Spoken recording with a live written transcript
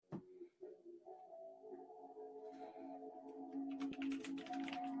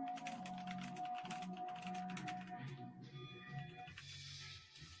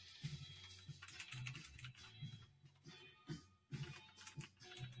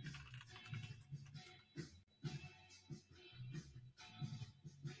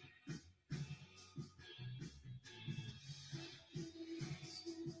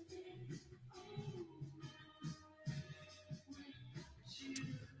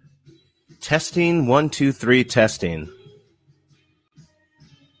Testing, 1, 2, 3, testing.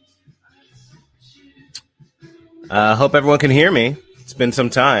 Hope everyone can hear me. It's been some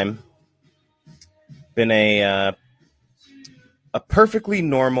time. Been a perfectly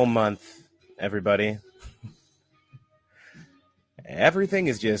normal month, everybody. Everything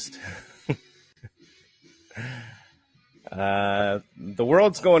is just... the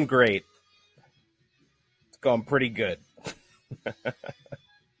world's going great. It's going pretty good.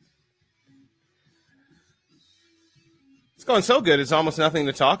 It's going so good, it's almost nothing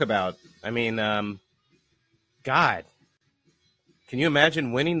to talk about. I mean, God, can you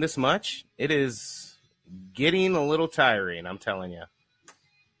imagine winning this much? It is getting a little tiring, I'm telling you.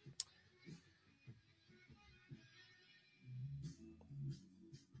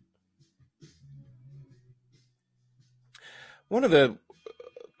 One of the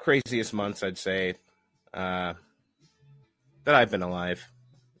craziest months, I'd say, that I've been alive,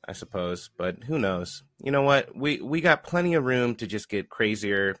 I suppose, but who knows? You know what? We got plenty of room to just get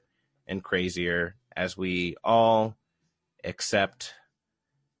crazier and crazier as we all accept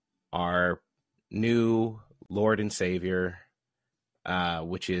our new Lord and Savior,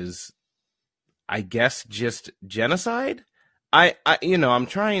 which is, I guess, just genocide. I'm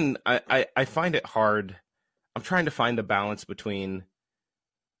trying. I find it hard. I'm trying to find a balance between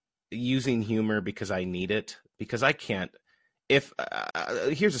using humor because I need it, because I can't. If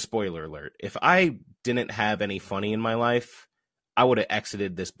here's a spoiler alert: if I didn't have any funny in my life, I would have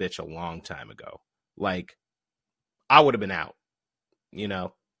exited this bitch a long time ago. Like, I would have been out. You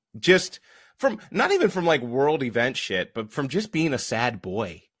know, just from not even from like world event shit, but from just being a sad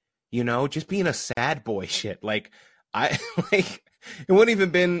boy. You know, just being a sad boy shit. Like, I like it wouldn't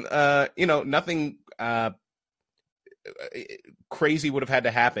even been nothing crazy would have had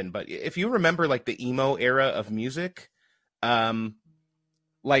to happen. But if you remember like the emo era of music,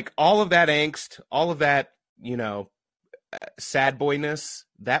 like all of that angst, all of that, sad boyness,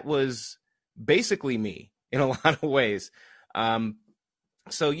 that was basically me in a lot of ways.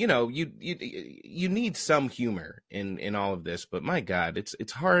 So you need some humor in all of this, but my God,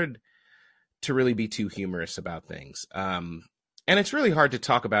 it's hard to really be too humorous about things. And it's really hard to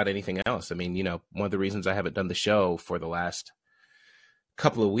talk about anything else. I mean, one of the reasons I haven't done the show for the last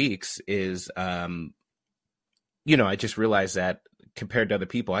couple of weeks is, I just realized that compared to other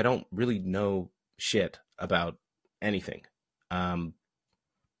people, I don't really know shit about anything.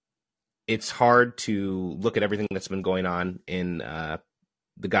 It's hard to look at everything that's been going on in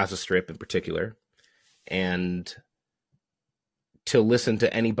the Gaza Strip in particular, and to listen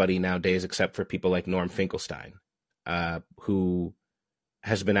to anybody nowadays except for people like Norm Finkelstein, who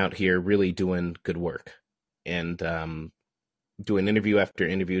has been out here really doing good work and doing interview after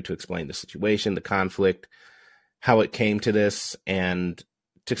interview to explain the situation, the conflict, how it came to this, and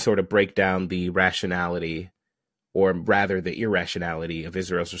to sort of break down the rationality, or rather the irrationality, of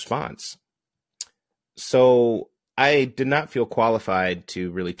Israel's response. So I did not feel qualified to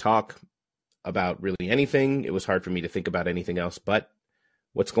really talk about really anything. It was hard for me to think about anything else but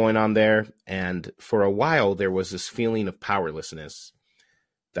what's going on there. And for a while, there was this feeling of powerlessness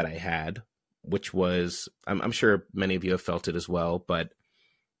that I had, which was, I'm sure many of you have felt it as well, but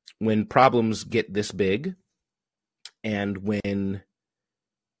when problems get this big, and when,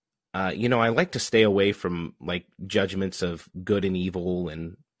 I like to stay away from like judgments of good and evil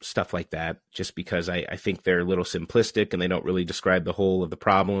and stuff like that, just because I think they're a little simplistic and they don't really describe the whole of the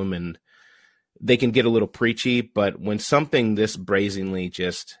problem, and they can get a little preachy. But when something this brazenly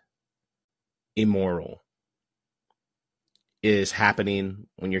just immoral is happening,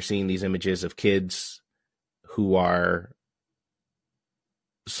 when you're seeing these images of kids who are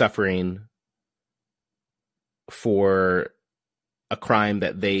suffering for a crime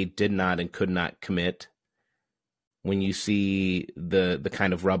that they did not and could not commit, when you see the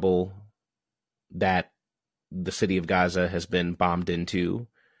kind of rubble that the city of Gaza has been bombed into,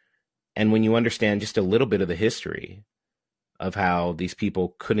 and when you understand just a little bit of the history of how these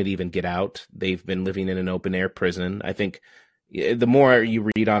people couldn't even get out, they've been living in an open air prison. I think the more you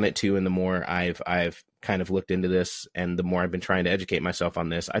read on it too, and the more I've kind of looked into this, and the more I've been trying to educate myself on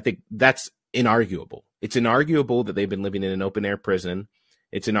this, I think that's inarguable. It's inarguable that they've been living in an open air prison.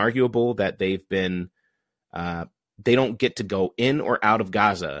 It's inarguable that they've been, they don't get to go in or out of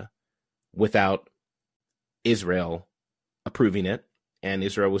Gaza without Israel approving it. And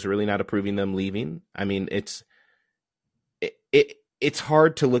Israel was really not approving them leaving. I mean, it's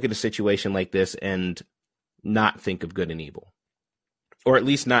hard to look at a situation like this and not think of good and evil, or at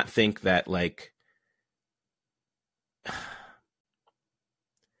least not think that, like,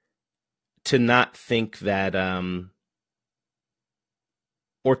 to not think that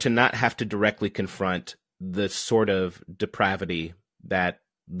or to not have to directly confront the sort of depravity that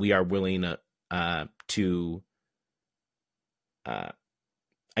we are willing to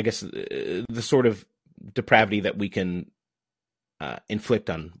I guess the sort of depravity that we can inflict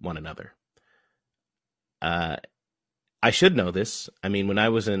on one another. I should know this. I mean, when I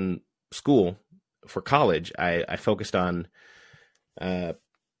was in school for college, I focused on,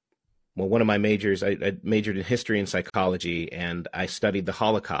 one of my majors, I majored in history and psychology, and I studied the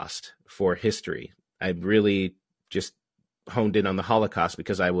Holocaust for history. I really just honed in on the Holocaust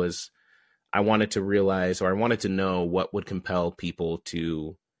because I wanted to realize, or I wanted to know what would compel people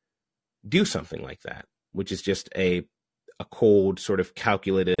to do something like that, which is just a cold sort of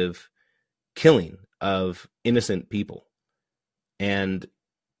calculative killing of innocent people. And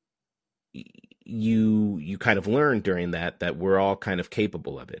you kind of learn during that we're all kind of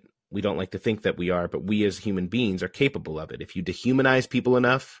capable of it. We don't like to think that we are, but we as human beings are capable of it. If you dehumanize people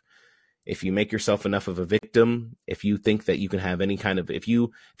enough, if you make yourself enough of a victim, if you think that you can have any kind of, if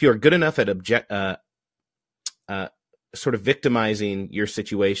you are good enough at sort of victimizing your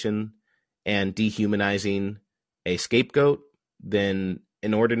situation and dehumanizing a scapegoat, then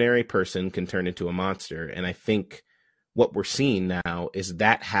an ordinary person can turn into a monster. And I think what we're seeing now is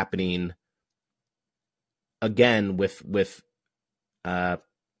that happening again with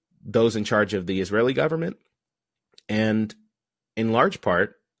those in charge of the Israeli government, and in large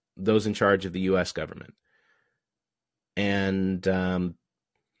part, those in charge of the U.S. government. And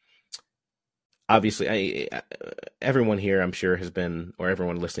obviously, everyone here, I'm sure, has been, or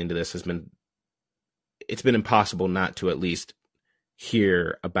everyone listening to this has been, it's been impossible not to at least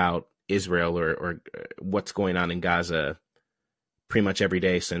hear about Israel or what's going on in Gaza pretty much every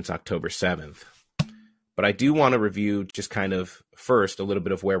day since October 7th. But I do want to review just kind of first a little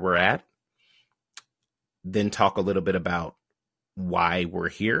bit of where we're at, then talk a little bit about why we're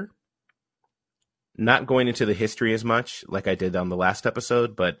here. Not going into the history as much like I did on the last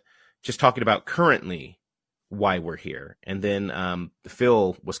episode, but just talking about currently why we're here. And then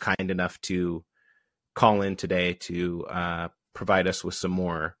Phil was kind enough to call in today to provide us with some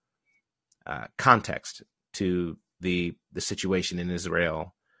more context to the situation in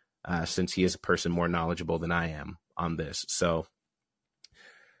Israel, since he is a person more knowledgeable than I am on this. So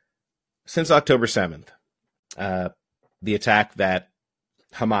since October 7th, the attack that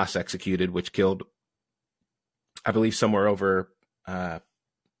Hamas executed, which killed, I believe, somewhere over, I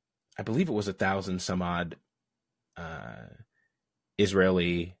believe it was 1,000 some odd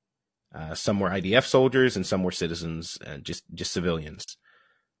Israeli, some were IDF soldiers and some were citizens, just civilians.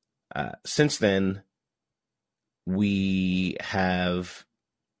 Since then,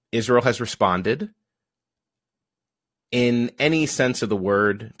 Israel has responded in any sense of the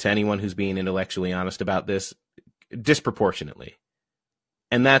word, to anyone who's being intellectually honest about this, disproportionately.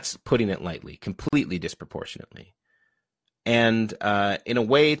 And that's putting it lightly, completely disproportionately. And in a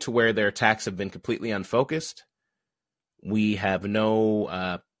way to where their attacks have been completely unfocused. We have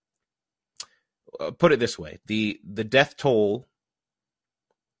no, put it this way, the death toll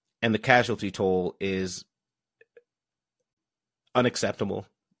and the casualty toll is unacceptable.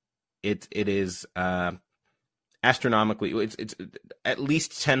 It is astronomically, it's at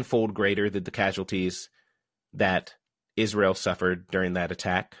least tenfold greater than the casualties that Israel suffered during that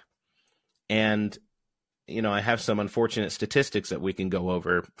attack. And, I have some unfortunate statistics that we can go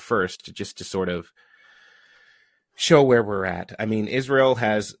over first, just to sort of show where we're at. I mean, Israel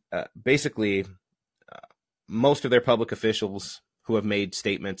has basically most of their public officials who have made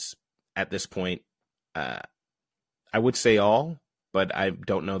statements at this point, I would say all, but I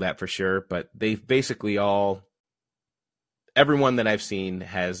don't know that for sure. But they've basically everyone that I've seen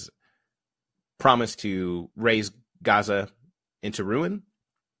has promised to raise Gaza into ruin,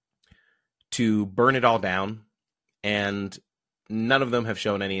 to burn it all down, and none of them have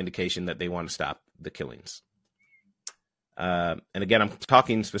shown any indication that they want to stop the killings. And again, I'm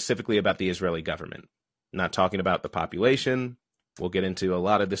talking specifically about the Israeli government, not talking about the population. We'll get into a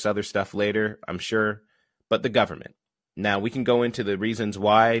lot of this other stuff later, I'm sure, but the government. Now, we can go into the reasons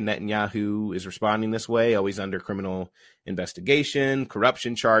why Netanyahu is responding this way, always under criminal investigation,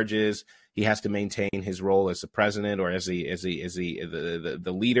 corruption charges. He has to maintain his role as the president or as the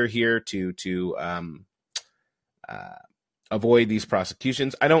leader here to avoid these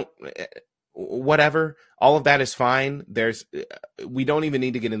prosecutions. Whatever. All of that is fine. We don't even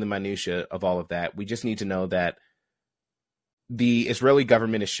need to get in the minutia of all of that. We just need to know that the Israeli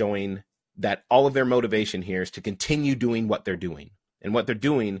government is showing that all of their motivation here is to continue doing what they're doing. And what they're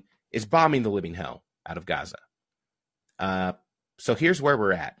doing is bombing the living hell out of Gaza. So here's where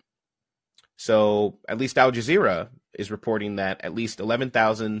we're at. So at least Al Jazeera is reporting that at least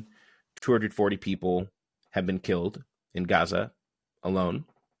 11,240 people have been killed in Gaza alone.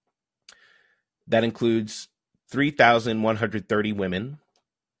 That includes 3,130 women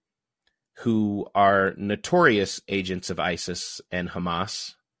who are notorious agents of ISIS and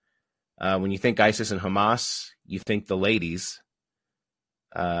Hamas. When you think ISIS and Hamas, you think the ladies,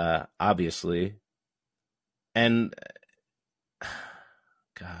 obviously. And,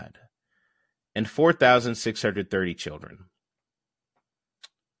 God. And 4,630 children.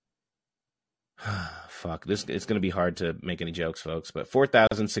 Fuck, it's going to be hard to make any jokes, folks, but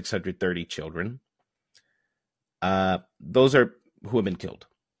 4,630 children. Those are who have been killed.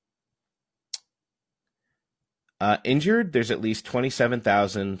 Injured, there's at least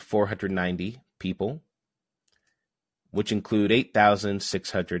 27,490 people, which include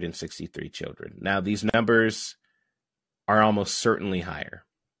 8,663 children. Now, these numbers are almost certainly higher.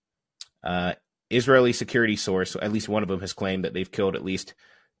 Israeli security source, at least one of them, has claimed that they've killed at least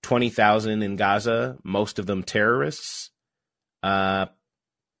 20,000 in Gaza, most of them terrorists. Women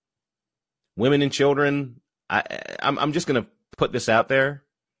and children, I'm just going to put this out there,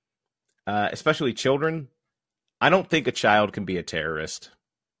 especially children. I don't think a child can be a terrorist.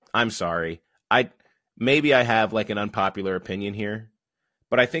 I'm sorry. Maybe I have like an unpopular opinion here,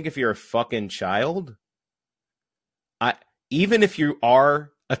 but I think if you're a fucking child, even if you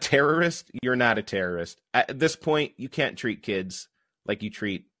are a terrorist, you're not a terrorist. At this point, you can't treat kids like you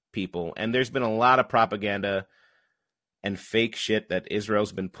treat people. And there's been a lot of propaganda and fake shit that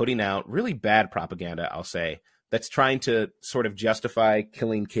Israel's been putting out, really bad propaganda, I'll say, that's trying to sort of justify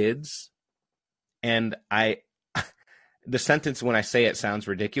killing kids. And the sentence when I say it sounds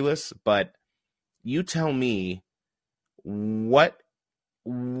ridiculous, but you tell me what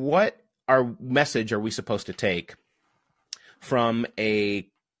our message are we supposed to take from a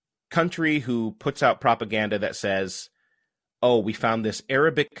country who puts out propaganda that says, oh, we found this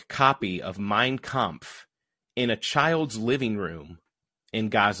Arabic copy of Mein Kampf in a child's living room in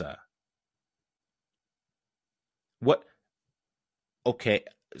Gaza. What? Okay,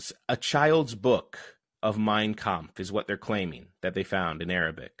 a child's book of Mein Kampf is what they're claiming that they found in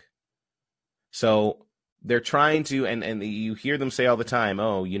Arabic. So they're trying to, and you hear them say all the time,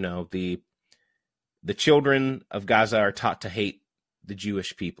 oh, you know, the children of Gaza are taught to hate the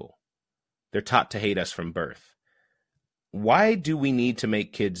Jewish people. They're taught to hate us from birth. Why do we need to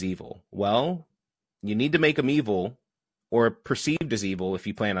make kids evil? Well, you need to make them evil or perceived as evil if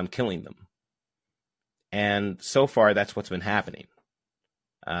you plan on killing them. And so far, that's what's been happening.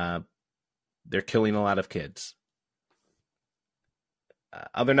 They're killing a lot of kids.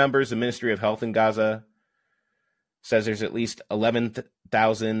 Other numbers, the Ministry of Health in Gaza says there's at least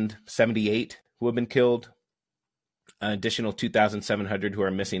 11,078 who have been killed. An additional 2,700 who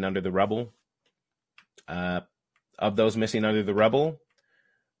are missing under the rubble. Of those missing under the rubble,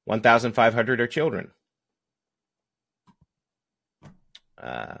 1,500 are children.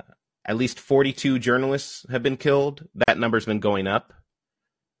 At least 42 journalists have been killed. That number's been going up.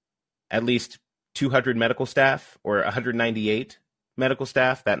 At least 200 medical staff, or 198 medical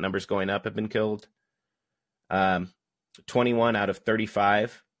staff, that number's going up, have been killed. 21 out of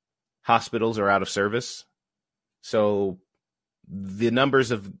 35 hospitals are out of service. So the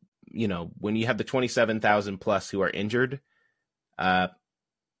numbers of, you know, when you have the 27,000 plus who are injured,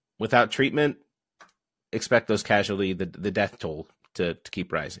 without treatment, expect those casualty, the death toll to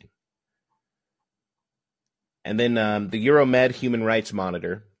keep rising. And then the Euromed Human Rights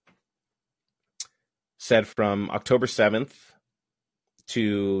Monitor said from October 7th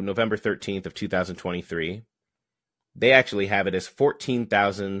to November 13th of 2023, they actually have it as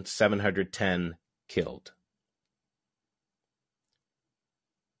 14,710 killed.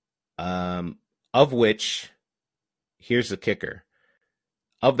 Of which, here's the kicker.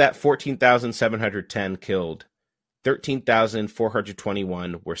 Of that 14,710 killed,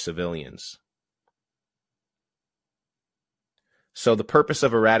 13,421 were civilians. So the purpose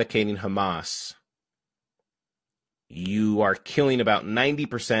of eradicating Hamas, you are killing about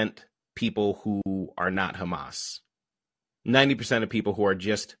 90% people who are not Hamas. 90% of people who are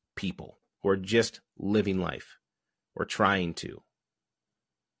just people, who are just living life, or trying to.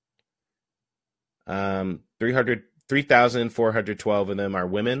 3,412 of them are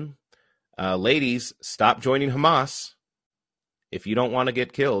women. Ladies, stop joining Hamas. If you don't want to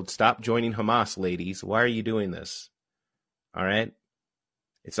get killed, stop joining Hamas, ladies. Why are you doing this? All right?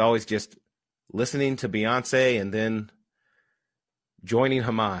 It's always just listening to Beyonce and then joining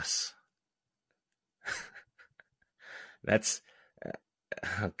Hamas. That's,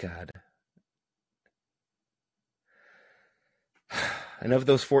 oh God. And of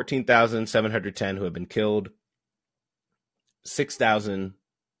those 14,710 who have been killed,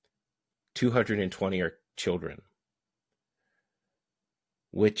 6,220 are children,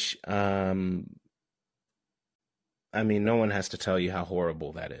 which, I mean, no one has to tell you how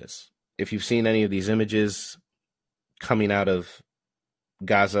horrible that is. If you've seen any of these images coming out of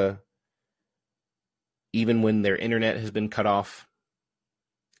Gaza, even when their internet has been cut off,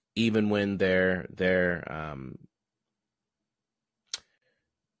 even when their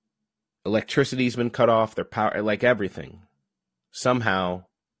electricity's been cut off, their power, like everything, somehow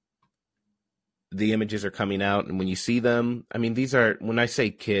the images are coming out. And when you see them, I mean, these are, when I say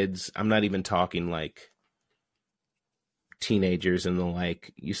kids, I'm not even talking like teenagers and the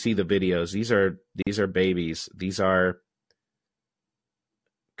like. You see the videos. These are babies. These are,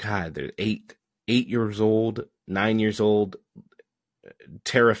 God, they're 8 years old, 9 years old,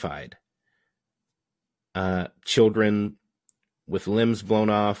 terrified. Children with limbs blown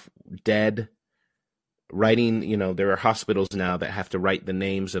off, dead. Writing, there are hospitals now that have to write the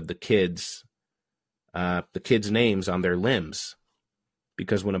names of the kids' names on their limbs,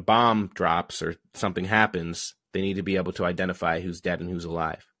 because when a bomb drops or something happens, they need to be able to identify who's dead and who's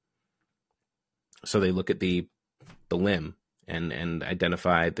alive. So they look at the limb and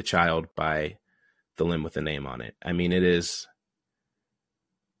identify the child by the limb with the name on it. I mean, it is,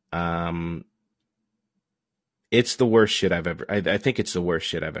 it's the worst shit I've ever, I think it's the worst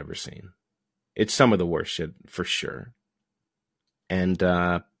shit I've ever seen. It's some of the worst shit for sure. And,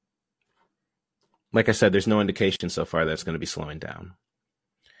 like I said, there's no indication so far that it's going to be slowing down.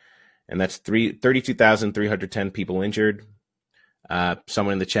 And that's 32,310 people injured.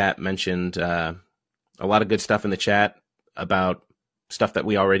 Someone in the chat mentioned a lot of good stuff in the chat about stuff that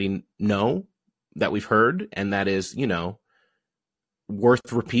we already know, that we've heard, and that is,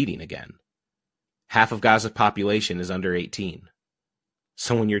 worth repeating again. Half of Gaza's population is under 18.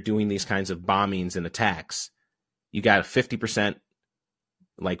 So when you're doing these kinds of bombings and attacks, you got a 50%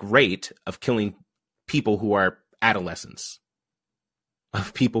 rate of killing people who are adolescents,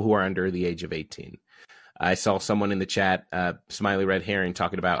 of people who are under the age of 18. I saw someone in the chat, Smiley Red Herring,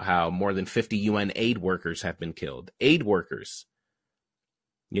 talking about how more than 50 UN aid workers have been killed. Aid workers.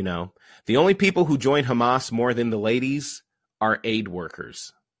 The only people who join Hamas more than the ladies are aid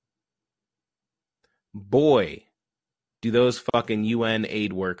workers. Boy, do those fucking UN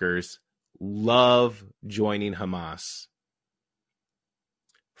aid workers love joining Hamas.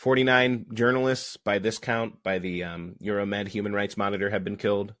 49 journalists, by this count, by the Euromed Human Rights Monitor, have been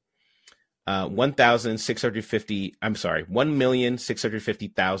killed.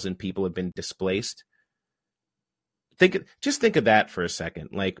 1,650,000 people have been displaced. Just think of that for a second.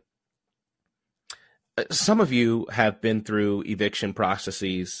 Some of you have been through eviction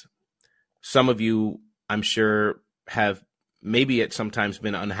processes. Some of you, I'm sure, have maybe at sometimes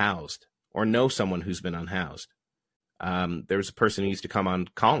been unhoused or know someone who's been unhoused. There was a person who used to come on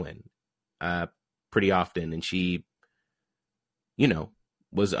call-in pretty often, and she,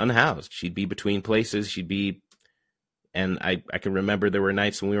 was unhoused. She'd be between places. And I can remember there were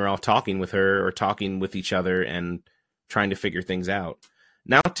nights when we were all talking with her or talking with each other and trying to figure things out.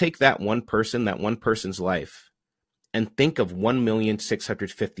 Now take that one person's life, and think of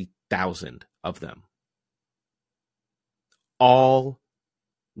 1,650,000 of them, all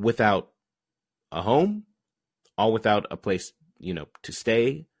without a home, all without a place, to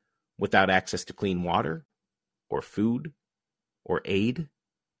stay, without access to clean water or food or aid.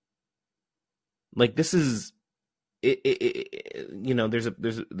 This is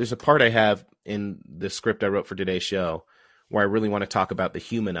there's a part I have in the script I wrote for today's show where I really want to talk about the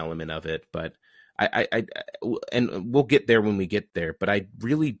human element of it, but and we'll get there when we get there, but I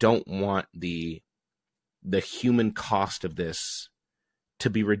really don't want the human cost of this to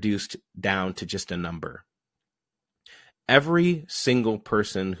be reduced down to just a number. Every single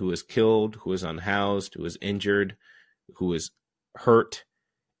person who is killed, who is unhoused, who is injured, who is hurt,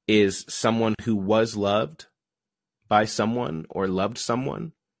 is someone who was loved by someone or loved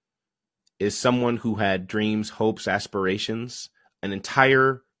someone, is someone who had dreams, hopes, aspirations, an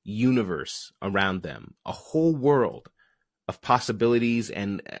entire universe around them, a whole world of possibilities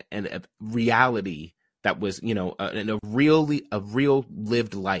and a reality that was, a real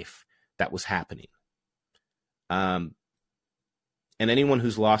lived life that was happening. And anyone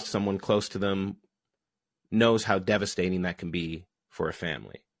who's lost someone close to them knows how devastating that can be for a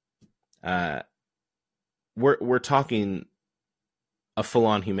family. We're talking a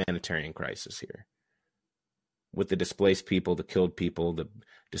full-on humanitarian crisis here, with the displaced people, the killed people, the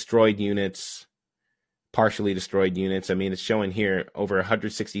destroyed units, partially destroyed units. I mean, it's showing here over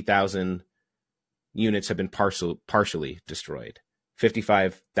 160,000 units have been partially destroyed.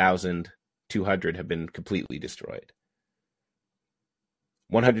 55,200 have been completely destroyed.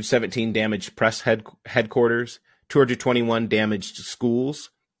 117 damaged press headquarters, 221 damaged schools,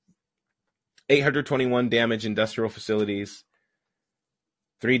 821 damaged industrial facilities,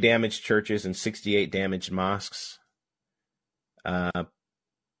 3 damaged churches, and 68 damaged mosques.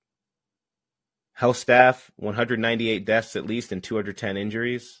 Health staff, 198 deaths at least, and 210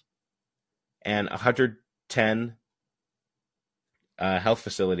 injuries. And 110 health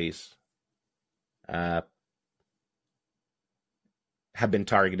facilities have been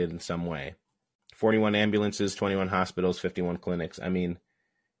targeted in some way. 41 ambulances, 21 hospitals, 51 clinics. I mean,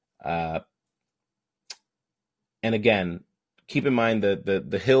 and again, keep in mind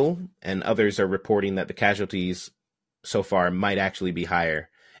the Hill and others are reporting that the casualties so far might actually be higher,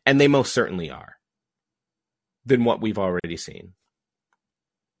 and they most certainly are, than what we've already seen.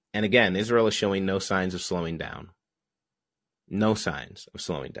 And again, Israel is showing no signs of slowing down. No signs of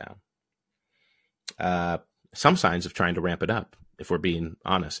slowing down. Some signs of trying to ramp it up, if we're being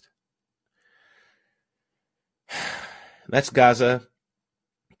honest. That's Gaza.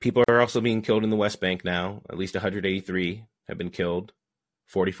 People are also being killed in the West Bank now. At least 183 have been killed,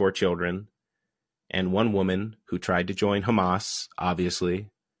 44 children, and one woman who tried to join Hamas, obviously.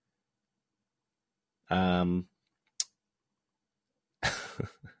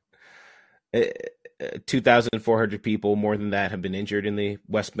 2,400 people, more than that, have been injured in the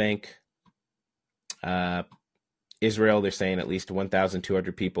West Bank. Israel, they're saying at least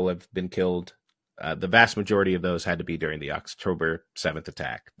 1,200 people have been killed. The vast majority of those had to be during the October 7th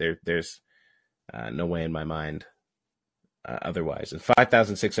attack. There's no way in my mind otherwise. And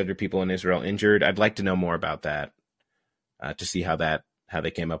 5,600 people in Israel injured. I'd like to know more about that to see how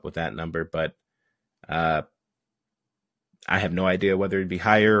they came up with that number. But I have no idea whether it'd be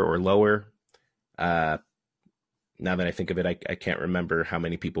higher or lower. Now that I think of it, I can't remember how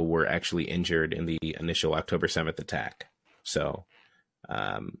many people were actually injured in the initial October 7th attack. So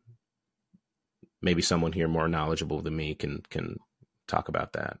maybe someone here more knowledgeable than me can talk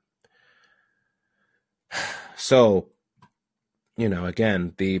about that. So,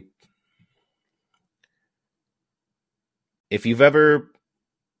 again, if you've ever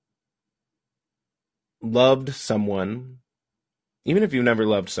loved someone, even if you've never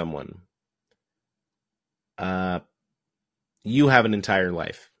loved someone, you have an entire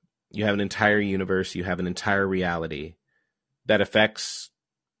life. You have an entire universe. You have an entire reality that affects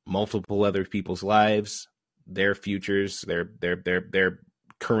multiple other people's lives, their futures, their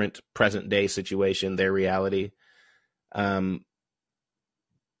current present day situation, their reality. If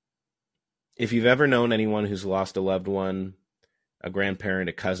you've ever known anyone who's lost a loved one, a grandparent,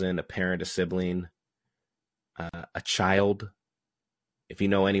 a cousin, a parent, a sibling, a child, if you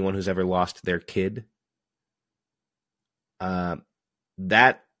know anyone who's ever lost their kid,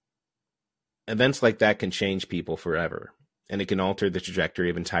 that events like that can change people forever, and it can alter the trajectory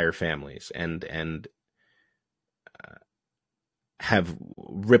of entire families and have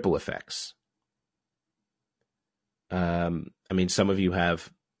ripple effects. I mean, some of you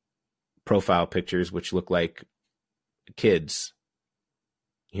have profile pictures which look like kids,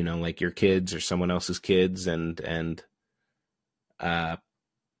 like your kids or someone else's kids, and I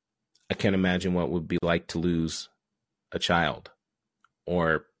can't imagine what it would be like to lose a child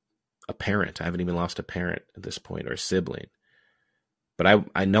or a parent. I haven't even lost a parent at this point, or a sibling, but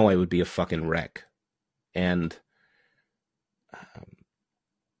I know I would be a fucking wreck. And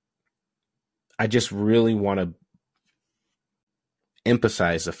I just really want to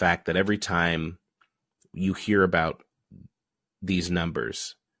emphasize the fact that every time you hear about these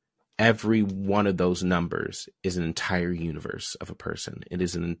numbers, every one of those numbers is an entire universe of a person. It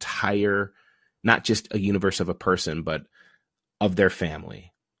is an entire, not just a universe of a person, but of their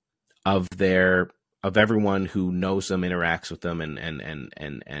family, of everyone who knows them, interacts with them,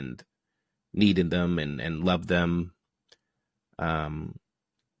 and needed them and loved them.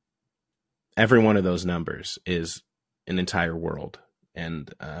 Every one of those numbers is an entire world.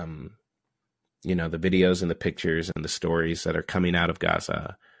 And, the videos and the pictures and the stories that are coming out of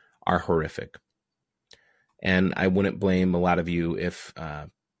Gaza are horrific. And I wouldn't blame a lot of you if,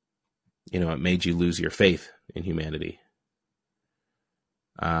 it made you lose your faith in humanity.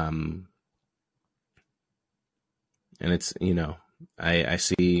 And it's, I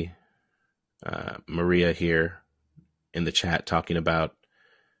see Maria here in the chat talking about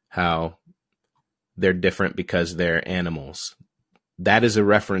how they're different because they're animals. That is a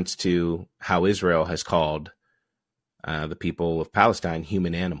reference to how Israel has called the people of Palestine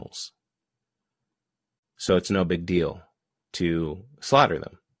human animals. So it's no big deal to slaughter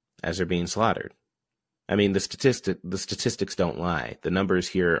them as they're being slaughtered. I mean, the statistics don't lie. The numbers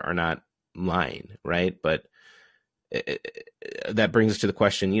here are not lying, right? But that brings us to the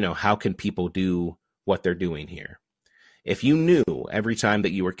question, how can people do what they're doing here? If you knew every time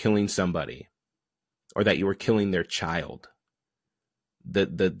that you were killing somebody or that you were killing their child, the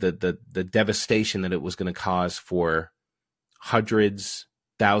devastation that it was going to cause for hundreds,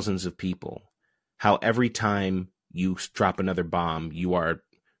 thousands of people, how every time you drop another bomb, you are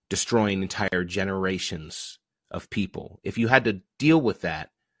destroying entire generations of people. If you had to deal with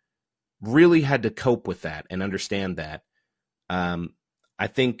that, really had to cope with that and understand that, I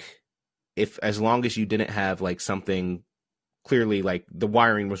think as long as you didn't have like something clearly like the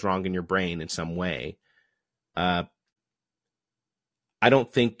wiring was wrong in your brain in some way, I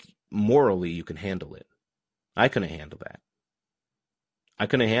don't think morally you can handle it. I couldn't handle that.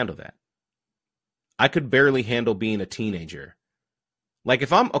 I could barely handle being a teenager. Like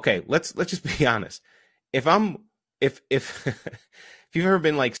if I'm okay, let's just be honest. If if you've ever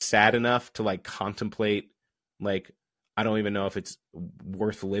been like sad enough to like contemplate like I don't even know if it's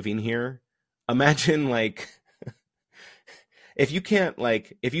worth living here. Imagine like if you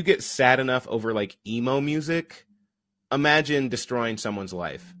get sad enough over like emo music, imagine destroying someone's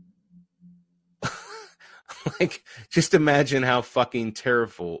life. Like just imagine how fucking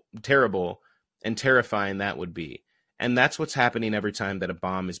terrible and terrifying that would be. And that's what's happening every time that a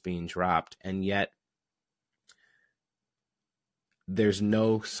bomb is being dropped. And yet there's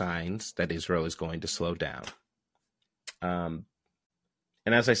no signs that Israel is going to slow down. And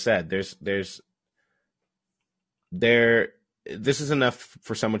as I said, this is enough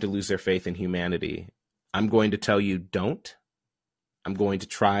for someone to lose their faith in humanity. I'm going to tell you don't. I'm going to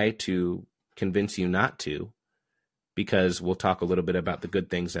try to convince you not to, because we'll talk a little bit about the good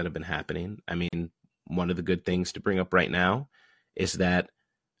things that have been happening. I mean, one of the good things to bring up right now is that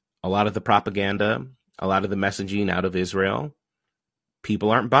a lot of the propaganda, a lot of the messaging out of Israel, people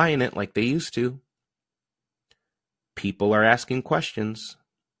aren't buying it like they used to. People are asking questions.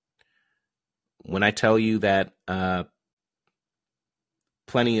 When I tell you that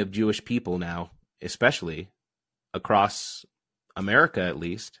plenty of Jewish people now, especially across America at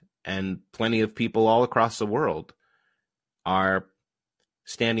least, and plenty of people all across the world are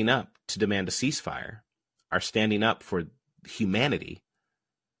standing up to demand a ceasefire, are standing up for humanity,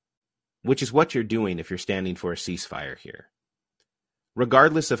 which is what you're doing if you're standing for a ceasefire here.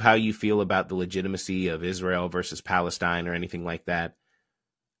 Regardless of how you feel about the legitimacy of Israel versus Palestine or anything like that,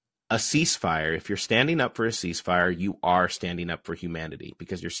 a ceasefire, if you're standing up for a ceasefire, you are standing up for humanity,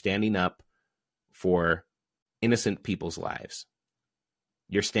 because you're standing up for innocent people's lives.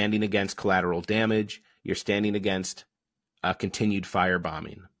 You're standing against collateral damage. You're standing against continued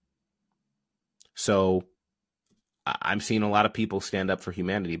firebombing. So I'm seeing a lot of people stand up for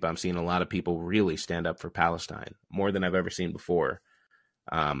humanity, but I'm seeing a lot of people really stand up for Palestine, more than I've ever seen before,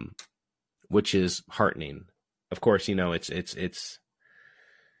 which is heartening. Of course, it's it's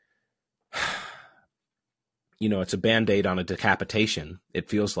a Band-Aid on a decapitation. It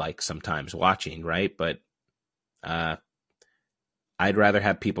feels like sometimes watching, right? But I'd rather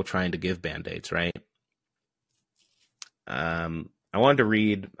have people trying to give Band-Aids, right? I wanted to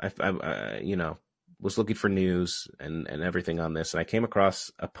read, I was looking for news and everything on this, and I came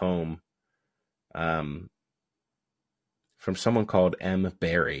across a poem from someone called M.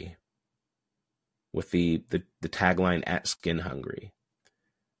 Barry with the tagline "At Skin Hungry"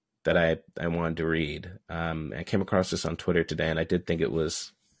 that I wanted to read. I came across this on Twitter today, and I did think it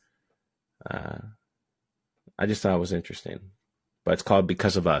was, I just thought it was interesting. But it's called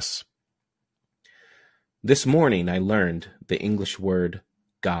 "Because of Us." This morning I learned the English word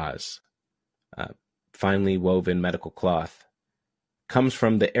gauze, finely woven medical cloth, comes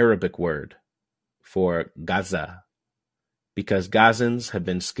from the Arabic word for Gaza, because Gazans have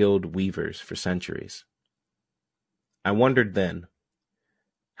been skilled weavers for centuries. I wondered then,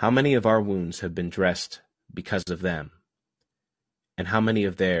 how many of our wounds have been dressed because of them, and how many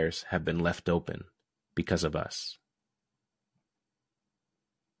of theirs have been left open because of us?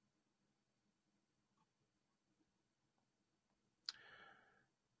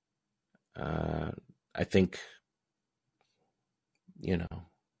 I think,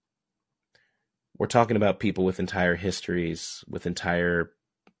 we're talking about people with entire histories, with entire,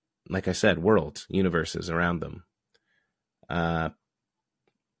 like I said, worlds, universes around them.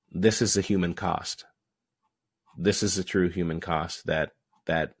 This is the human cost. This is the true human cost that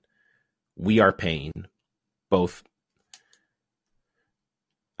we are paying, both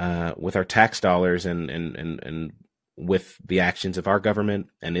with our tax dollars and with the actions of our government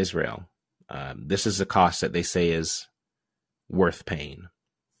and Israel. This is a cost that they say is worth paying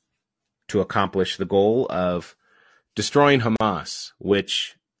to accomplish the goal of destroying Hamas,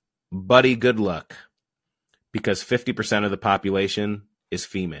 which, buddy, good luck, because 50% of the population is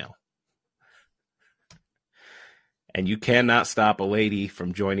female. And you cannot stop a lady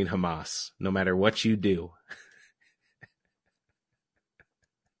from joining Hamas, no matter what you do.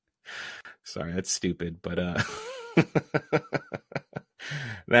 Sorry, that's stupid, but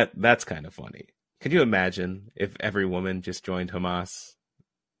that's kind of funny. Could you imagine if every woman just joined Hamas?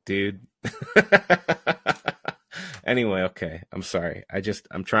 Dude. Anyway, okay. I'm sorry.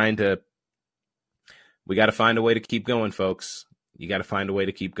 I'm trying to. We got to find a way to keep going, folks. You got to find a way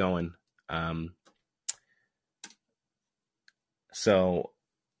to keep going. So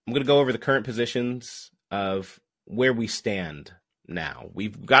I'm going to go over the current positions of where we stand now.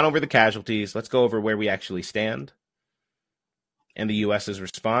 We've gone over the casualties. Let's go over where we actually stand and the U.S.'s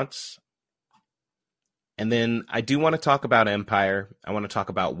response. And then I do want to talk about Empire. I want to talk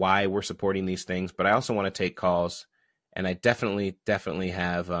about why we're supporting these things, but I also want to take calls. And I definitely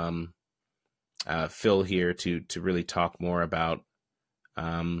have Phil here to really talk more about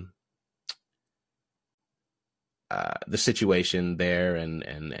the situation there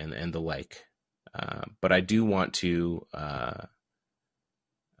and the like. But I do want to.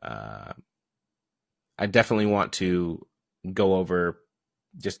 I definitely want to go over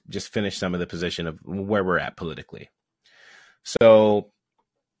just finish some of the position of where we're at politically. So,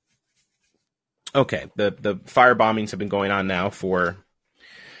 okay, the fire bombings have been going on now for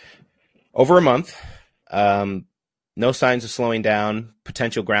over a month. No signs of slowing down.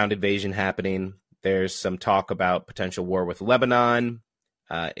 Potential ground invasion happening. There's some talk about potential war with Lebanon.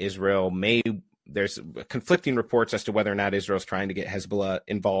 There's conflicting reports as to whether or not Israel's trying to get Hezbollah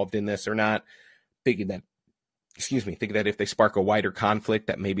involved in this or not. Thinking that if they spark a wider conflict,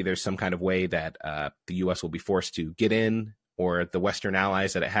 that maybe there's some kind of way that the U.S. will be forced to get in, or the Western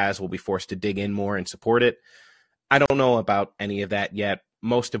allies that it has will be forced to dig in more and support it. I don't know about any of that yet.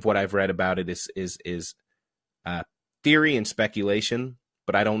 Most of what I've read about it is theory and speculation,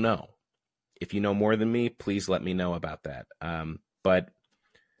 but I don't know. If you know more than me, please let me know about that. But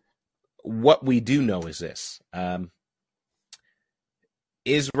what we do know is this.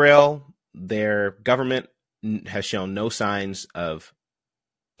 Israel, their government has shown no signs of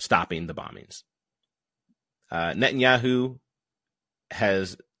stopping the bombings. Netanyahu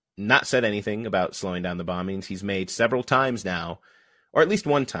has not said anything about slowing down the bombings. He's made several times now, or at least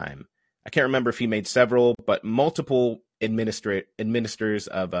one time. I can't remember if he made several, but multiple administrators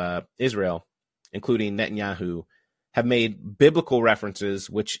of Israel, including Netanyahu, have made biblical references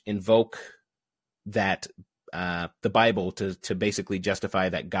which invoke that the Bible to basically justify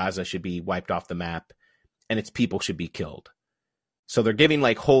that Gaza should be wiped off the map and its people should be killed. So they're giving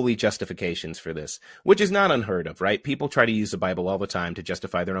like holy justifications for this, which is not unheard of, right? People try to use the Bible all the time to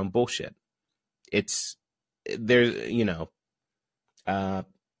justify their own bullshit. As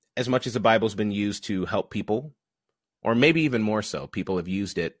much as the Bible's been used to help people, or maybe even more so, people have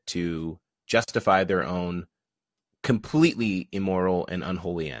used it to justify their own completely immoral and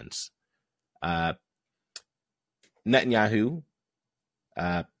unholy ends. Netanyahu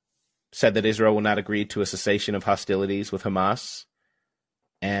said that Israel will not agree to a cessation of hostilities with Hamas,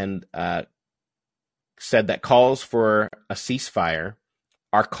 and said that calls for a ceasefire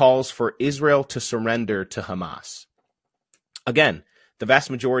are calls for Israel to surrender to Hamas. Again, the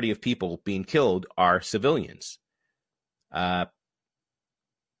vast majority of people being killed are civilians.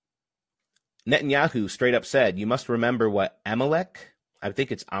 Netanyahu straight up said, "You must remember what Amalek, I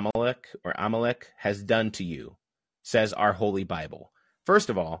think it's Amalek, has done to you," says our Holy Bible. First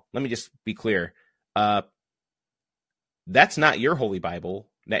of all, let me just be clear. That's not your Holy Bible,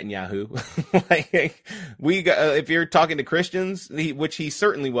 Netanyahu. If you're talking to Christians, which he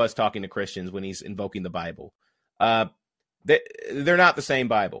certainly was talking to Christians when he's invoking the Bible, they're not the same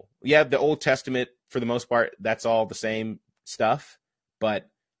Bible. Yeah, the Old Testament, for the most part, that's all the same stuff. But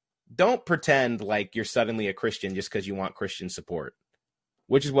don't pretend like you're suddenly a Christian just because you want Christian support,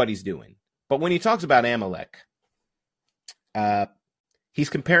 which is what he's doing. But when he talks about Amalek, he's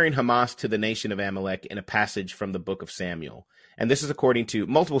comparing Hamas to the nation of Amalek in a passage from the book of Samuel. And this is according to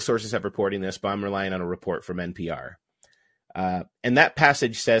multiple sources have reporting this, but I'm relying on a report from NPR. And that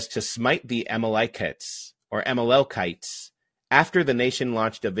passage says to smite the Amalekites or Amalekites after the nation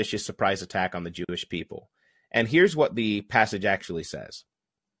launched a vicious surprise attack on the Jewish people. And here's what the passage actually says.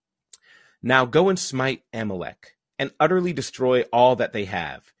 Now go and smite Amalek and utterly destroy all that they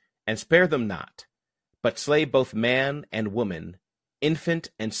have, and spare them not, but slay both man and woman, infant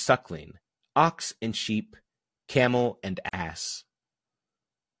and suckling, ox and sheep, camel and ass.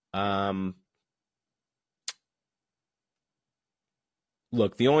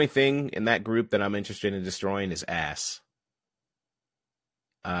 Look, the only thing in that group that I'm interested in destroying is ass.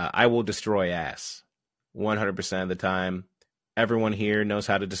 I will destroy ass 100% of the time. Everyone here knows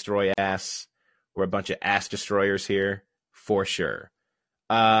how to destroy ass. We're a bunch of ass destroyers here, for sure.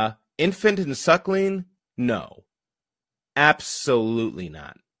 Infant and suckling? No. Absolutely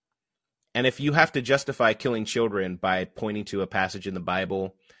not. And if you have to justify killing children by pointing to a passage in the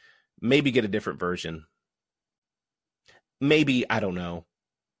Bible, maybe get a different version. Maybe, I don't know.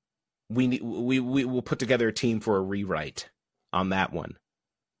 We will put together a team for a rewrite on that one.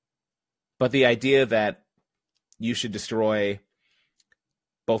 But the idea that you should destroy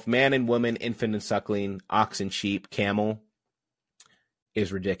both man and woman, infant and suckling, ox and sheep, camel,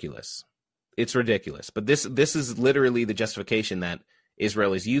 is ridiculous. It's ridiculous. But this is literally the justification that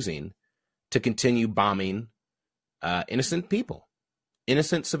Israel is using to continue bombing innocent people,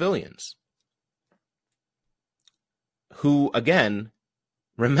 innocent civilians, who, again,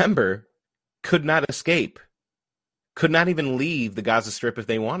 remember, could not escape, could not even leave the Gaza Strip if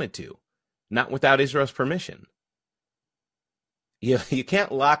they wanted to, not without Israel's permission. You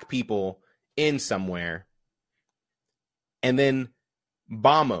can't lock people in somewhere and then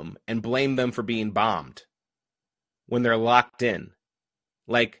bomb them and blame them for being bombed when they're locked in.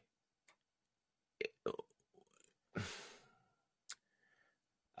 Like,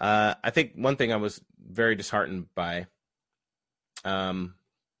 I think one thing I was very disheartened by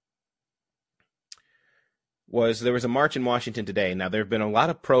was there was a march in Washington today. Now, there have been a lot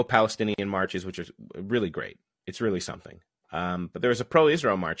of pro-Palestinian marches, which are really great. It's really something. But there was a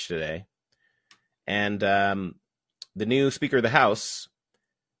pro-Israel march today. And the new Speaker of the House,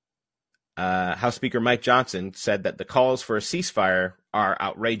 House Speaker Mike Johnson, said that the calls for a ceasefire are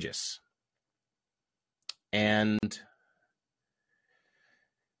outrageous. And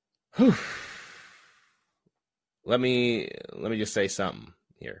let me just say something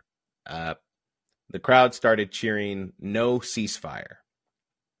here. The crowd started cheering, "No ceasefire.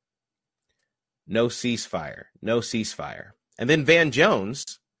 No ceasefire. No ceasefire." And then Van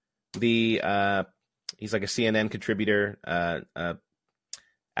Jones, he's like a CNN contributor,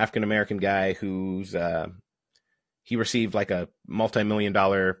 African-American guy who's he received like a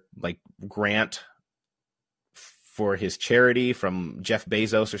multi-million-dollar like grant for his charity from Jeff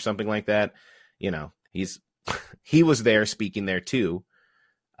Bezos or something like that. You know, he was there speaking there too,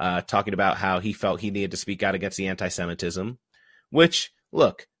 talking about how he felt he needed to speak out against the anti-Semitism, which,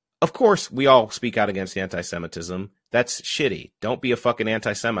 look, of course we all speak out against anti-Semitism. That's shitty. Don't be a fucking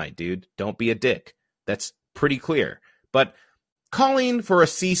anti-Semite, dude. Don't be a dick. That's pretty clear. But calling for a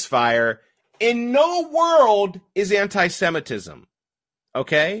ceasefire in no world is anti-Semitism.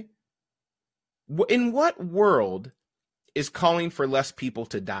 Okay? In what world is calling for less people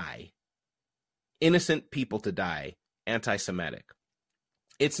to die, innocent people to die, anti-Semitic?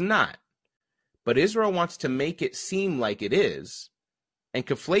 It's not. But Israel wants to make it seem like it is and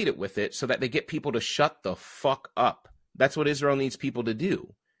conflate it with it so that they get people to shut the fuck up. That's what Israel needs people to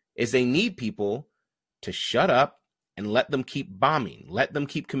do, is they need people to shut up and let them keep bombing, let them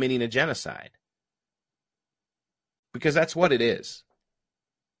keep committing a genocide. Because that's what it is.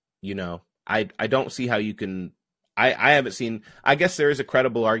 You know, I don't see how you can, I haven't seen, I guess there is a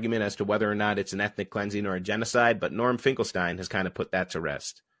credible argument as to whether or not it's an ethnic cleansing or a genocide, but Norm Finkelstein has kind of put that to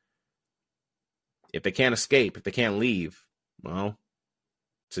rest. If they can't escape, if they can't leave, well,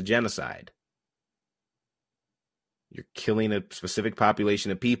 it's a genocide. You're killing a specific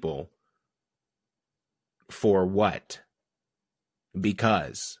population of people for what?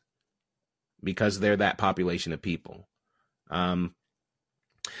 Because they're that population of people.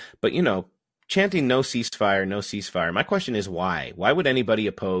 But, you know, chanting no ceasefire, no ceasefire. My question is why? Why would anybody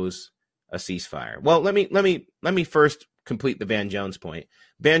oppose a ceasefire? Well, let me first complete the Van Jones point.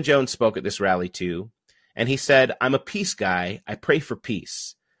 Van Jones spoke at this rally too, and he said, "I'm a peace guy. I pray for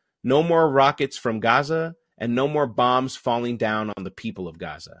peace. No more rockets from Gaza and no more bombs falling down on the people of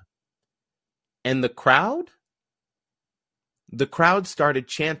Gaza." And the crowd started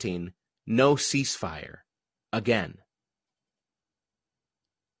chanting no ceasefire again.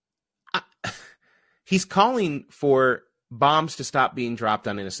 He's calling for bombs to stop being dropped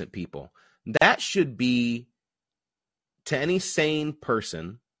on innocent people. That should be, to any sane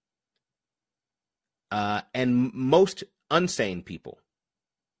person, and most insane people,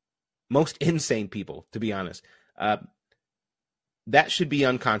 to be honest, that should be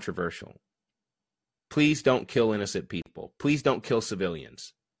uncontroversial. Please don't kill innocent people. Please don't kill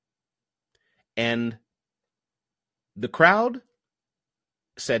civilians. And the crowd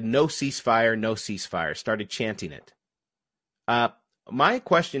said no ceasefire, started chanting it. My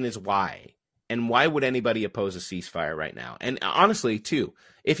question is why? And why would anybody oppose a ceasefire right now? And honestly, too,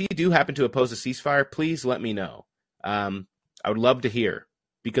 if you do happen to oppose a ceasefire, please let me know. I would love to hear,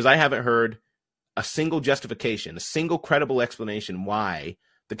 because I haven't heard a single justification, a single credible explanation why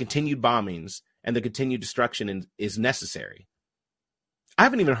the continued bombings and the continued destruction is necessary. I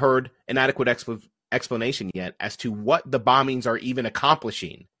haven't even heard an adequate explanation yet as to what the bombings are even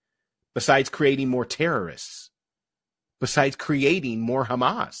accomplishing, besides creating more terrorists, besides creating more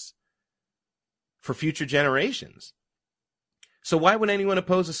Hamas for future generations. So why would anyone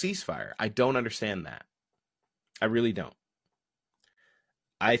oppose a ceasefire? I don't understand that. I really don't.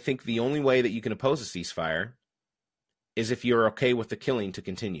 I think the only way that you can oppose a ceasefire is if you're okay with the killing to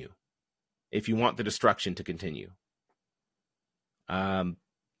continue, if you want the destruction to continue. But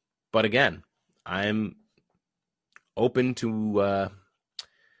again, I'm open to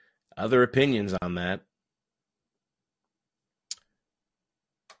other opinions on that.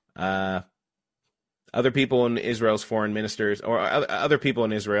 Other people in Israel's foreign ministers, or other people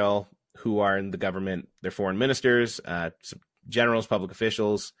in Israel who are in the government, they're foreign ministers, generals, public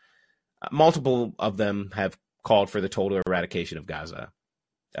officials, multiple of them have called for the total eradication of Gaza.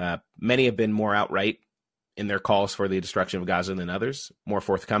 Many have been more outright in their calls for the destruction of Gaza than others, more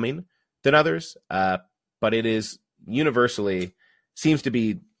forthcoming than others. But it is universally seems to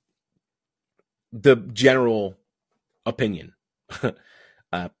be the general opinion.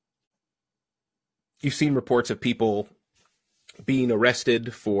 You've seen reports of people being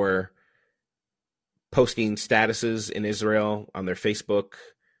arrested for posting statuses in Israel on their Facebook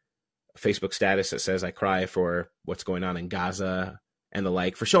status that says, "I cry for what's going on in Gaza," and the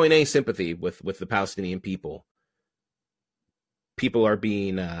like, for showing any sympathy with the Palestinian people. People are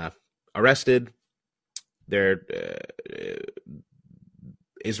being arrested.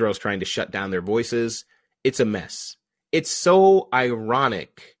 Israel's trying to shut down their voices. It's a mess. It's so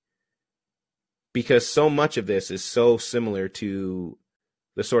ironic, because so much of this is so similar to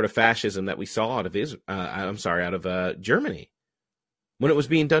the sort of fascism that we saw out of Germany, when it was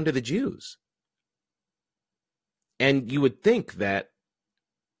being done to the Jews. And you would think that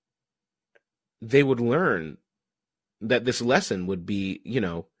they would learn, that this lesson would be,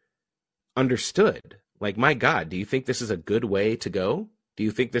 understood. Like, my God, do you think this is a good way to go? Do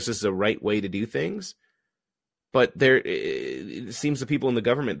you think this is the right way to do things? But it seems the people in the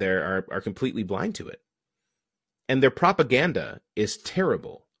government there are completely blind to it. And their propaganda is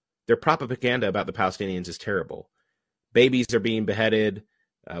terrible. Their propaganda about the Palestinians is terrible. Babies are being beheaded.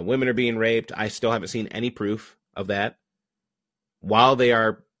 Women are being raped. I still haven't seen any proof of that, while they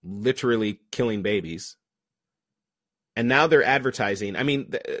are literally killing babies. And now they're advertising. I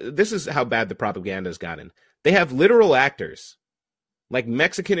mean, this is how bad the propaganda has gotten. They have literal actors, like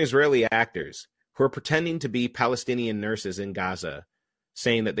Mexican Israeli actors, who are pretending to be Palestinian nurses in Gaza,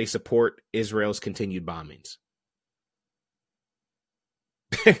 saying that they support Israel's continued bombings.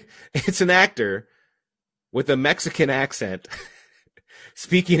 It's an actor with a Mexican accent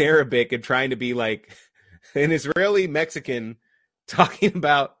speaking Arabic and trying to be like an Israeli Mexican, talking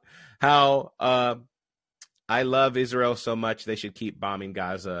about how I love Israel so much they should keep bombing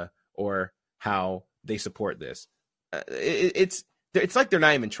Gaza, or how they support this. It's like they're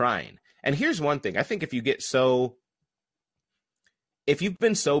not even trying. And here's one thing. I think if you've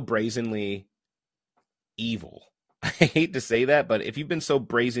been so brazenly evil, I hate to say that, but if you've been so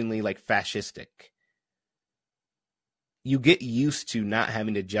brazenly like fascistic, you get used to not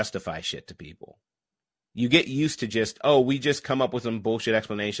having to justify shit to people. You get used to just, we just come up with some bullshit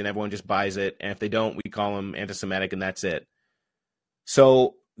explanation. Everyone just buys it. And if they don't, we call them anti-Semitic, and that's it.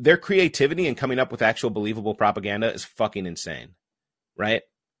 So their creativity in coming up with actual believable propaganda is fucking insane, right?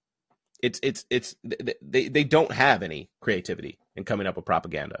 They don't have any creativity in coming up with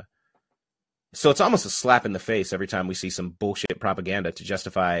propaganda. So it's almost a slap in the face every time we see some bullshit propaganda to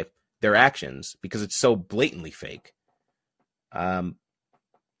justify their actions, because it's so blatantly fake. And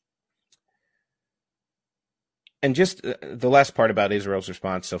just the last part about Israel's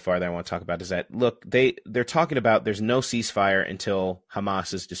response so far that I want to talk about is that, look, they're talking about there's no ceasefire until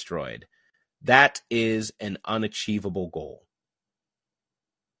Hamas is destroyed. That is an unachievable goal.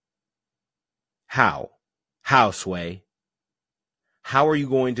 How? How, Sway? How are you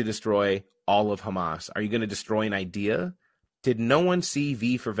going to destroy all of Hamas? Are you going to destroy an idea? Did no one see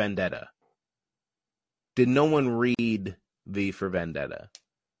V for Vendetta? Did no one read V for Vendetta?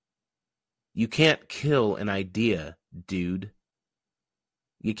 You can't kill an idea, dude.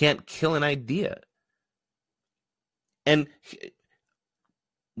 You can't kill an idea. And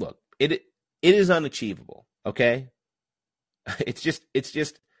look, it is unachievable, okay? It's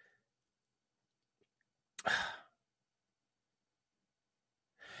just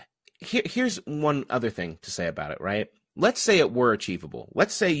here's one other thing to say about it, right? Let's say it were achievable.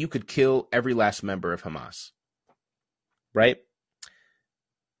 Let's say you could kill every last member of Hamas, right?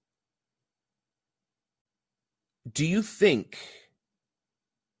 Do you think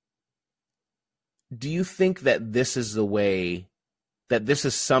that this is the way, that this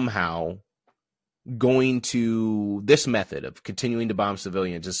is somehow going to, this method of continuing to bomb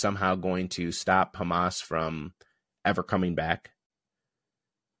civilians is somehow going to stop Hamas from ever coming back?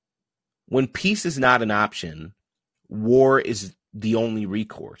 When peace is not an option, war is the only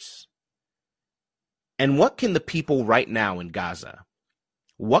recourse. And what can the people right now in Gaza,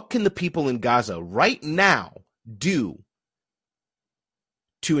 what can the people in Gaza right now do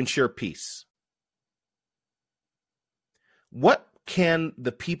to ensure peace? What can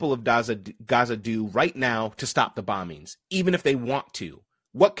the people of Gaza do right now to stop the bombings, even if they want to?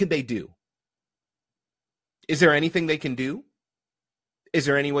 What could they do? Is there anything they can do? Is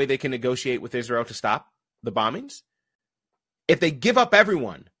there any way they can negotiate with Israel to stop the bombings? If they give up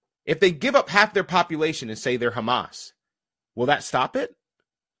everyone, if they give up half their population and say they're Hamas, will that stop it?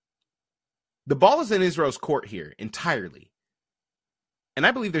 The ball is in Israel's court here entirely. And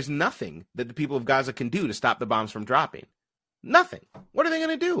I believe there's nothing that the people of Gaza can do to stop the bombs from dropping. Nothing. What are they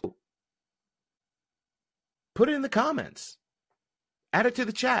going to do? Put it in the comments. Add it to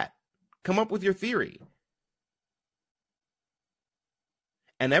the chat. Come up with your theory.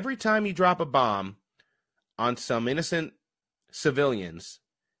 And every time you drop a bomb on some innocent civilians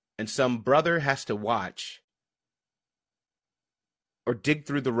and some brother has to watch or dig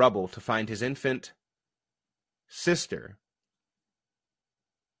through the rubble to find his infant sister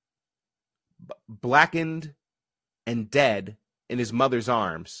blackened and dead in his mother's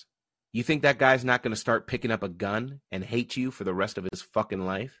arms, you think that guy's not going to start picking up a gun and hate you for the rest of his fucking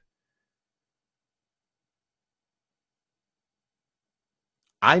life?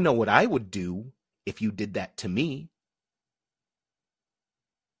 I know what I would do if you did that to me.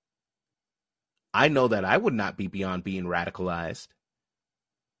 I know that I would not be beyond being radicalized.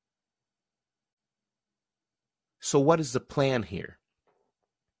 So what is the plan here?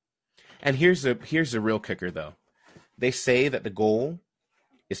 And here's the real kicker, though. They say that the goal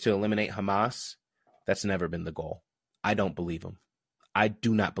is to eliminate Hamas. That's never been the goal. I don't believe them. I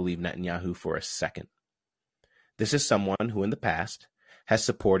do not believe Netanyahu for a second. This is someone who in the past has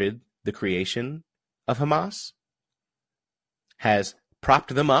supported the creation of Hamas, has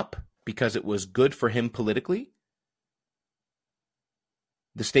propped them up because it was good for him politically.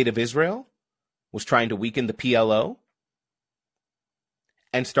 The state of Israel was trying to weaken the PLO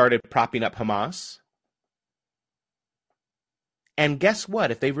and started propping up Hamas. And guess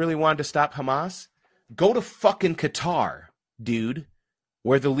what? If they really wanted to stop Hamas, go to fucking Qatar, dude,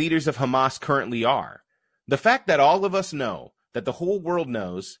 where the leaders of Hamas currently are. The fact that all of us know, that the whole world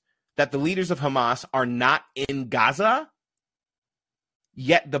knows, that the leaders of Hamas are not in Gaza,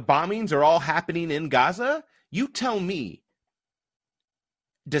 yet the bombings are all happening in Gaza, you tell me,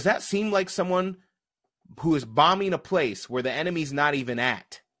 does that seem like someone who is bombing a place where the enemy's not even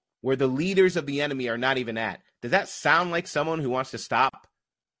at, where the leaders of the enemy are not even at? Does that sound like someone who wants to stop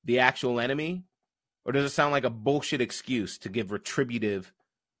the actual enemy? Or does it sound like a bullshit excuse to give retributive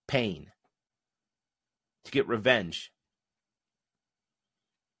pain, to get revenge?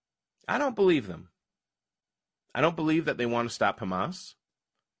 I don't believe them. I don't believe that they want to stop Hamas.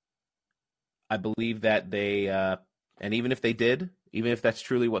 I believe that they, and even if they did, even if that's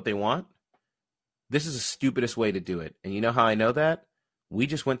truly what they want, this is the stupidest way to do it. And you know how I know that? We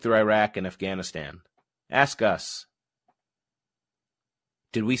just went through Iraq and Afghanistan. Ask us.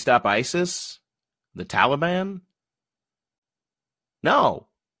 Did we stop ISIS? The Taliban? No.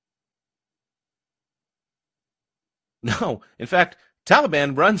 No. In fact,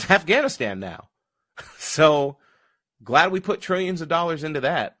 Taliban runs Afghanistan now. So glad we put trillions of dollars into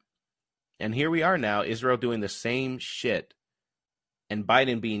that. And here we are now, Israel doing the same shit, and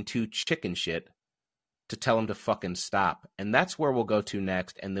Biden being too chicken shit to tell him to fucking stop. And that's where we'll go to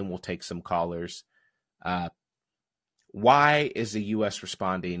next, and then we'll take some callers. Why is the U.S.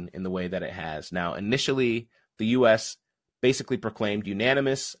 responding in the way that it has? Now, initially, the U.S. basically proclaimed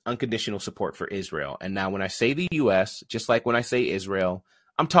unanimous, unconditional support for Israel. And now when I say the U.S., just like when I say Israel,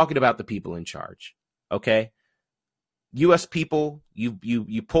 I'm talking about the people in charge, okay? U.S. people,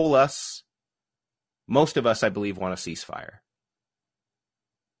 you poll us. Most of us, I believe, want a ceasefire.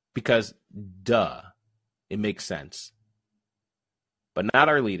 Because, duh, it makes sense. But not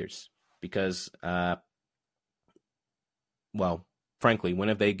our leaders. Because, well, frankly, when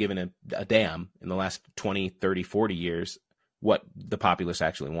have they given a damn in the last 20, 30, 40 years what the populace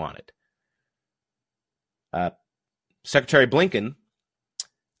actually wanted? Secretary Blinken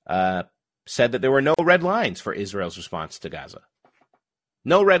said that there were no red lines for Israel's response to Gaza.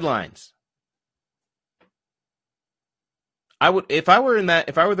 No red lines. If I were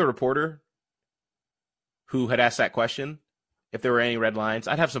the reporter who had asked that question, if there were any red lines,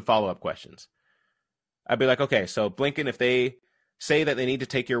 I'd have some follow-up questions. I'd be like, okay, so Blinken, if they say that they need to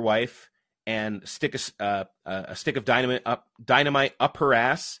take your wife and stick a stick of dynamite up her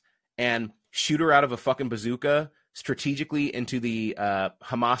ass and shoot her out of a fucking bazooka strategically into the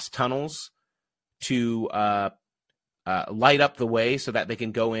Hamas tunnels to light up the way so that they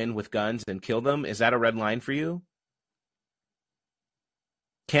can go in with guns and kill them, is that a red line for you?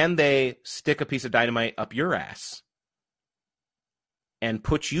 Can they stick a piece of dynamite up your ass and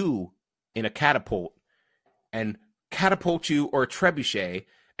put you in a catapult and catapult you, or a trebuchet,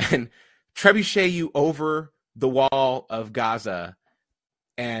 and trebuchet you over the wall of Gaza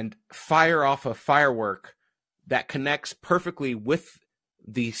and fire off a firework that connects perfectly with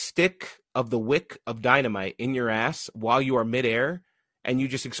the stick of the wick of dynamite in your ass while you are midair, and you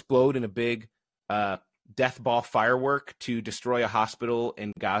just explode in a big death ball firework to destroy a hospital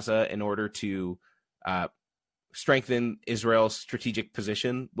in Gaza in order to strengthen Israel's strategic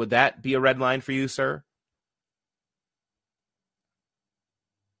position? Would that be a red line for you, sir?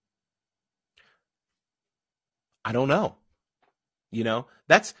 I don't know. You know,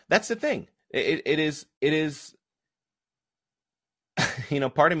 that's the thing. It is, you know,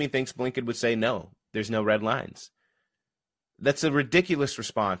 part of me thinks Blinken would say, no, there's no red lines. That's a ridiculous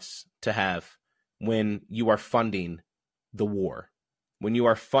response to have when you are funding the war, when you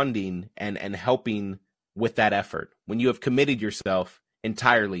are funding and helping with that effort, when you have committed yourself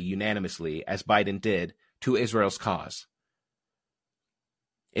entirely, unanimously, as Biden did, to Israel's cause.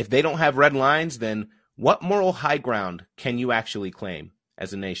 If they don't have red lines, then what moral high ground can you actually claim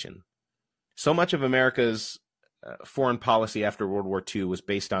as a nation? So much of America's foreign policy after World War II was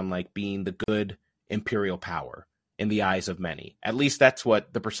based on like being the good imperial power in the eyes of many. At least that's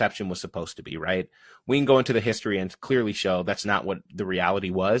what the perception was supposed to be, right? We can go into the history and clearly show that's not what the reality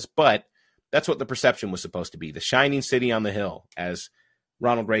was, but that's what the perception was supposed to be. The shining city on the hill, as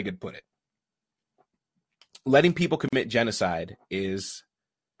Ronald Reagan put it. Letting people commit genocide is,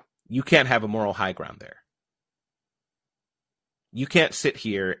 you can't have a moral high ground there. You can't sit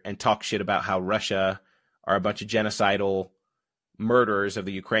here and talk shit about how Russia are a bunch of genocidal murderers of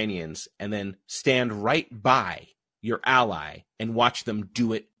the Ukrainians and then stand right by your ally and watch them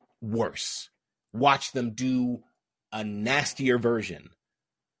do it worse. Watch them do a nastier version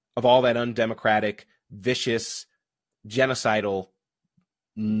of all that undemocratic, vicious, genocidal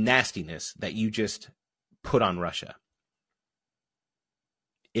nastiness that you just put on Russia.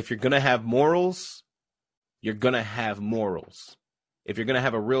 If you're going to have morals, you're going to have morals. If you're going to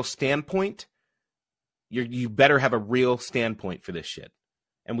have a real standpoint, you better have a real standpoint for this shit.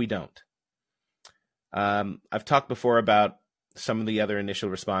 And we don't. I've talked before about some of the other initial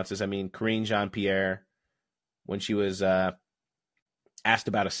responses. I mean, Karine Jean-Pierre, when she was asked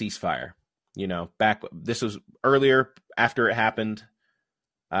about a ceasefire, you know, this was earlier after it happened,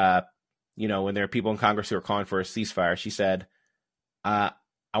 you know, when there are people in Congress who are calling for a ceasefire, she said, I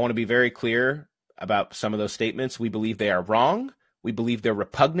want to be very clear about some of those statements. We believe they are wrong. We believe they're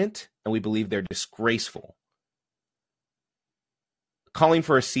repugnant, and we believe they're disgraceful. Calling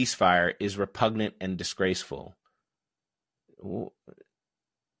for a ceasefire is repugnant and disgraceful.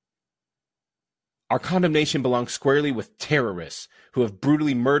 Our condemnation belongs squarely with terrorists who have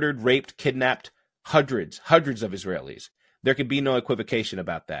brutally murdered, raped, kidnapped hundreds of Israelis. There can be no equivocation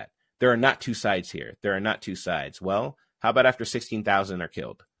about that. There are not two sides here. There are not two sides. Well, how about after 16,000 are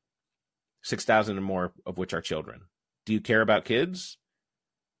killed? 6,000 or more of which are children. Do you care about kids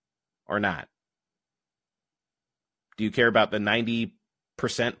or not? Do you care about the 90%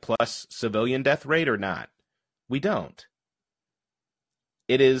 plus civilian death rate or not? We don't.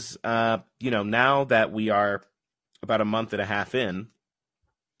 It is, you know, now that we are about a month and a half in,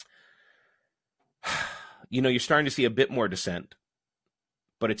 you know, you're starting to see a bit more dissent,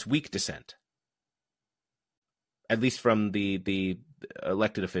 but it's weak dissent, at least from the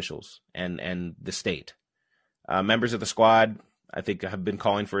elected officials and the state. Members of the squad, I think, have been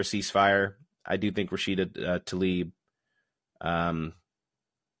calling for a ceasefire. I do think Rashida Tlaib,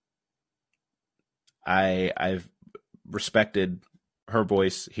 I've respected her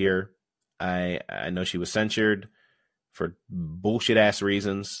voice here. I know she was censured for bullshit ass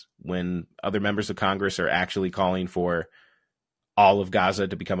reasons when other members of Congress are actually calling for all of Gaza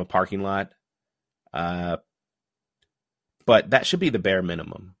to become a parking lot. But that should be the bare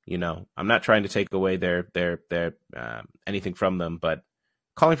minimum, you know. I'm not trying to take away their anything from them, but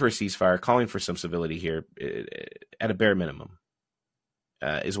calling for a ceasefire, calling for some civility here, at a bare minimum.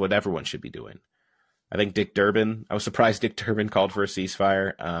 is what everyone should be doing. I think I was surprised Dick Durbin called for a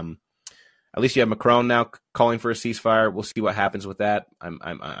ceasefire. At least you have Macron now calling for a ceasefire. We'll see what happens with that.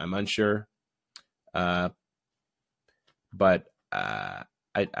 I'm unsure. But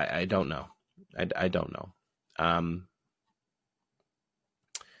I don't know. I don't know.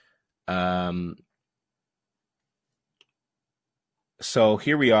 So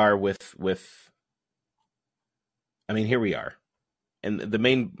here we are here we are. And the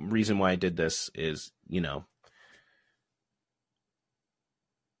main reason why I did this is,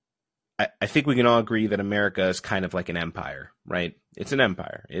 I think we can all agree that America is kind of like an empire, right? It's an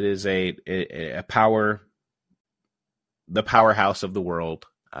empire. It is a power, the powerhouse of the world,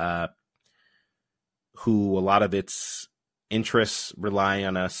 who a lot of its interests rely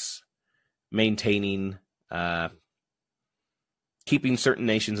on us maintaining, keeping certain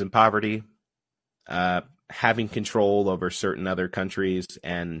nations in poverty, having control over certain other countries,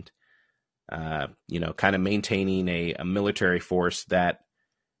 and kind of maintaining a military force that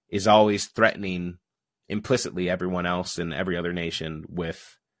is always threatening implicitly everyone else and every other nation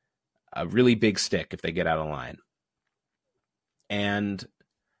with a really big stick if they get out of line. And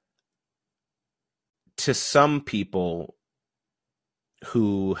to some people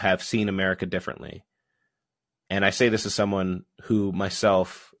who have seen America differently, and I say this as someone who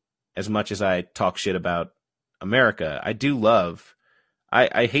myself, as much as I talk shit about America, I do love,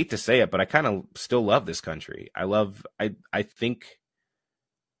 I hate to say it, but I kind of still love this country. I think,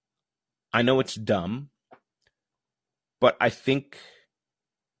 I know it's dumb, but I think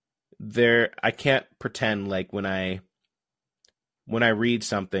I can't pretend like when I read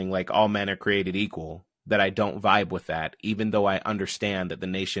something like all men are created equal, that I don't vibe with that, even though I understand that the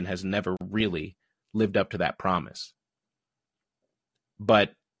nation has never really lived up to that promise.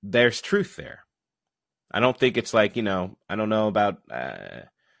 But there's truth there. I don't think it's like, I don't know about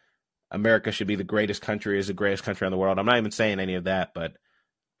America should be the greatest country, is the greatest country in the world. I'm not even saying any of that, but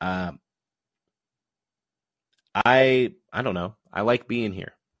I don't know. I like being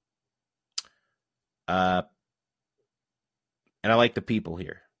here. And I like the people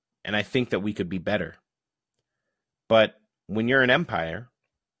here. And I think that we could be better. But when you're an empire,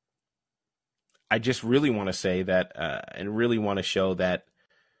 I just really want to say that, and really want to show that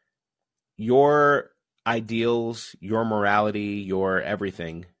your ideals, your morality, your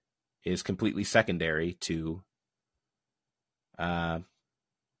everything is completely secondary to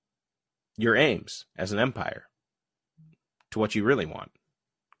your aims as an empire, to what you really want,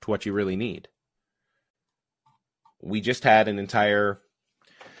 to what you really need. We just had an entire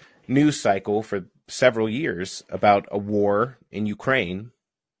news cycle for several years about a war in Ukraine,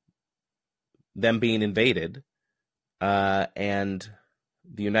 them being invaded, and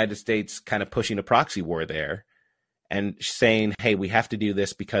the United States kind of pushing a proxy war there and saying, hey, we have to do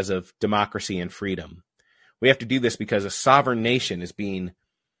this because of democracy and freedom. We have to do this because a sovereign nation is being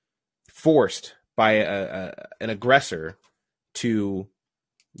forced by an aggressor to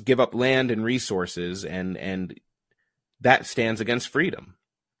give up land and resources, and that stands against freedom.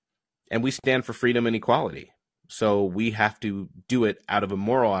 And we stand for freedom and equality. So we have to do it out of a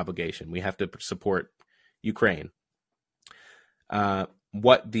moral obligation. We have to support Ukraine.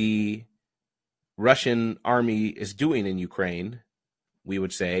 What the Russian army is doing in Ukraine, we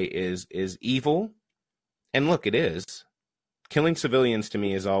would say, is evil. And look, it is. Killing civilians to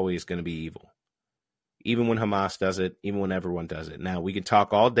me is always going to be evil. Even when Hamas does it, even when everyone does it. Now, we can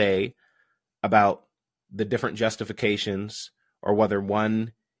talk all day about the different justifications or whether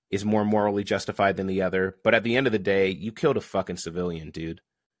one is more morally justified than the other. But at the end of the day, you killed a fucking civilian, dude.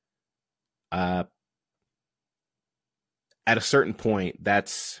 At a certain point,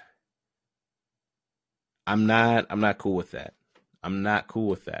 I'm not cool with that. I'm not cool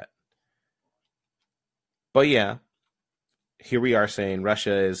with that. But yeah, here we are saying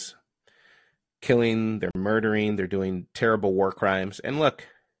Russia is killing, they're murdering, they're doing terrible war crimes. And look,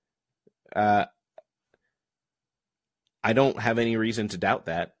 I don't have any reason to doubt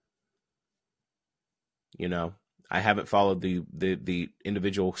that. I haven't followed the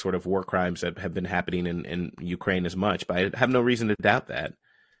individual sort of war crimes that have been happening in Ukraine as much, but I have no reason to doubt that.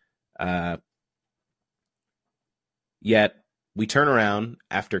 Yet we turn around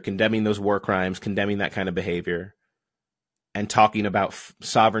after condemning those war crimes, condemning that kind of behavior, and talking about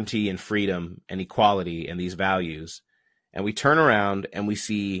sovereignty and freedom and equality and these values. And we turn around and we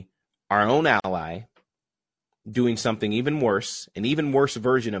see our own ally doing something even worse, an even worse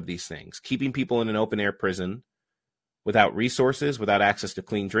version of these things, keeping people in an open air prison without resources, without access to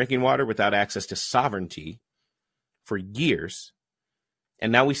clean drinking water, without access to sovereignty for years.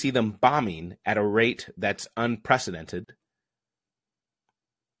 And now we see them bombing at a rate that's unprecedented.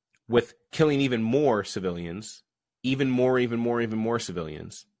 with killing even more civilians, even more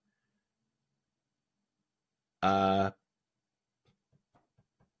civilians. And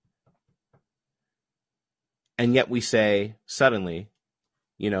yet we say suddenly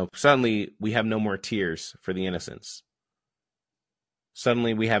we have no more tears for the innocents.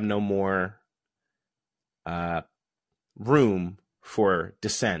 Suddenly we have no more room for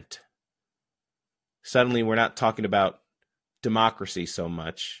dissent. Suddenly we're not talking about democracy so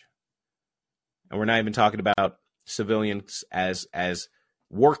much. And we're not even talking about civilians as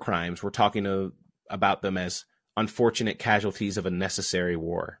war crimes. We're talking about them as unfortunate casualties of a necessary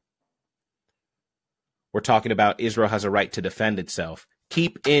war. We're talking about Israel has a right to defend itself.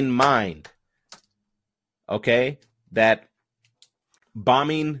 Keep in mind, okay, that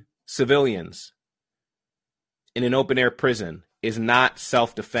bombing civilians in an open-air prison is not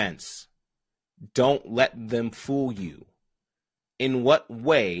self-defense. Don't let them fool you. In what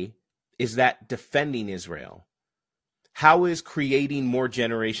way is that defending Israel? How is creating more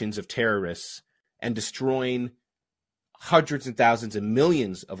generations of terrorists and destroying hundreds and thousands and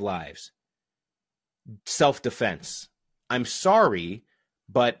millions of lives self-defense? I'm sorry,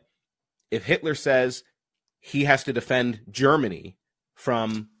 but if Hitler says he has to defend Germany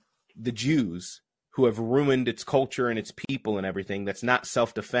from the Jews who have ruined its culture and its people and everything, that's not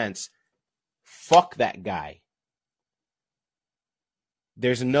self-defense. Fuck that guy.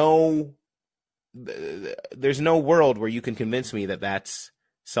 There's no world where you can convince me that that's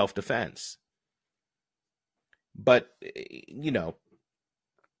self-defense. But,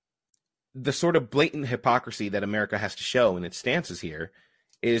 the sort of blatant hypocrisy that America has to show in its stances here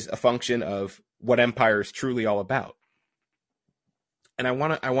is a function of what empire is truly all about. And I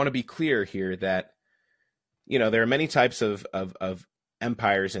want to be clear here that, there are many types of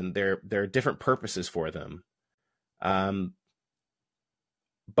empires, and there are different purposes for them.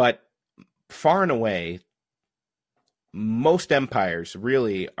 But far and away, most empires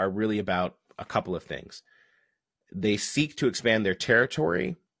really are about a couple of things. They seek to expand their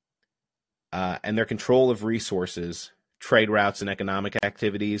territory and their control of resources, trade routes, and economic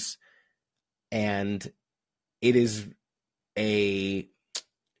activities. And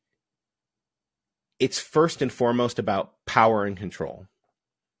it's first and foremost about power and control.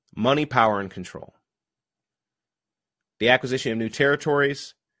 Money, power, and control. The acquisition of new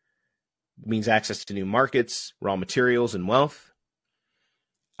territories means access to new markets, raw materials, and wealth.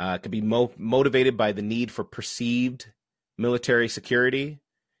 It could be motivated by the need for perceived military security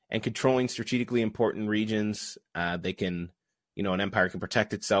and controlling strategically important regions. They can, an empire can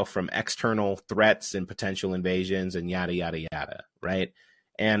protect itself from external threats and potential invasions and yada, yada, yada, right?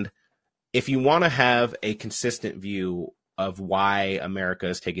 And if you want to have a consistent view of why America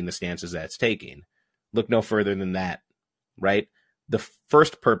is taking the stances that it's taking, look no further than that, right? The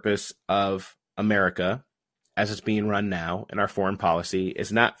first purpose of America, as it's being run now in our foreign policy,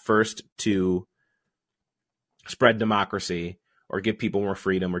 is not first to spread democracy or give people more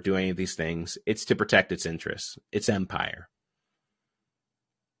freedom or do any of these things. It's to protect its interests, its empire.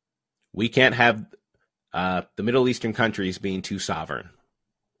 We can't have the Middle Eastern countries being too sovereign.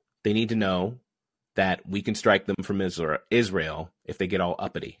 They need to know that we can strike them from Israel if they get all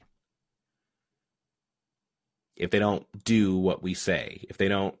uppity. If they don't do what we say.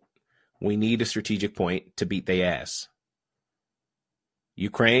 We need a strategic point to beat their ass.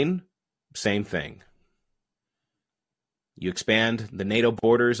 Ukraine, same thing. You expand the NATO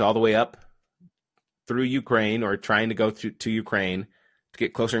borders all the way up through Ukraine, or trying to go to Ukraine to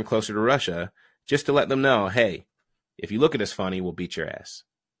get closer and closer to Russia, just to let them know, hey, if you look at us funny, we'll beat your ass.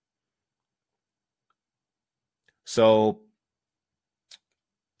 So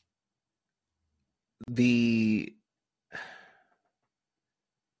the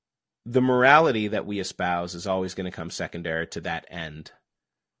morality that we espouse is always going to come secondary to that end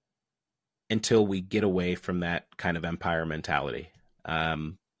until we get away from that kind of empire mentality,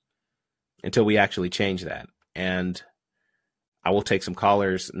 until we actually change that. And I will take some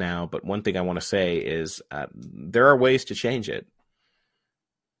callers now, but one thing I want to say is there are ways to change it.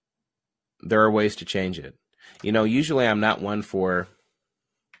 Usually I'm not one for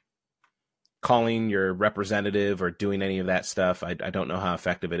calling your representative or doing any of that stuff. I don't know how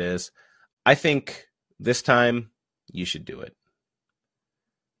effective it is. I think this time you should do it.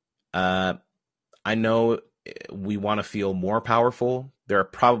 I know we want to feel more powerful. There are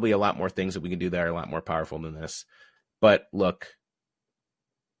probably a lot more things that we can do that are a lot more powerful than this. But look,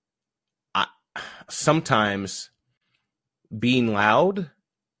 sometimes being loud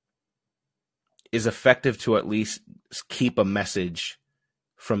is effective to at least keep a message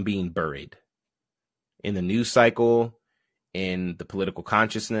from being buried in the news cycle, in the political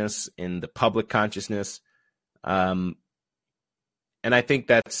consciousness, in the public consciousness. And I think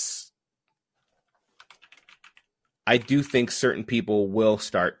I do think certain people will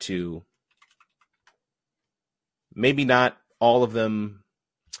start to, maybe not all of them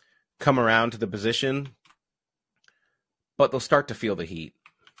come around to the position, but they'll start to feel the heat.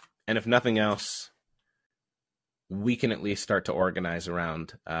 And if nothing else, we can at least start to organize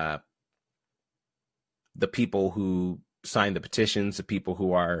around the people who sign the petitions, the people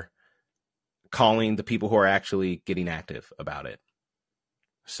who are calling, the people who are actually getting active about it.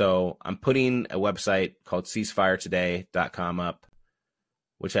 So I'm putting a website called ceasefiretoday.com up,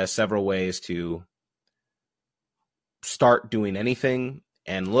 which has several ways to start doing anything.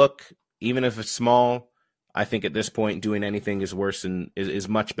 And look, even if it's small, I think at this point doing anything is worse and is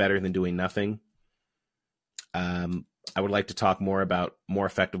much better than doing nothing. I would like to talk more about more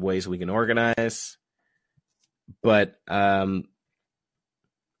effective ways we can organize, but an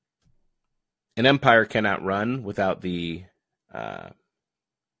empire cannot run without the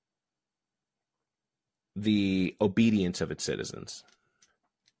obedience of its citizens.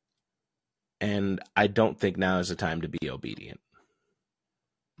 And I don't think now is the time to be obedient.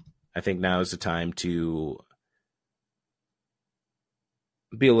 I think now is the time to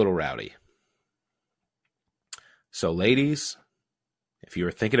be a little rowdy. So, ladies, if you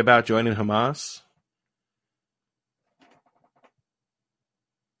were thinking about joining Hamas,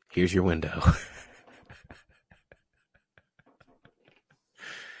 here's your window.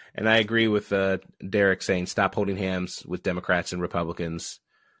 And I agree with Derek saying stop holding hands with Democrats and Republicans.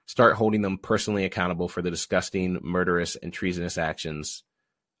 Start holding them personally accountable for the disgusting, murderous, and treasonous actions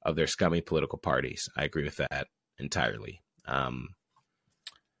of their scummy political parties. I agree with that entirely.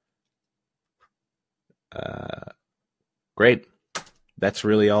 Great. That's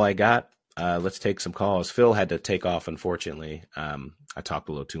really all I got. Let's take some calls. Phil had to take off, unfortunately. I talked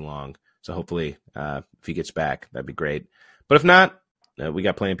a little too long. So hopefully if he gets back, that'd be great. But if not, we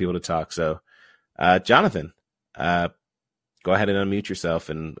got plenty of people to talk. So Jonathan, go ahead and unmute yourself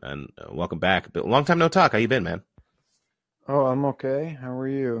and welcome back. But long time no talk. How you been, man? Oh, I'm okay. How are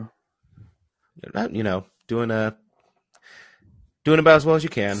you? You know, doing about as well as you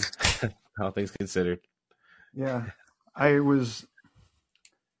can, all things considered. Yeah, when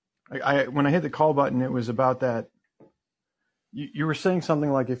I hit the call button, it was about that. You were saying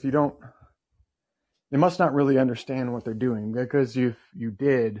something like, if you don't, they must not really understand what they're doing, because if you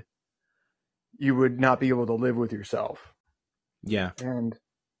did, you would not be able to live with yourself. Yeah. And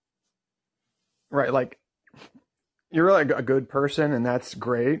right, like, you're like a good person, and that's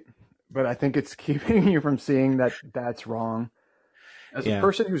great, but I think it's keeping you from seeing that that's wrong. As a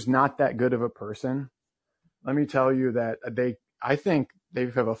person who's not that good of a person, let me tell you that I think they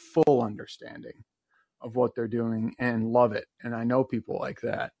have a full understanding of what they're doing and love it. And I know people like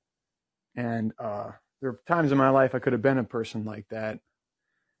that. And there are times in my life I could have been a person like that.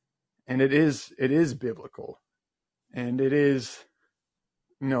 And it is biblical. And it is,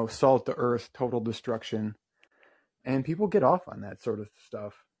 salt to earth, total destruction. And people get off on that sort of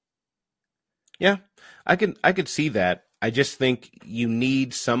stuff. Yeah, I could see that. I just think you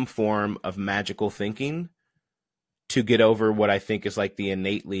need some form of magical thinking to get over what I think is like the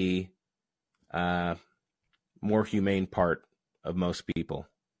innately more humane part of most people.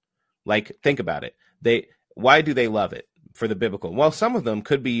 Like, think about it. Why do they love it? For the biblical. Well, some of them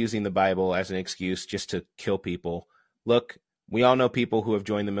could be using the Bible as an excuse just to kill people. Look, we all know people who have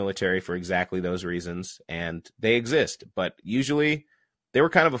joined the military for exactly those reasons, and they exist. But usually they were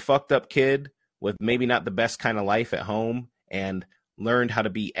kind of a fucked up kid with maybe not the best kind of life at home, and learned how to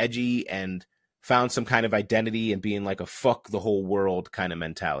be edgy and found some kind of identity and being like a fuck the whole world kind of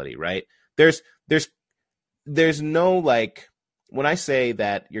mentality, right? There's no, like, when I say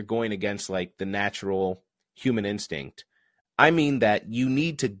that you're going against like the natural human instinct, I mean that you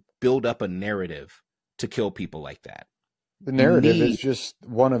need to build up a narrative to kill people like that. The narrative is just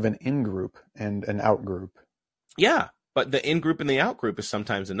one of an in-group and an out-group. Yeah, but the in-group and the out-group is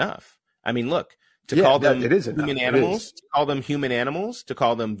sometimes enough. I mean, look, to call them human animals, to call them human animals, to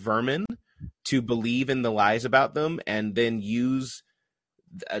call them vermin, to believe in the lies about them, and then use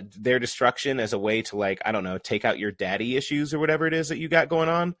their destruction as a way to, like, I don't know, take out your daddy issues or whatever it is that you got going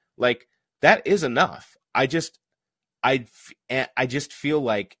on. Like, that is enough. I just feel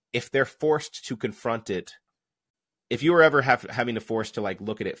like if they're forced to confront it, if you were ever having to force to like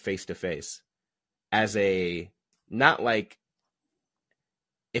look at it face to face as a, not like,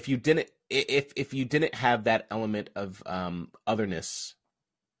 if you didn't have that element of otherness,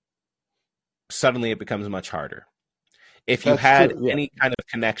 suddenly it becomes much harder. If you had any kind of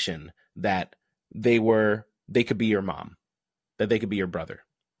connection that they could be your mom, that they could be your brother,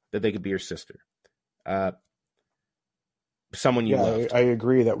 that they could be your sister, someone you loved. I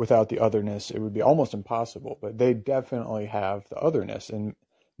agree that without the otherness, it would be almost impossible. But they definitely have the otherness, and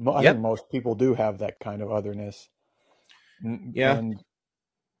I think Yep. most people do have that kind of otherness. Yeah. And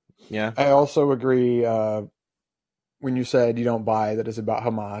Yeah. I also agree when you said you don't buy that it's about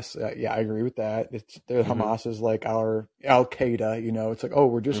Hamas. Yeah, I agree with that. Hamas is like our Al Qaeda. It's like, oh,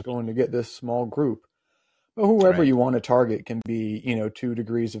 we're just going to get this small group. But whoever Right. you want to target can be, 2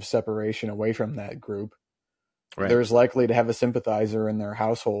 degrees of separation away from that group. Right. They're as likely to have a sympathizer in their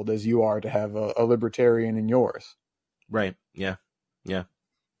household as you are to have a libertarian in yours. Right. Yeah. Yeah.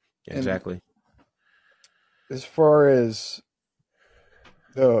 Exactly. And as far as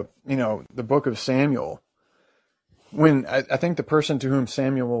the book of Samuel, when I think the person to whom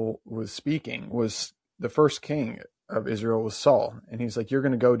Samuel was speaking was the first king of Israel was Saul, and he's like, you're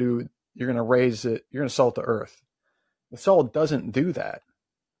going to raise it, you're going to salt the earth. But Saul doesn't do that,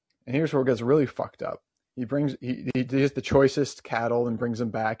 and here's where it gets really fucked up. He has the choicest cattle and brings them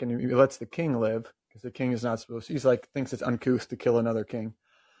back, and he lets the king live because the king is not supposed to. He's like, thinks it's uncouth to kill another king.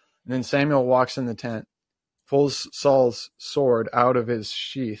 And then Samuel walks in the tent, pulls Saul's sword out of his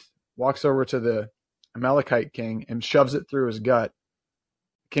sheath, walks over to the Amalekite king and shoves it through his gut.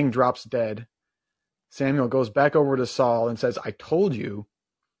 The king drops dead. Samuel goes back over to Saul and says, I told you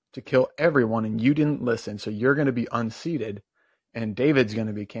to kill everyone and you didn't listen, so you're going to be unseated and David's going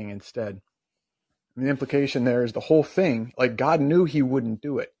to be king instead. And the implication there is the whole thing, like God knew he wouldn't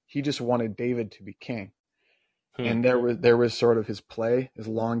do it. He just wanted David to be king. And there was sort of his play, his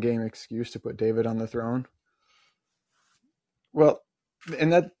long game excuse to put David on the throne. Well,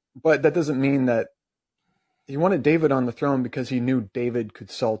 but that doesn't mean that he wanted David on the throne because he knew David could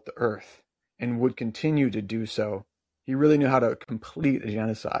salt the earth and would continue to do so. He really knew how to complete a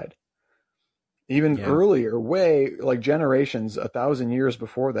genocide. Even earlier, way like generations, 1,000 years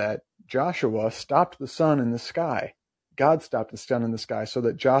before that, Joshua stopped the sun in the sky. God stopped the sun in the sky so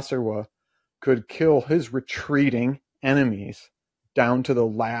that Joshua could kill his retreating enemies down to the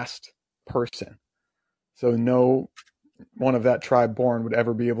last person. So no one of that tribe born would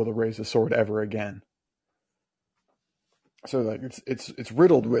ever be able to raise a sword ever again. So like it's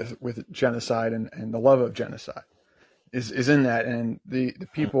riddled with genocide, and the love of genocide is in that, and the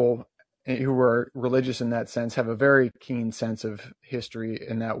people who are religious in that sense have a very keen sense of history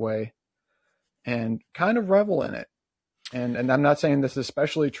in that way and kind of revel in it. And I'm not saying this is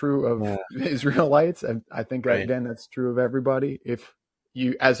especially true of Israelites. I think again that's true of everybody. If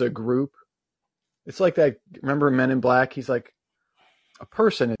you as a group, it's like that. Remember Men in Black? He's like, a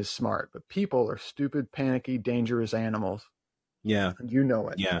person is smart, but people are stupid, panicky, dangerous animals. Yeah. And you know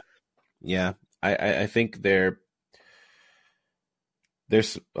it. Yeah. Yeah. I think there's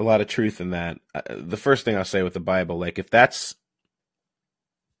a lot of truth in that. The first thing I'll say with the Bible, like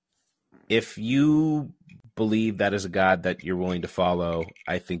if you believe that is a God that you're willing to follow,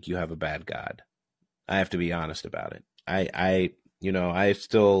 I think you have a bad God. I have to be honest about it. I'm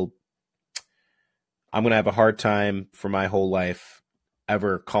going to have a hard time for my whole life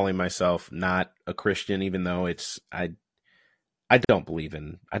ever calling myself not a Christian, even though I don't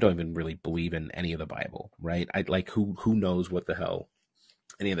even really believe in any of the Bible, right? Who knows what the hell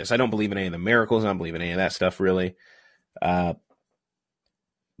any of this. I don't believe in any of the miracles. I don't believe in any of that stuff really. But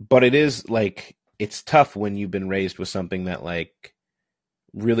it is like, it's tough when you've been raised with something that like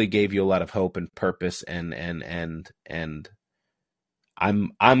really gave you a lot of hope and purpose and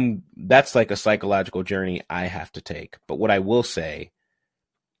I'm that's like a psychological journey I have to take. But what I will say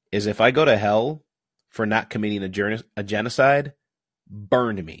is if I go to hell for not committing a genocide,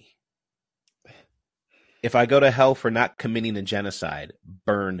 burn me. If I go to hell for not committing a genocide,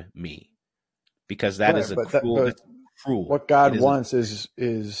 burn me. Because that is cruel. What God wants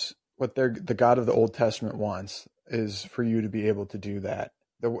is what the God of the Old Testament wants is for you to be able to do that.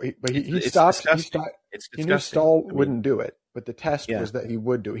 But he stopped. He knew Saul wouldn't do it, but the test was that he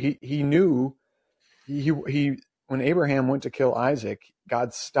would do it. He knew he when Abraham went to kill Isaac,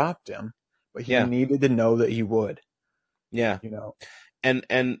 God stopped him, but he needed to know that he would. Yeah. And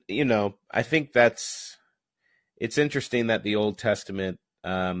I think it's interesting that the Old Testament,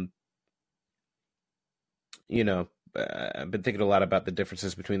 I've been thinking a lot about the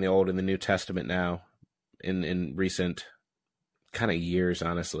differences between the Old and the New Testament now in recent kind of years,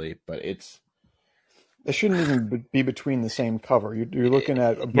 honestly, but it shouldn't even be between the same cover. You're looking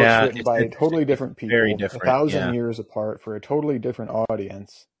at books written by totally different people, very different, 1,000 years apart for a totally different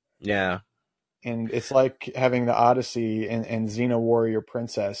audience. Yeah. And it's like having the Odyssey and Xena Warrior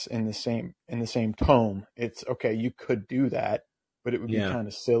Princess in the same tome. It's okay, you could do that, but it would be kind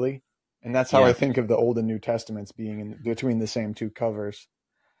of silly. And that's how I think of the Old and New Testaments being between the same two covers.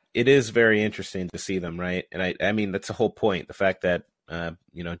 It is very interesting to see them, right? And I mean, that's the whole point. The fact that,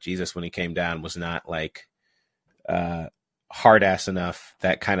 Jesus, when he came down, was not like hard ass enough,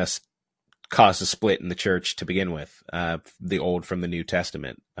 that kind of caused a split in the church to begin with, the Old from the New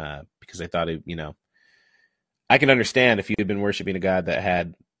Testament, because I thought, I can understand if you had been worshiping a God that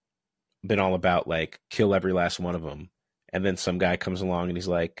had been all about like kill every last one of them, and then some guy comes along and he's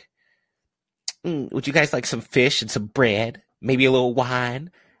like, would you guys like some fish and some bread, maybe a little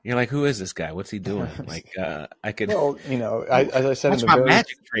wine? And you're like, who is this guy? What's he doing? Like, I could. Well, as I said in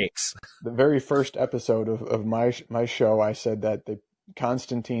magic drinks. The very first episode of my show, I said that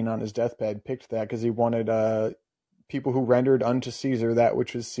Constantine on his deathbed picked that because he wanted people who rendered unto Caesar that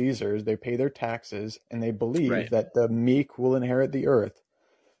which is Caesar's. They pay their taxes, and they believe that the meek will inherit the earth,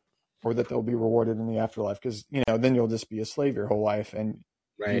 or that they'll be rewarded in the afterlife. Because then you'll just be a slave your whole life, and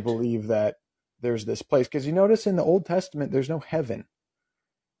you believe that there's this place. Because you notice in the Old Testament, there's no heaven.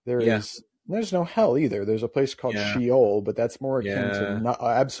 There's no hell either. There's a place called Sheol, but that's more akin to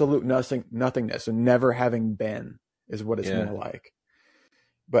absolute nothingness, and never having been is what it's more like.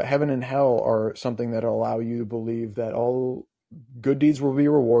 But heaven and hell are something that allow you to believe that all good deeds will be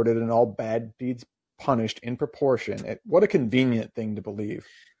rewarded and all bad deeds punished in proportion. What a convenient thing to believe.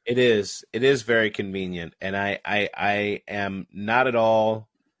 It is. It is very convenient, and I am not at all.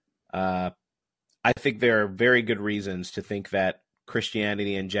 I think there are very good reasons to think that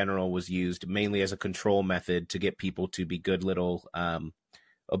Christianity in general was used mainly as a control method to get people to be good little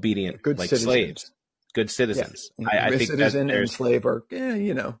obedient, good like citizens. Slaves, good citizens. Yeah. I think citizen and slave are,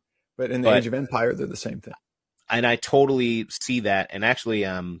 but in the Age of Empire, they're the same thing. And I totally see that. And actually,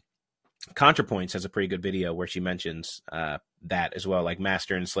 ContraPoints has a pretty good video where she mentions that as well, like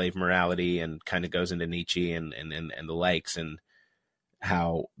master and slave morality, and kind of goes into Nietzsche and the likes, and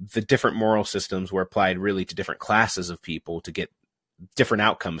how the different moral systems were applied really to different classes of people to get different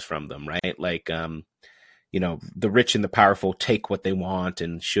outcomes from them, right? Like, the rich and the powerful take what they want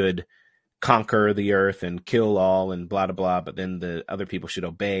and should conquer the earth and kill all and blah, blah, blah. But then the other people should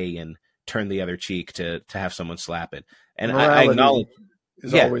obey and turn the other cheek to have someone slap it. And I acknowledge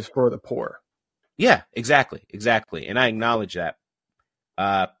is always for the poor. Yeah, exactly. And I acknowledge that.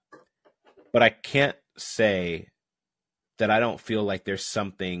 But I can't say that I don't feel like there's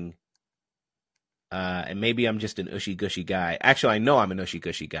something, and maybe I'm just an ushy-gushy guy. Actually, I know I'm an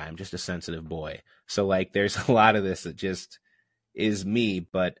ushy-gushy guy. I'm just a sensitive boy. So, like, there's a lot of this that just is me,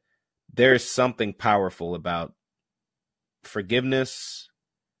 but there's something powerful about forgiveness,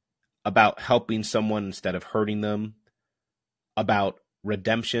 about helping someone instead of hurting them, about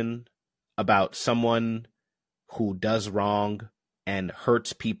redemption, about someone who does wrong and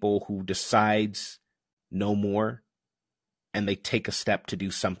hurts people, who decides no more, and they take a step to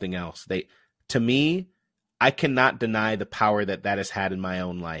do something else. To me, I cannot deny the power that has had in my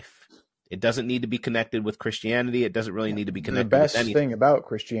own life. It doesn't need to be connected with Christianity. It doesn't really need to be connected with anything. The best thing about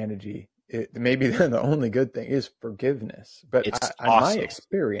Christianity, maybe the only good thing, is forgiveness. But it's in my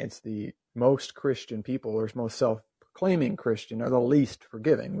experience, the most Christian people, or most self-proclaiming Christian, are the least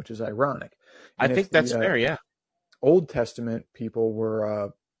forgiving, which is ironic. And I think that's fair, yeah. Old Testament people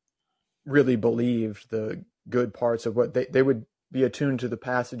were really believed the good parts of what they would be attuned to the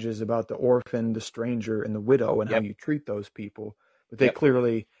passages about the orphan, the stranger, and the widow, and how you treat those people. But they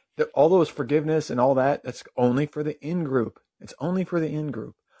clearly, all those forgiveness and all that's only for the in-group. It's only for the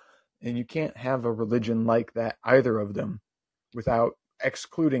in-group. And you can't have a religion like that, either of them, without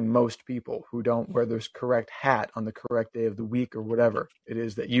excluding most people who don't wear this correct hat on the correct day of the week, or whatever it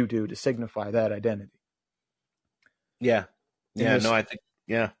is that you do to signify that identity. Yeah. I think,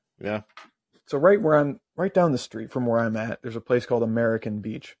 yeah. So right down the street from where I'm at, there's a place called American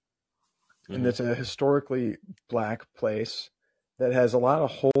Beach. And it's a historically black place that has a lot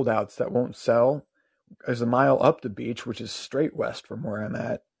of holdouts that won't sell. There's a mile up the beach, which is straight west from where I'm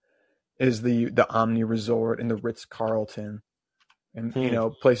at, is the Omni Resort and the Ritz-Carlton, and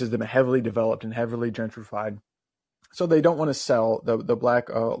places that have been heavily developed and heavily gentrified. So they don't want to sell. The black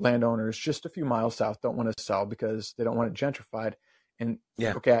landowners just a few miles south don't want to sell because they don't want it gentrified. And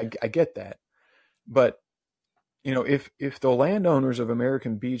okay, I get that. But if the landowners of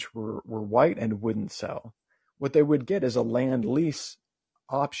American Beach were white and wouldn't sell, what they would get is a land lease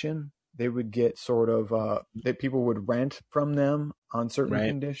option. They would get sort of that people would rent from them on certain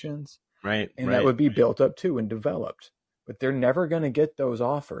conditions, and that would be built up too and developed. But they're never going to get those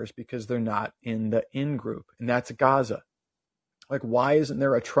offers because they're not in the in-group, and that's Gaza. Like, why isn't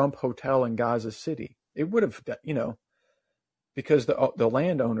there a Trump hotel in Gaza City? It would have, because the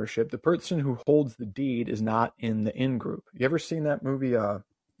land ownership, the person who holds the deed is not in the in-group. You ever seen that movie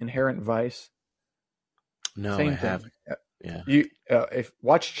Inherent Vice? No, Same I thing. haven't. Yeah. You if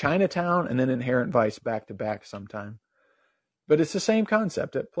watch Chinatown and then Inherent Vice back to back sometime. But it's the same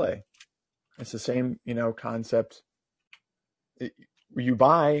concept at play. It's the same, concept. You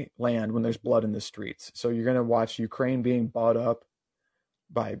buy land when there's blood in the streets. So you're going to watch Ukraine being bought up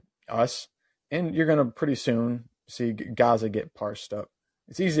by us, and you're going to pretty soon see Gaza get parsed up.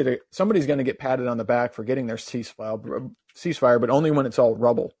 It's easy to, somebody's going to get patted on the back for getting their ceasefire, but only when it's all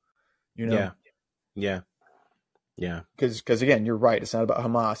rubble, Yeah. Because again, you're right. It's not about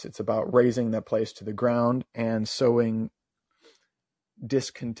Hamas. It's about razing that place to the ground and sowing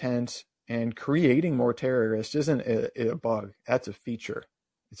discontent and creating more terrorists isn't a bug. That's a feature.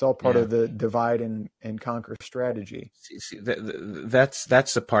 It's all part of the divide and conquer strategy. That's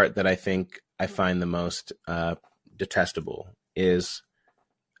the part that I think I find the most detestable is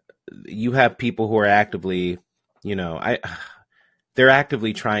you have people who are actively, they're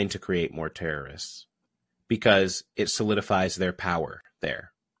actively trying to create more terrorists because it solidifies their power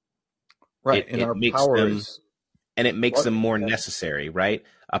there. Right. And it makes them more necessary, right?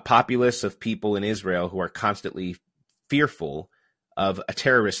 A populace of people in Israel who are constantly fearful of a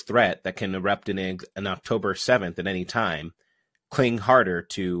terrorist threat that can erupt in October 7th at any time, cling harder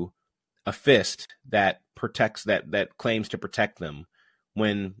to a fist that protects that claims to protect them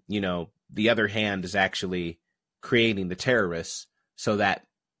when, the other hand is actually creating the terrorists so that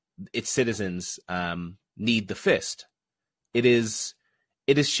its citizens need the fist. It is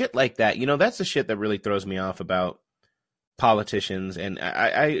shit like that. That's the shit that really throws me off about politicians. And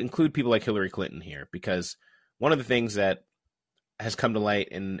I include people like Hillary Clinton here because one of the things that has come to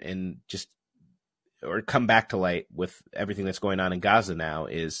light or come back to light with everything that's going on in Gaza now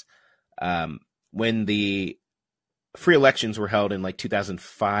is when the free elections were held in like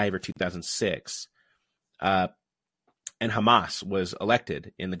 2005 or 2006, and Hamas was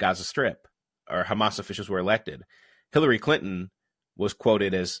elected in the Gaza Strip, or Hamas officials were elected. Hillary Clinton was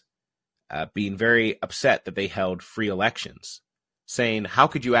quoted as being very upset that they held free elections, saying, "How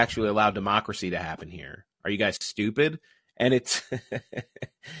could you actually allow democracy to happen here? Are you guys stupid?" And it's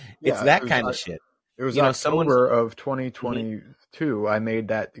that kind of shit. It was October of 2022. I made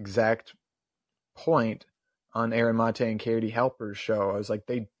that exact point on Aaron Mate and Katie Halper's show. I was like,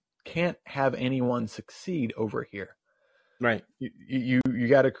 they can't have anyone succeed over here. Right. You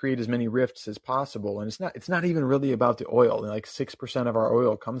got to create as many rifts as possible, and it's not even really about the oil. Like 6% of our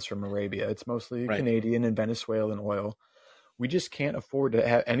oil comes from Arabia. It's mostly Canadian and Venezuelan oil. We just can't afford to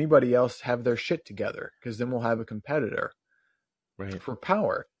have anybody else have their shit together because then we'll have a competitor. Right. For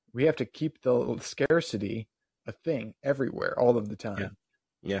power, we have to keep the scarcity a thing everywhere, all of the time.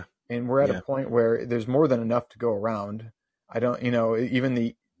 Yeah. And we're at a point where there's more than enough to go around. I don't, even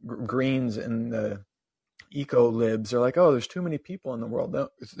the Greens and the eco-libs are like, oh, there's too many people in the world. No,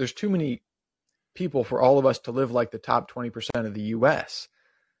 there's too many people for all of us to live like the top 20% of the U.S.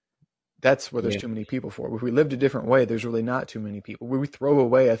 That's what there's too many people for. If we lived a different way, there's really not too many people. We throw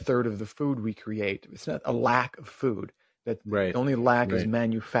away a third of the food we create. It's not a lack of food. The only lack is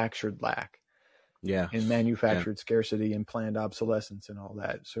manufactured lack. Yeah. And manufactured scarcity and planned obsolescence and all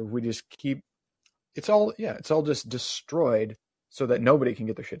that. So if we just keep, it's all just destroyed so that nobody can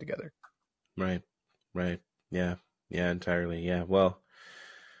get their shit together. Right. Yeah, entirely. Yeah. Well,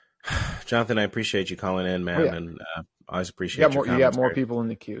 Jonathan, I appreciate you calling in, man. And I always appreciate your comments. You got more people in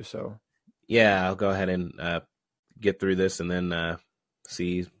the queue, so. Yeah, I'll go ahead and get through this and then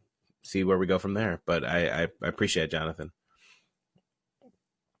see where we go from there. But I appreciate it, Jonathan.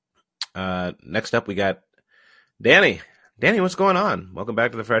 Next up, we got Danny. Danny, what's going on? Welcome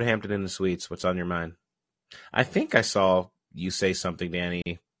back to the Fred Hampton in the Suites. What's on your mind? I think I saw you say something,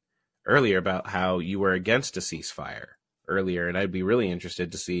 Danny, earlier about how you were against a ceasefire earlier, and I'd be really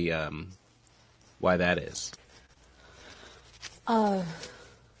interested to see why that is.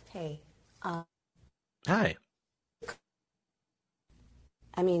 Hey. Hi.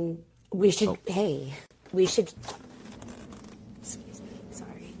 I mean, we should. Hey, we should. Excuse me.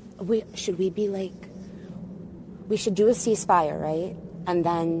 Sorry. We should do a ceasefire, right? And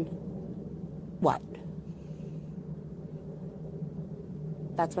then what?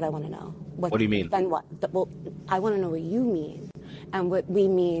 That's what I want to know. What do you mean? Then what? Well, I want to know what you mean and what we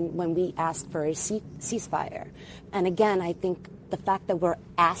mean when we ask for a ceasefire. And again, I think the fact that we're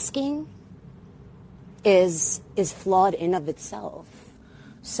asking is flawed in of itself.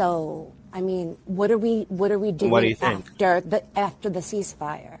 So, I mean, what are we doing after the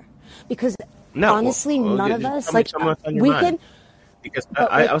ceasefire? Because honestly, none of us we can. Because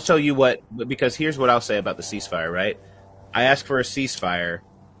I'll tell you what. Because here's what I'll say about the ceasefire. Right, I asked for a ceasefire,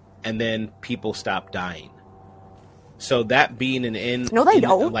 and then people stopped dying. So that being an end, No, they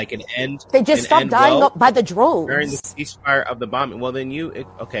don't. Like an end. They just stopped dying up by the droves during the ceasefire of the bombing. Well, then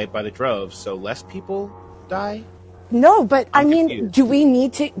by the droves, so less people die. No, but I'm I mean, confused.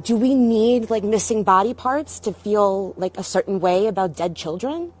 do we need like missing body parts to feel like a certain way about dead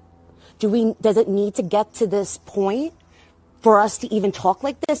children? Does it need to get to this point for us to even talk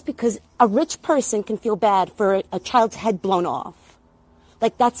like this? Because a rich person can feel bad for a child's head blown off.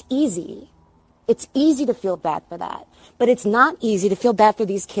 Like, that's easy. It's easy to feel bad for that. But it's not easy to feel bad for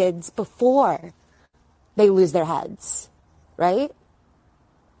these kids before they lose their heads, right?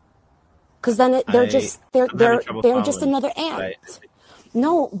 Because then they're just another ant.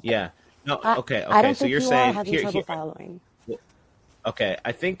 No. Yeah. No. Okay. I don't So think you're you saying are having trouble following. Okay.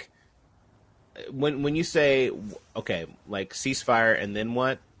 I think when you say like ceasefire and then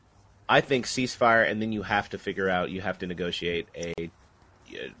what, I think ceasefire and then you have to negotiate a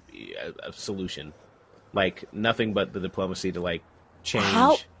solution. Like nothing but the diplomacy to like change.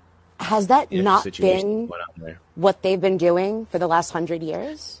 How has that not been there. What they've been doing for the last 100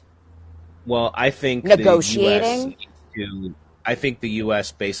 years? Well, I think negotiating. I think the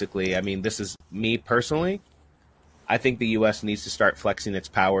U.S. basically. I mean, this is me personally. I think the U.S. needs to start flexing its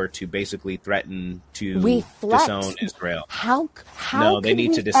power to basically threaten to disown Israel. How they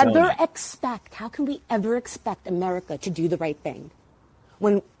need to disown it. How can we ever expect America to do the right thing?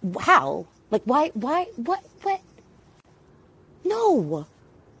 How? Like, why, what? No.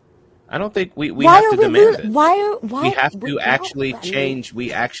 I don't think we have to demand it. Why? We have to actually change.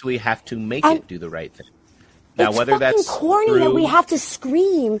 We actually have to make it do the right thing. Now, it's whether that's corny that we have to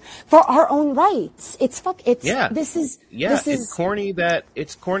scream for our own rights. It's corny that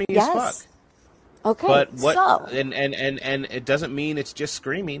it's corny as fuck. Okay, but and it doesn't mean it's just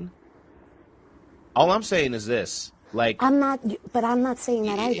screaming. All I'm saying is this: like I'm not saying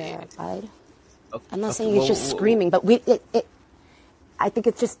that either, bud. I'm not saying it's just screaming, but I think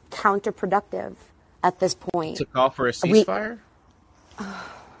it's just counterproductive at this point to call for a ceasefire.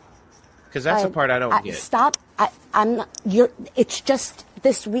 Because that's the part I don't get. Stop! I'm not. It's just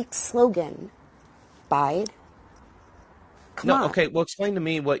this week's slogan, Bide. Come on. Okay. Well, explain to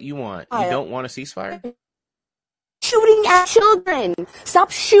me what you want. You don't want a ceasefire? Shooting at children.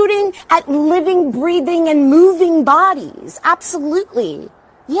 Stop shooting at living, breathing, and moving bodies. Absolutely.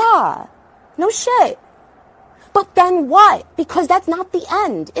 Yeah. No shit. But then what? Because that's not the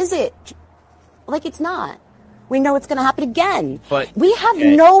end, is it? Like, it's not. We know it's going to happen again. But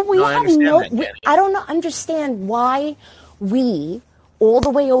I don't understand why we, all the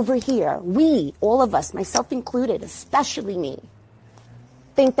way over here, all of us, myself included, especially me,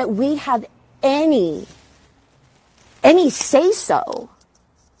 think that we have any say-so.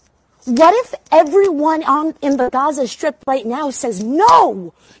 What if everyone in the Gaza Strip right now says,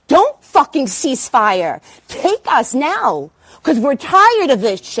 no, don't fucking ceasefire. Take us now, because we're tired of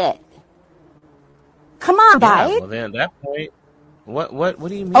this shit. Come on, Bide. Well, then at that point, what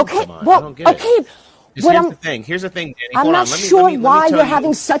do you mean? Okay, come on? I don't get it. Here's the thing, Danny. I'm not sure why you're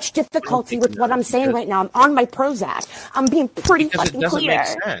having such difficulty with what I'm saying right now. I'm on my Prozac. I'm being pretty fucking clear. Make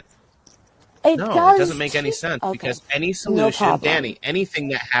sense. It doesn't make any sense because any solution, Danny, anything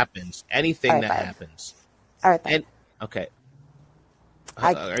that happens. All right, then. Okay.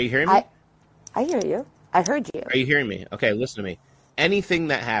 Are you hearing me? I hear you. I heard you. Are you hearing me? Okay, listen to me. Anything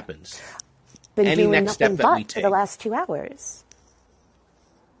that happens. Been any doing next step that we take for the last 2 hours.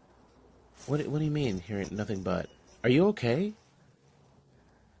 What do you mean? Hearing nothing but? Are you okay?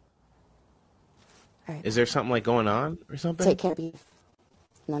 All right. Is there something like going on or something? Take care of you.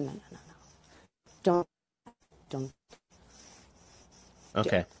 No. Don't.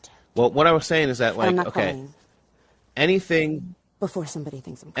 Okay. Well, what I was saying is that, like, I'm not okay, calling anything before somebody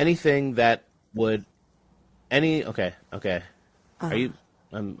thinks I'm calling. Anything that would, okay. Uh-huh. Are you?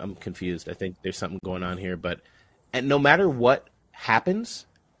 I'm confused. I think there's something going on here, and no matter what happens,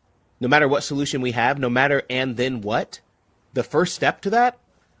 no matter what solution we have, no matter and then what, the first step to that,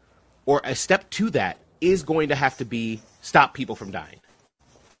 or a step to that, is going to have to be stop people from dying.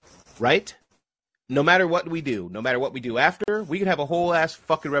 Right? No matter what we do, no matter what we do after, we could have a whole ass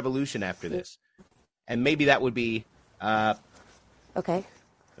fucking revolution after this. And maybe that would be okay.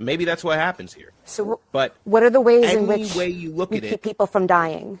 Maybe that's what happens here. So but what are the ways in which you look at keep people from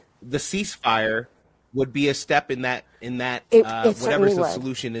dying? The ceasefire would be a step in that whatever the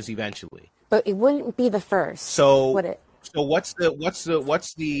solution is eventually. But it wouldn't be the first. So what's the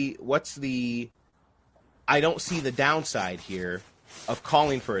I don't see the downside here of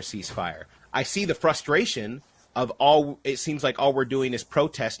calling for a ceasefire. I see the frustration of it seems like all we're doing is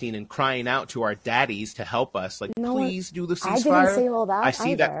protesting and crying out to our daddies to help us. Like, please do the ceasefire. I didn't say all that I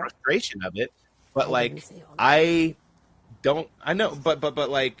see either. that frustration of it. But I don't. I know, but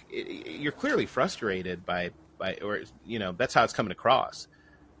like, you're clearly frustrated by, or that's how it's coming across.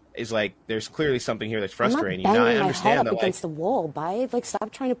 Is like there's clearly something here that's frustrating. I'm not banging Now I my head understand up that, against the wall, Babe. Like,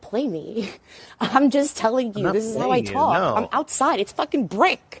 stop trying to play me. I'm just telling you, this is how I talk. No. I'm outside. It's fucking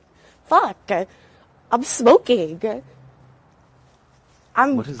brick. Fuck. I'm smoking.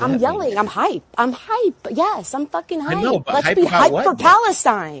 I'm yelling. Mean? I'm hype. I'm hype. Yes, I'm fucking hype. I know, but Let's hype be about hype what, for then?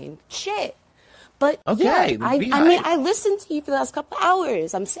 Palestine. Shit. But Okay, yeah, be I mean, hype. I listened to you for the last couple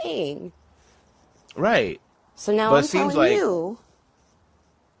hours. I'm saying. Right. So now But I'm it seems telling like you.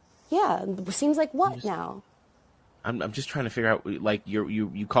 Yeah, it seems like what now? I'm just trying to figure out. Like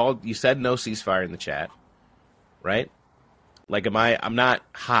you said no ceasefire in the chat, right? Like, I'm not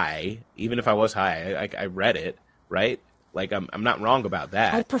high. Even if I was high, I read it, right? Like, I'm not wrong about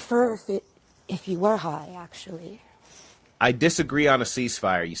that. I'd prefer if you were high, actually. I disagree on a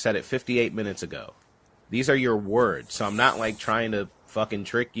ceasefire. You said it 58 minutes ago. These are your words, so I'm not like trying to fucking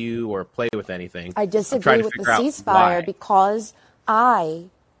trick you or play with anything. I disagree with the ceasefire because I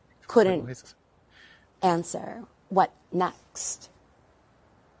couldn't answer what next.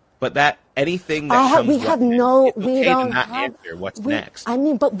 But that anything that comes, we have no, it's okay we don't to not have. answer what's next. I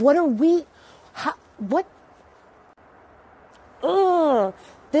mean, but what are we? What? Ugh.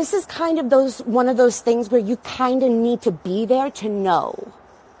 This is kind of one of those things where you kind of need to be there to know.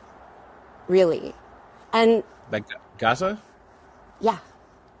 Really. And Like Gaza? Yeah.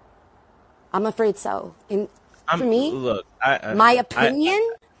 I'm afraid so. For me, look, my opinion,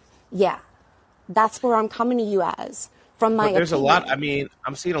 yeah. That's where I'm coming to you as. From my opinion. There's a lot, I mean,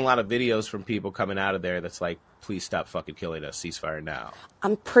 I'm seeing a lot of videos from people coming out of there that's like, please stop fucking killing us, ceasefire now.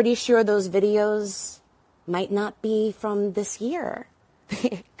 I'm pretty sure those videos might not be from this year.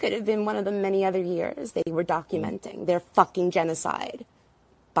 It could have been one of the many other years they were documenting their fucking genocide.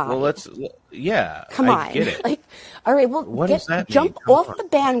 Well, yeah. Come on. I get it. Like, all right, well, jump off the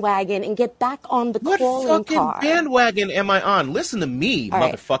bandwagon and get back on the calling car. What fucking bandwagon am I on? Listen to me,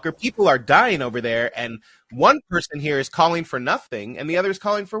 motherfucker. Right. People are dying over there, and one person here is calling for nothing, and the other is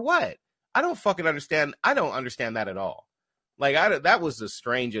calling for what? I don't fucking understand. I don't understand that at all. Like, that was the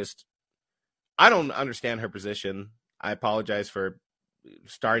strangest. I don't understand her position. I apologize for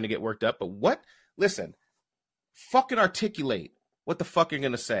starting to get worked up, but what? Listen, fucking articulate what the fuck you're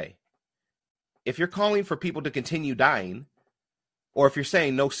going to say. If you're calling for people to continue dying, or if you're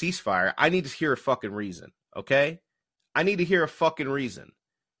saying no ceasefire, I need to hear a fucking reason, okay? I need to hear a fucking reason.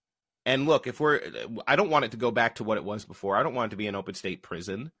 And look, I don't want it to go back to what it was before. I don't want it to be an open state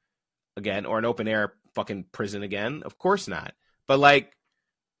prison again, or an open air fucking prison again. Of course not. But like,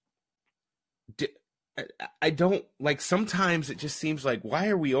 I don't, like, sometimes it just seems like, why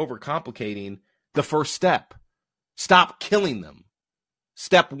are we overcomplicating the first step? Stop killing them.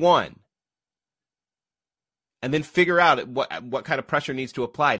 Step one. And then figure out what kind of pressure needs to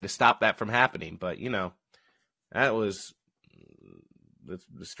apply to stop that from happening. But, that was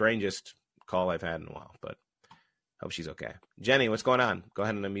the strangest call I've had in a while. But hope she's okay. Jenny, what's going on? Go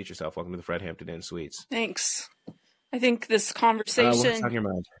ahead and unmute yourself. Welcome to the Fred Hampton Inn Suites. Thanks. I think this conversation, what's on your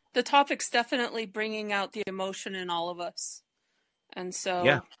mind? The topic's definitely bringing out the emotion in all of us. And so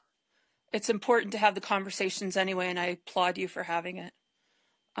yeah. It's important to have the conversations anyway, and I applaud you for having it.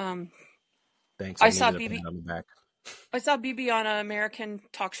 Thanks. I saw Bibi on an American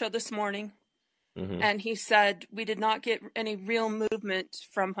talk show this morning, and he said we did not get any real movement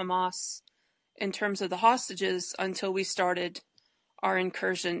from Hamas in terms of the hostages until we started our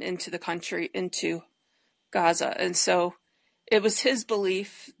incursion into the country, into Gaza. And so it was his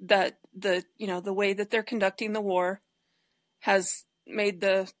belief that the way that they're conducting the war has made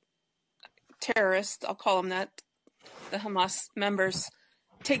the terrorists, I'll call them that, the Hamas members,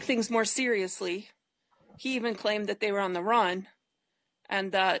 take things more seriously. He even claimed that they were on the run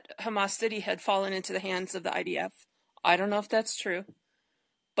and that Hamas City had fallen into the hands of the IDF. I don't know if that's true,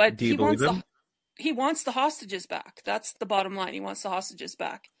 but do you believe him? He wants the hostages back. That's the bottom line. He wants the hostages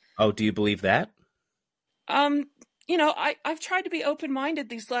back. Oh, do you believe that? I've tried to be open-minded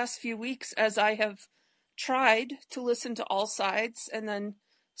these last few weeks as I have tried to listen to all sides and then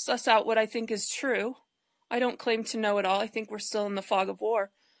suss out what I think is true. I don't claim to know it all. I think we're still in the fog of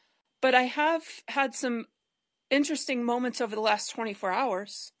war. But I have had some interesting moments over the last 24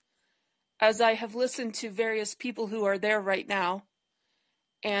 hours as I have listened to various people who are there right now.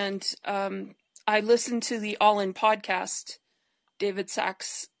 And I listened to the All In podcast, David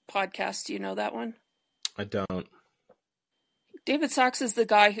Sachs podcast. Do you know that one? I don't. David Sachs is the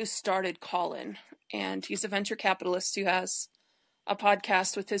guy who started Callin, and he's a venture capitalist who has a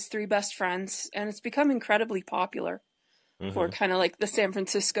podcast with his three best friends, and it's become incredibly popular for kind of like the San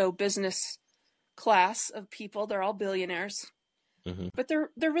Francisco business class of people. They're all billionaires. Mm-hmm. But they're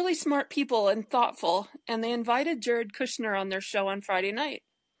really smart people and thoughtful. And they invited Jared Kushner on their show on Friday night.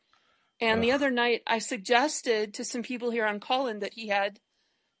 And the other night, I suggested to some people here on Call-In that he had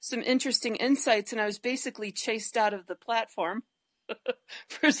some interesting insights, and I was basically chased out of the platform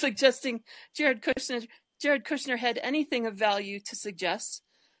for suggesting Jared Kushner had anything of value to suggest.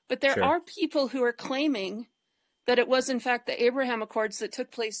 But there are people who are claiming that it was, in fact, the Abraham Accords that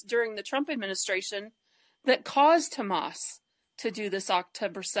took place during the Trump administration that caused Hamas to do this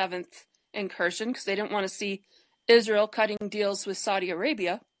October 7th incursion, because they didn't want to see Israel cutting deals with Saudi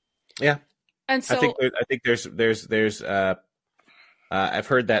Arabia. Yeah. And so I think there's I've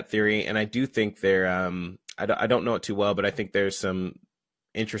heard that theory, and I do think I don't know it too well, but I think there's some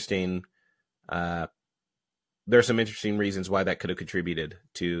interesting reasons why that could have contributed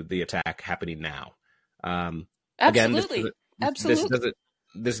to the attack happening now. Absolutely. Again,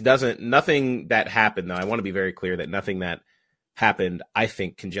 nothing that happened, though. I want to be very clear that nothing that happened, I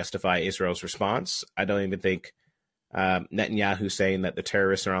think, can justify Israel's response. I don't even think Netanyahu saying that the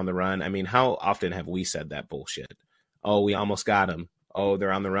terrorists are on the run. I mean, how often have we said that bullshit? Oh, we almost got them. Oh,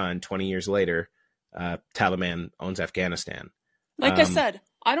 they're on the run. 20 years later, Taliban owns Afghanistan. Like I said,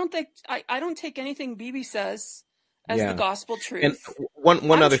 I don't take anything Bibi says as the gospel truth. And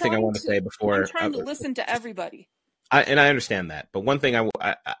one other thing I want to say before I'm trying to listen to everybody. I understand that, but one thing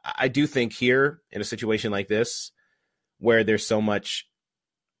I do think here in a situation like this, where there's so much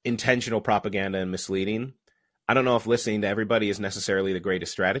intentional propaganda and misleading, I don't know if listening to everybody is necessarily the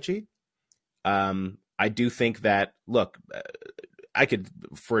greatest strategy. I do think that, look, I could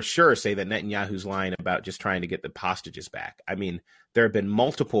for sure say that Netanyahu's lying about just trying to get the hostages back. I mean, there have been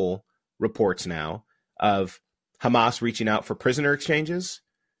multiple reports now of Hamas reaching out for prisoner exchanges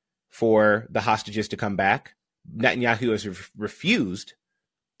for the hostages to come back. Netanyahu has refused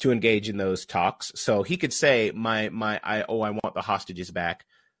to engage in those talks. So he could say, I want the hostages back.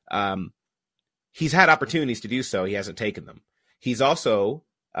 He's had opportunities to do so. He hasn't taken them. He's also,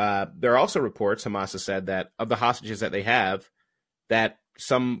 there are also reports, Hamas has said, that of the hostages that they have, that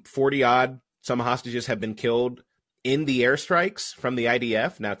some 40-odd, some hostages have been killed in the airstrikes from the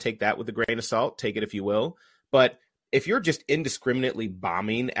IDF. Now take that with a grain of salt, take it if you will. But if you're just indiscriminately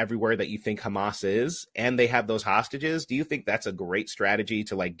bombing everywhere that you think Hamas is, and they have those hostages, do you think that's a great strategy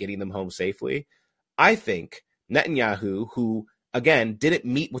to like getting them home safely? I think Netanyahu, who again didn't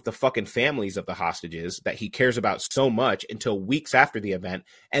meet with the fucking families of the hostages that he cares about so much until weeks after the event,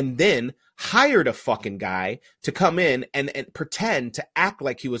 and then hired a fucking guy to come in and pretend to act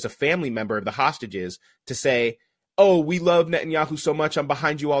like he was a family member of the hostages to say, oh, we love Netanyahu so much, I'm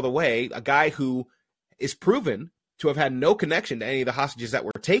behind you all the way. A guy who is proven to have had no connection to any of the hostages that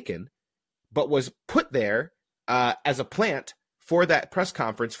were taken, but was put there as a plant for that press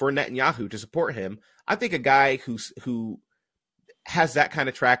conference for Netanyahu to support him. I think a guy who has that kind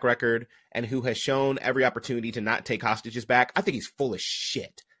of track record and who has shown every opportunity to not take hostages back, I think he's full of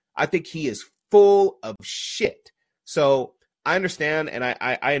shit. I think he is full of shit. So I understand, and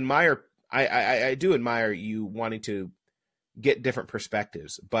I do admire you wanting to get different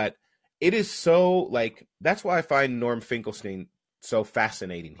perspectives, but it is so, like, that's why I find Norm Finkelstein so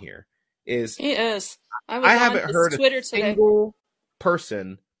fascinating here. He is. I haven't heard a single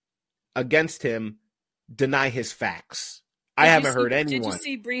person against him deny his facts. I haven't heard anyone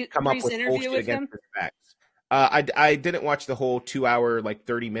come up with bullshit against his facts. I didn't watch the whole 2-hour,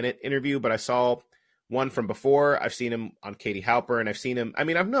 30-minute interview, but I saw one from before. I've seen him on Katie Halper, and I've seen him. I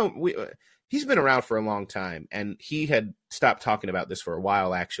mean, he's been around for a long time, and he had stopped talking about this for a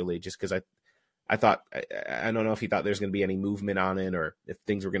while, actually, just because I thought, I don't know if he thought there's going to be any movement on it or if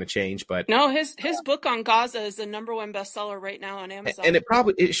things were going to change, but no, his book on Gaza is the #1 bestseller right now on Amazon, and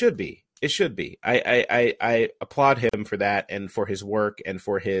it should be. It should be. I applaud him for that and for his work and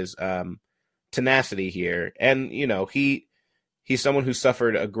for his tenacity here. And you know, he's someone who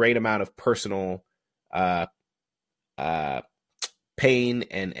suffered a great amount of personal pain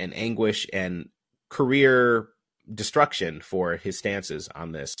and anguish and career destruction for his stances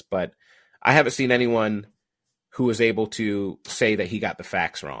on this. But I haven't seen anyone who was able to say that he got the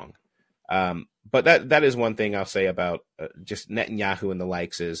facts wrong. But that is one thing I'll say about just Netanyahu and the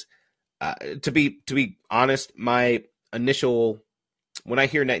likes is, to be honest, my initial, when I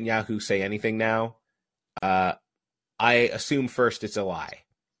hear Netanyahu say anything now, I assume first it's a lie,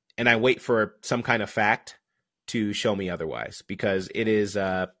 and I wait for some kind of fact to show me otherwise, because it is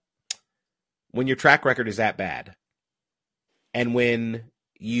when your track record is that bad, and when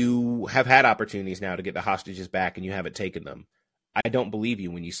you have had opportunities now to get the hostages back and you haven't taken them, I don't believe you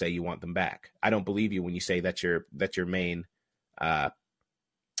when you say you want them back. I don't believe you when you say that's your main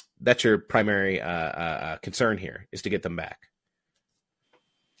that's your primary concern here, is to get them back.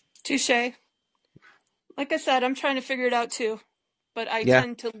 Touche. Like I said, I'm trying to figure it out too, but I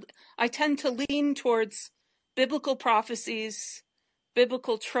tend to lean towards biblical prophecies,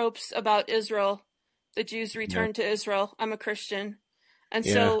 biblical tropes about Israel, the Jews return to Israel. I'm a Christian. And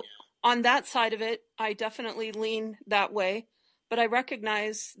so on that side of it, I definitely lean that way. But I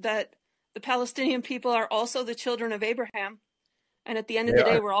recognize that the Palestinian people are also the children of Abraham. And at the end of the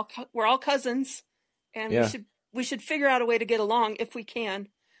day, we're all cousins. And we should figure out a way to get along if we can.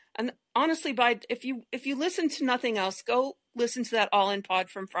 And honestly, if you listen to nothing else, go listen to that All In pod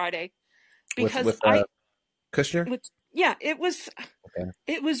from Friday. Because with Kushner?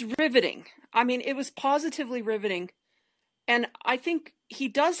 It was riveting. I mean, it was positively riveting. And I think he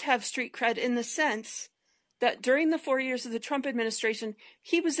does have street cred in the sense that during the 4 years of the Trump administration,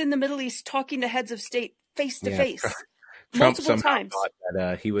 he was in the Middle East talking to heads of state face to face multiple times. Thought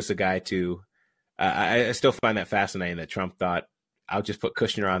that, he was the guy to. I still find that fascinating that Trump thought, I'll just put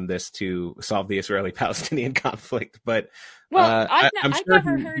Kushner on this to solve the Israeli-Palestinian conflict. But I've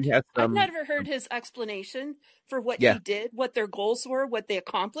never heard his explanation for what he did, what their goals were, what they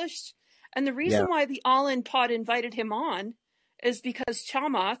accomplished. And the reason why the All In pod invited him on is because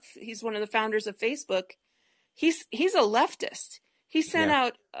Chamath, he's one of the founders of Facebook, he's a leftist. He sent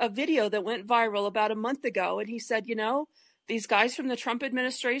out a video that went viral about a month ago, and he said, these guys from the Trump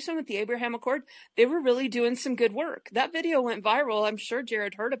administration with the Abraham Accord, they were really doing some good work. That video went viral. I'm sure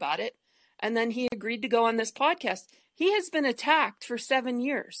Jared heard about it. And then he agreed to go on this podcast. He has been attacked for 7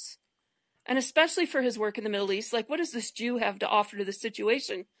 years. And especially for his work in the Middle East. Like, what does this Jew have to offer to the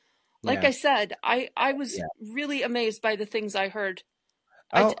situation? Like I said, I was really amazed by the things I heard.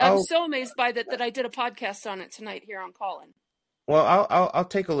 I was so amazed by that I did a podcast on it tonight here on Callin. Well, I'll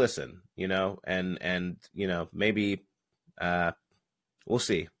take a listen, and maybe we'll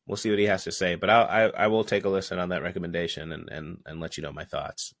see what he has to say. But I will take a listen on that recommendation and let you know my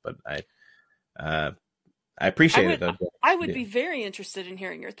thoughts. But I appreciate it though. I would be very interested in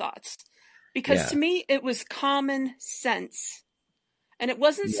hearing your thoughts, because to me it was common sense. And it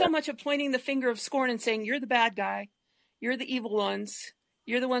wasn't so much a pointing the finger of scorn and saying, you're the bad guy, you're the evil ones,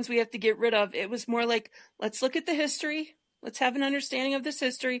 you're the ones we have to get rid of. It was more like, let's look at the history, let's have an understanding of this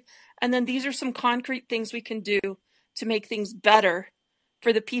history, and then these are some concrete things we can do to make things better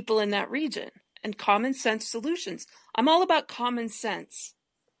for the people in that region, and common sense solutions. I'm all about common sense.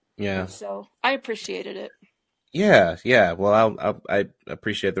 Yeah. And so I appreciated it. Yeah. Well, I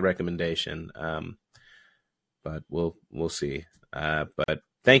appreciate the recommendation. But we'll see. But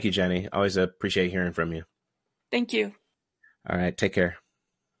thank you, Jenny. Always appreciate hearing from you. Thank you. All right. Take care.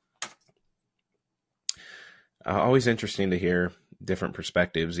 Always interesting to hear different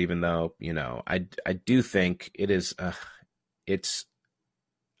perspectives, even though, I do think it is, it's,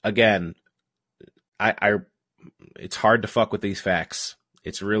 again, it's hard to fuck with these facts.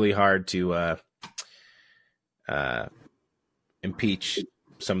 It's really hard to impeach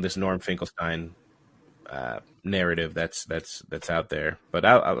some of this Norm Finkelstein narrative that's out there. But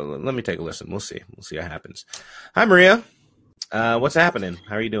let me take a listen. We'll see what happens. Hi, Maria. What's happening?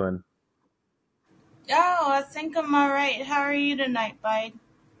 How are you doing? Oh, I think I'm all right. How are you tonight, bud?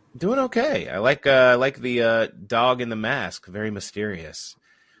 Doing okay. I like the dog in the mask. Very mysterious.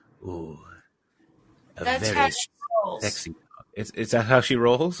 Ooh, that's how she rolls. Sexy dog. Is that how she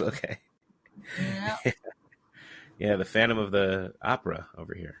rolls? Okay. Yeah. Yeah, the Phantom of the Opera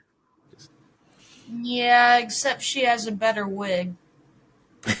over here. Yeah, except she has a better wig.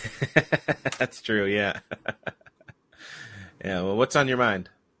 That's true, yeah. Yeah, well, what's on your mind?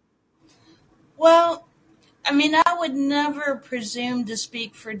 Well, I mean, I would never presume to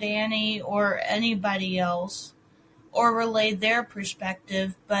speak for Danny or anybody else or relay their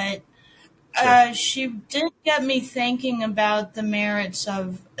perspective, but she did get me thinking about the merits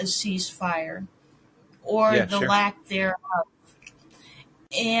of a ceasefire or lack thereof.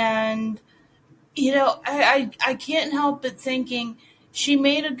 And I can't help but thinking she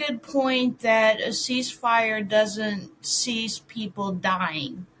made a good point that a ceasefire doesn't cease people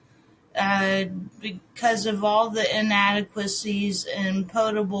dying because of all the inadequacies in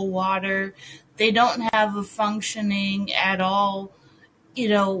potable water. They don't have a functioning at all,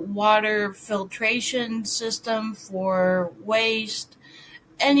 water filtration system for waste,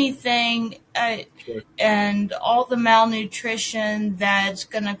 anything, and all the malnutrition that's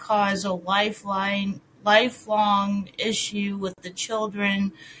going to cause a lifelong issue with the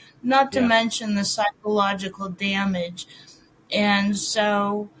children, not to mention the psychological damage. And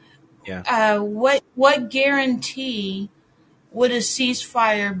so what guarantee would a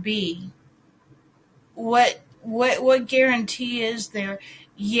ceasefire be? What guarantee is there?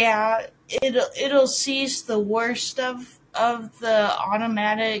 yeah, it'll cease the worst of the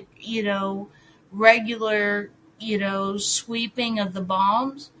automatic, regular, sweeping of the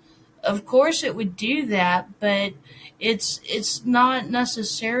bombs. Of course it would do that, but it's not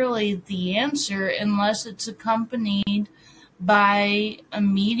necessarily the answer unless it's accompanied by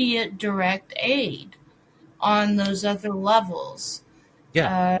immediate direct aid on those other levels.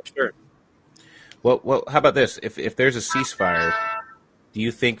 Yeah, sure. Well, how about this? If there's a ceasefire, do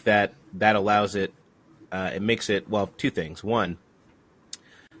you think that allows it? It makes it, well, two things. One,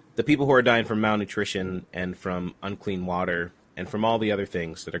 the people who are dying from malnutrition and from unclean water and from all the other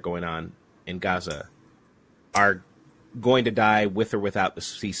things that are going on in Gaza are going to die with or without the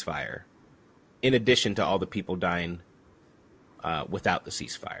ceasefire, in addition to all the people dying without the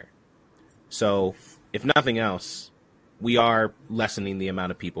ceasefire. So, if nothing else, we are lessening the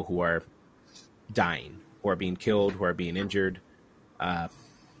amount of people who are dying, who are being killed, who are being injured.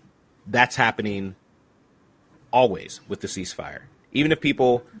 That's happening always with the ceasefire. Even if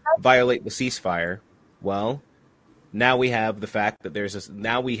people violate the ceasefire, well, now we have the fact that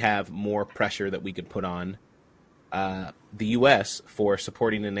now we have more pressure that we could put on the U.S. for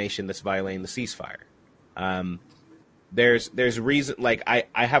supporting a nation that's violating the ceasefire. There's reason, like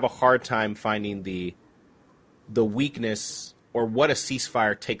I have a hard time finding the weakness or what a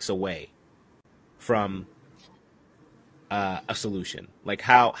ceasefire takes away from a solution, like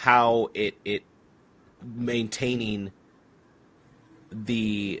how it maintaining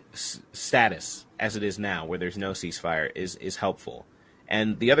the status as it is now, where there's no ceasefire, is helpful.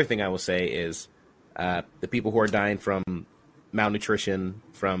 And the other thing I will say is the people who are dying from malnutrition,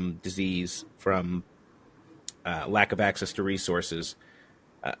 from disease, from lack of access to resources.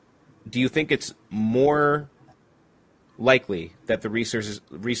 Do you think it's more likely that the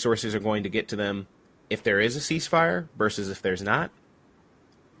resources are going to get to them if there is a ceasefire versus if there's not?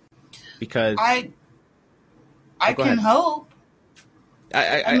 Because I can hope.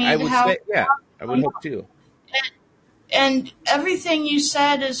 I would say, yeah, I would hope too. And everything you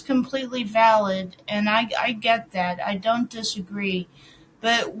said is completely valid, and I get that. I don't disagree.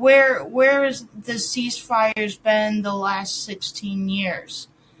 But where has the ceasefires been the last 16 years?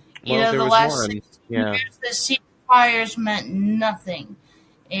 The last 16 years, the ceasefires meant nothing.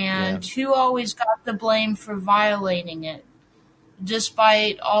 And who always got the blame for violating it?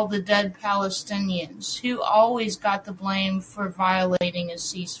 Despite all the dead Palestinians, who always got the blame for violating a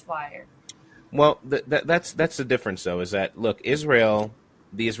ceasefire? Well, that's the difference, though, is that, look, Israel,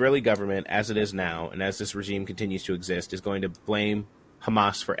 the Israeli government, as it is now, and as this regime continues to exist, is going to blame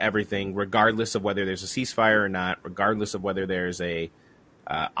Hamas for everything, regardless of whether there's a ceasefire or not, regardless of whether there's a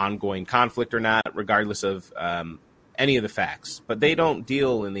ongoing conflict or not, regardless of any of the facts. But they don't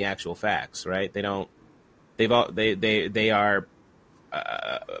deal in the actual facts, right? They don't. They are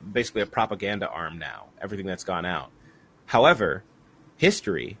basically a propaganda arm now. Everything that's gone out. However,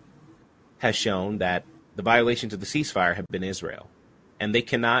 history has shown that the violations of the ceasefire have been Israel, and they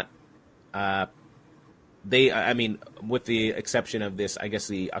cannot. I mean, with the exception of this, I guess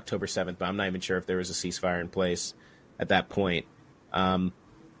the October 7th, but I'm not even sure if there was a ceasefire in place at that point.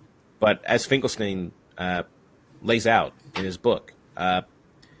 But as Finkelstein lays out in his book,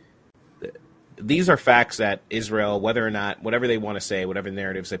 these are facts that Israel, whether or not, whatever they want to say, whatever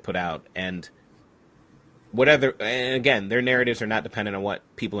narratives they put out, and again, their narratives are not dependent on what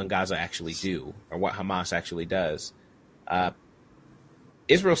people in Gaza actually do or what Hamas actually does.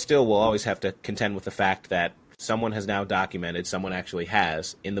 Israel still will always have to contend with the fact that someone has now documented, someone actually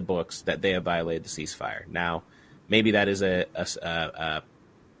has in the books, that they have violated the ceasefire. Now, maybe that is a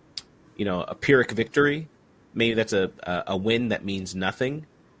Pyrrhic victory. Maybe that's a win that means nothing.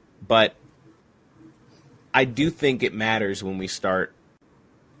 But I do think it matters when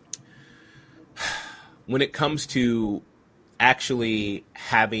it comes to actually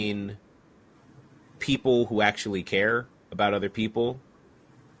having people who actually care about other people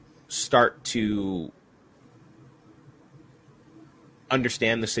start to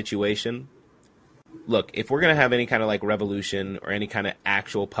understand the situation. Look, if we're going to have any kind of like revolution or any kind of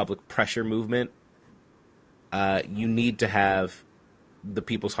actual public pressure movement, you need to have the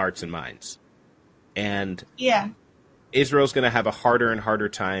people's hearts and minds. And Israel's going to have a harder and harder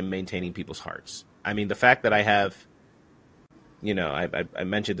time maintaining people's hearts. I mean, the fact that I have, I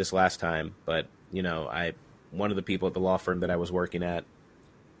mentioned this last time, but, one of the people at the law firm that I was working at,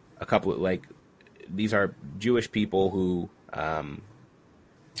 a couple of, these are Jewish people who,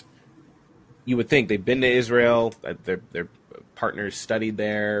 you would think they've been to Israel, their partners studied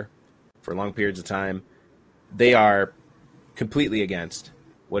there for long periods of time. They are completely against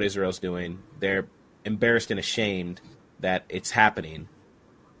what Israel's doing. They're embarrassed and ashamed that it's happening.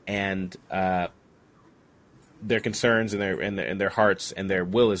 and their concerns and their hearts and their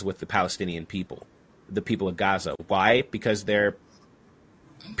will is with the Palestinian people, the people of Gaza. Why? Because they're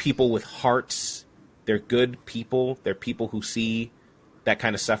people with hearts. They're good people. They're people who see that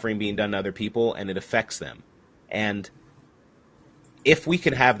kind of suffering being done to other people, and it affects them. And if we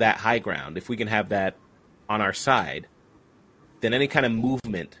can have that high ground, if we can have that on our side, then any kind of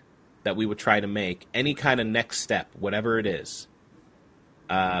movement that we would try to make, any kind of next step, whatever it is,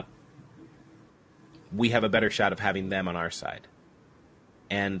 we have a better shot of having them on our side.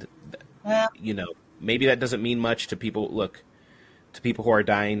 And, maybe that doesn't mean much to people. Look, to people who are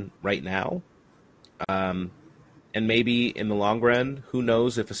dying right now. And maybe in the long run, who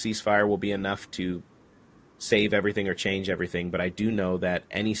knows if a ceasefire will be enough to save everything or change everything. But I do know that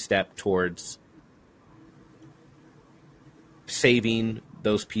any step towards saving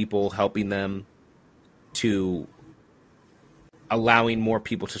those people, helping them, to allowing more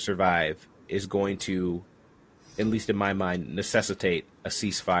people to survive is going to, at least in my mind, necessitate a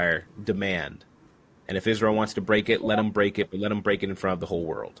ceasefire demand. And if Israel wants to break it, let them break it, but let them break it in front of the whole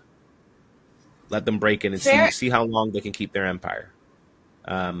world. Let them break it and see how long they can keep their empire.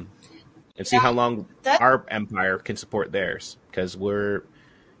 And see how long our empire can support theirs. Because we're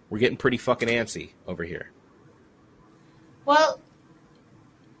getting pretty fucking antsy over here. Well,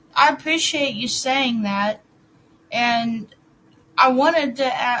 I appreciate you saying that. And I want to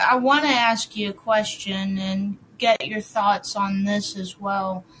ask you a question and get your thoughts on this as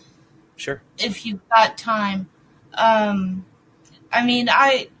well. Sure. If you've got time.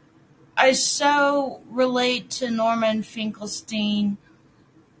 I so relate to Norman Finkelstein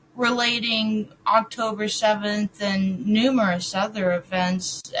relating October 7th and numerous other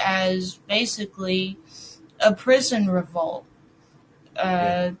events as basically a prison revolt.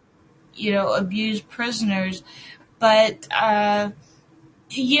 Abused prisoners. But,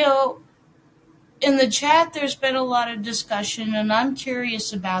 in the chat there's been a lot of discussion, and I'm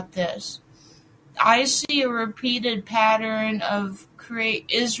curious about this. I see a repeated pattern of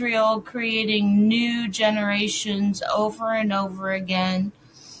Israel creating new generations over and over again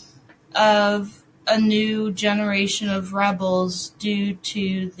of a new generation of rebels due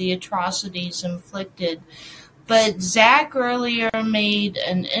to the atrocities inflicted. But Zach earlier made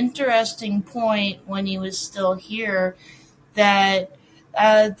an interesting point when he was still here that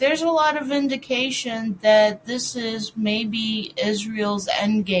there's a lot of indication that this is maybe Israel's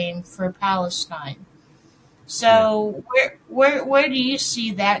endgame for Palestine. So where do you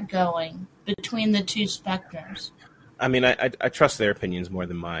see that going between the two spectrums? I mean, I trust their opinions more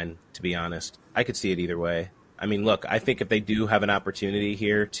than mine, to be honest. I could see it either way. I mean, look, I think if they do have an opportunity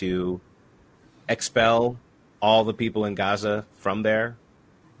here to expel all the people in Gaza from there,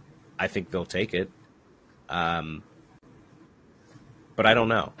 I think they'll take it. But I don't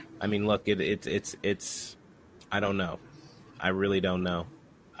know. I mean, look, it's I don't know. I really don't know.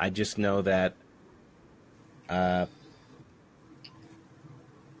 I just know that I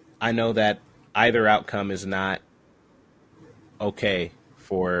know that either outcome is not okay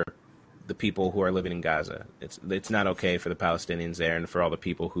for the people who are living in Gaza. It's not okay for the Palestinians there, and for all the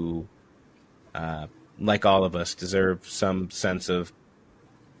people who, like all of us, deserve some sense of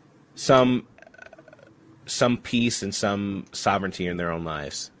some peace and some sovereignty in their own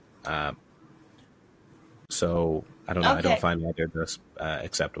lives. So I don't know. Okay. I don't find either of those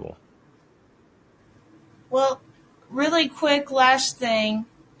acceptable. Well, really quick, last thing,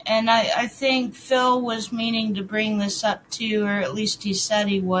 and I think Phil was meaning to bring this up too, or at least he said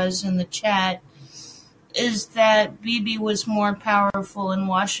he was in the chat, is that Bibi was more powerful in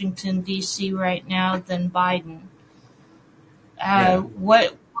Washington, D.C. right now than Biden.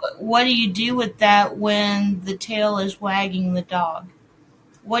 What do you do with that when the tail is wagging the dog?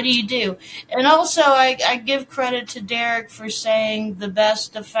 What do you do? And also, I give credit to Derek for saying the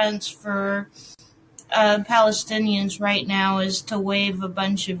best defense for Palestinians right now is to wave a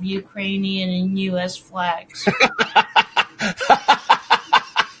bunch of Ukrainian and U.S. flags.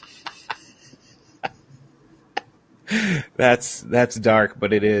 That's dark,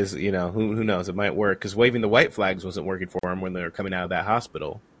 but it is, who knows? It might work, because waving the white flags wasn't working for them when they were coming out of that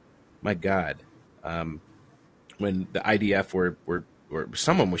hospital. My God. When the IDF were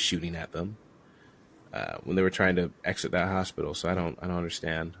someone was shooting at them when they were trying to exit that hospital. So I don't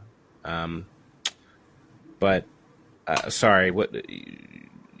understand. But sorry, what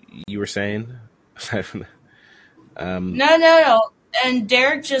you were saying? No. And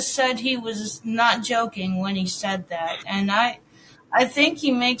Derek just said he was not joking when he said that, and I think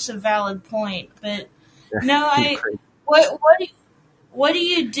he makes a valid point. But no, what do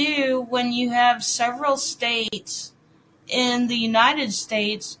you do when you have several states in the United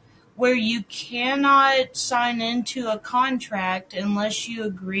States where you cannot sign into a contract unless you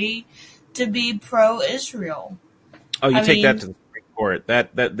agree to be pro-Israel. Oh, you take that to the Supreme Court.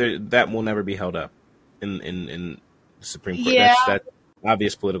 That will never be held up in the Supreme Court. Yeah. That's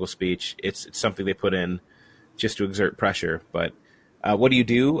obvious political speech. It's something they put in just to exert pressure. But what do you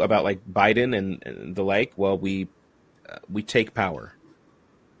do about like Biden and the like? Well, we take power.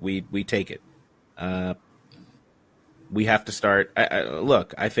 We take it. We have to start.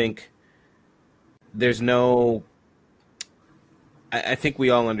 Look, I think there's no. I think we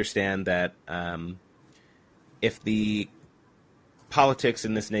all understand that if the politics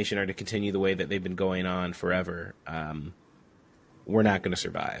in this nation are to continue the way that they've been going on forever, we're not going to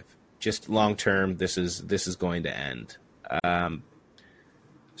survive. Just long term, this is going to end.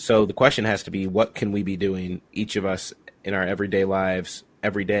 So the question has to be, what can we be doing, each of us in our everyday lives,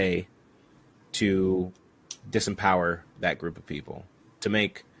 every day, to disempower that group of people, to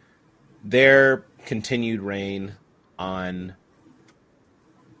make their continued reign on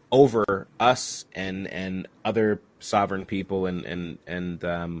over us and other sovereign people and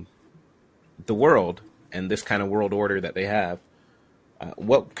the world and this kind of world order that they have.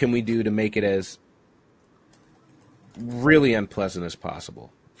 What can we do to make it as really unpleasant as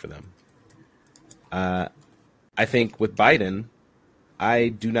possible for them? I think with Biden, I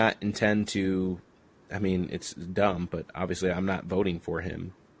do not intend to. I mean, it's dumb, but obviously I'm not voting for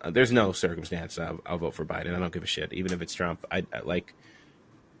him. There's no circumstance I'll vote for Biden. I don't give a shit, even if it's Trump. I like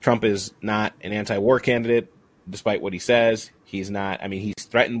Trump is not an anti-war candidate, despite what he says. He's not. I mean, he's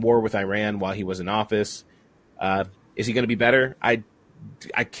threatened war with Iran while he was in office. Is he going to be better? I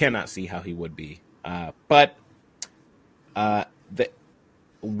cannot see how he would be. But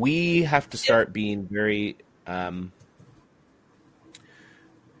we have to start being very. I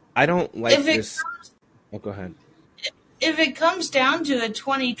don't like this. Oh, go ahead. If it comes down to a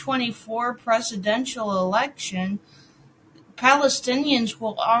 2024 presidential election, Palestinians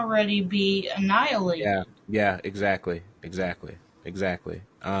will already be annihilated. Yeah, exactly.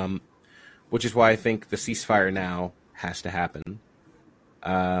 Which is why I think the ceasefire now has to happen.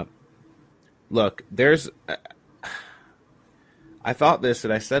 Look, I thought this,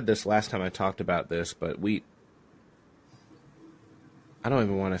 and I said this last time I talked about this, but I don't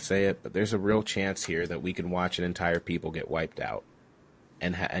even want to say it, but there's a real chance here that we can watch an entire people get wiped out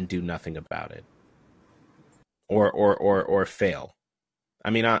and do nothing about it, or fail.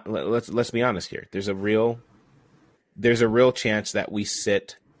 I mean, let's be honest here. There's a real chance that we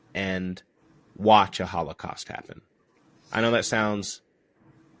sit and watch a Holocaust happen. I know that sounds.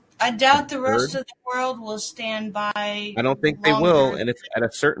 I doubt the rest of the world will stand by. I don't think they will, and it's at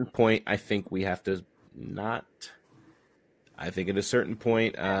a certain point. I think we have to not. I think at a certain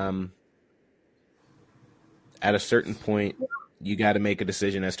point, you got to make a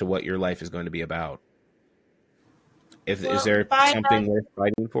decision as to what your life is going to be about. Is there something worth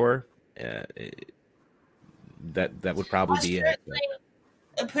fighting for? That would probably be it.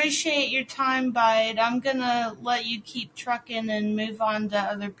 Appreciate your time, Bide. I'm gonna let you keep trucking and move on to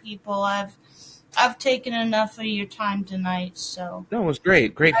other people. I've taken enough of your time tonight, so. No, it was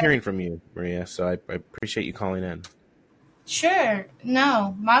great. Great hearing from you, Maria. So I appreciate you calling in. Sure.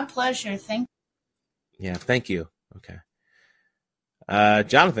 No, my pleasure. Thank you. Yeah, thank you. Okay.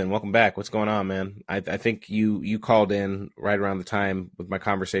 Jonathan, welcome back. What's going on, man? I think you called in right around the time with my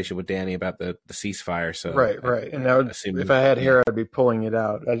conversation with Danny about the ceasefire. So right. And if I had hair, I'd be pulling it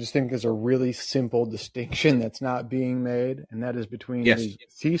out. I just think there's a really simple distinction that's not being made, and that is between the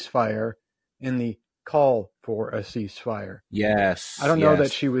ceasefire and the call for a ceasefire. Yes. I don't know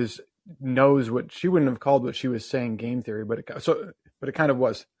that she knows what she wouldn't have called what she was saying game theory, but it kind of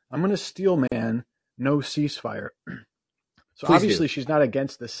was. I'm going to steel man, no ceasefire. So please obviously she's not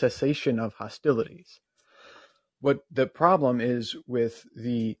against the cessation of hostilities. What the problem is with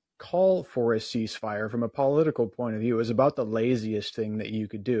the call for a ceasefire from a political point of view is about the laziest thing that you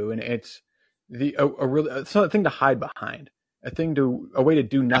could do, and it's it's not a thing to hide behind. A way to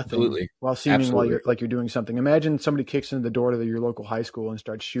do nothing while seeming while you're doing something. Imagine somebody kicks into the door to your local high school and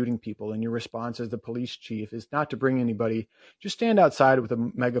starts shooting people, and your response as the police chief is not to bring anybody. Just stand outside with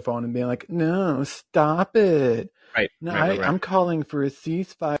a megaphone and be like, "No, stop it! Right. No, I'm calling for a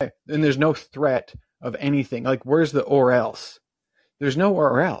ceasefire." And there's no threat of anything. Like, where's the or else? There's no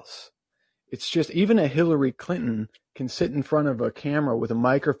or else. It's just even a Hillary Clinton can sit in front of a camera with a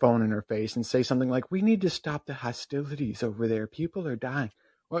microphone in her face and say something like, "We need to stop the hostilities over there. People are dying."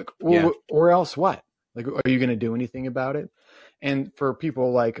 Like, or else what? Like, are you going to do anything about it? And for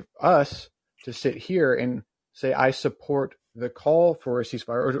people like us to sit here and say, "I support the call for a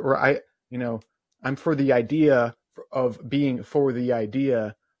ceasefire," or I'm for the idea of being for the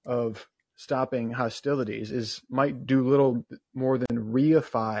idea of stopping hostilities might do little more than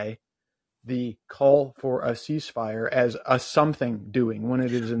reify the call for a ceasefire as a something doing when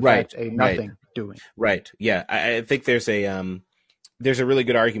it is in fact a nothing doing. Right. Yeah. I think there's a really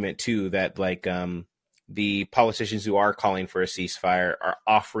good argument too that like the politicians who are calling for a ceasefire are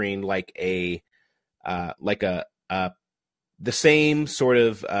offering like the same sort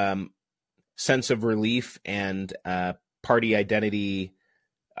of sense of relief and party identity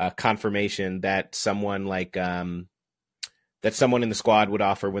confirmation that someone like that someone in the squad would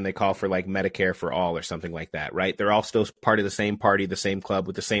offer when they call for like Medicare for all or something like that, right? They're all still part of the same party, the same club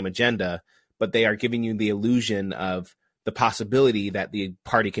with the same agenda, but they are giving you the illusion of the possibility that the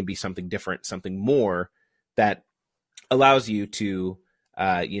party can be something different, something more that allows you to,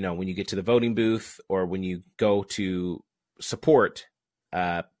 when you get to the voting booth or when you go to support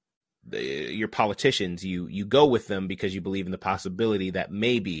your politicians, you go with them because you believe in the possibility that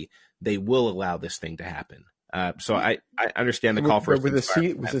maybe they will allow this thing to happen. So I understand the call for with a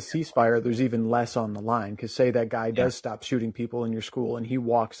ceasefire. There's even less on the line because say that guy does stop shooting people in your school and he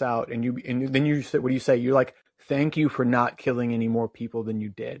walks out and then you say, what do you say? You're like, thank you for not killing any more people than you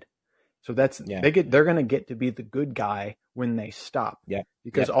did. So they're going to get to be the good guy when they stop. Yeah.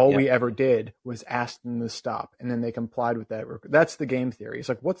 Because all we ever did was ask them to stop and then they complied with that. That's the game theory. It's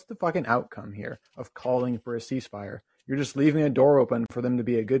like, what's the fucking outcome here of calling for a ceasefire? You're just leaving a door open for them to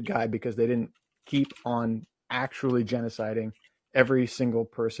be a good guy because they didn't keep on actually genociding every single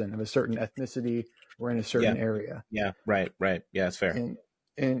person of a certain ethnicity or in a certain area. Yeah. Right. Yeah, it's fair.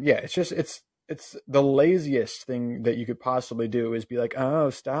 And yeah, it's the laziest thing that you could possibly do is be like, oh,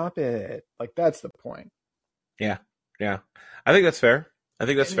 stop it. Like that's the point. Yeah. I think that's fair.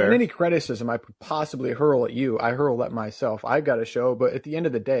 Fair. And any criticism I could possibly hurl at you, I hurl at myself. I've got a show, but at the end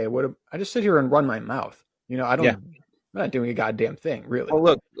of the day, I just sit here and run my mouth. I'm not doing a goddamn thing, really. Well,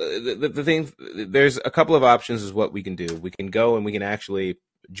 look, the thing, there's a couple of options is what we can do. We can go and we can actually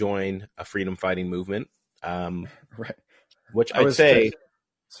join a freedom fighting movement. Right. Which I'd say,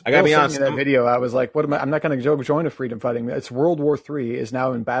 I gotta be honest. In that video, I was like, I'm not going to join a freedom fighting. It's World War III is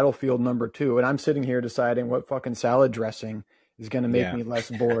now in battlefield number 2. And I'm sitting here deciding what fucking salad dressing is going to make me less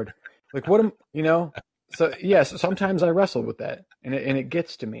bored. Like so yes, sometimes I wrestle with that and it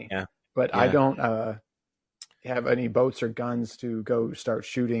gets to me, but I don't, have any boats or guns to go start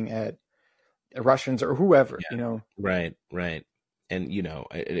shooting at Russians or whoever, Right. And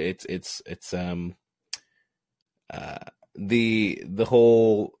it's the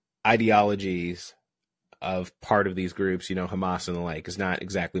whole ideologies of part of these groups, Hamas and the like, is not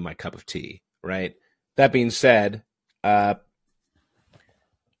exactly my cup of tea, right? That being said, I'm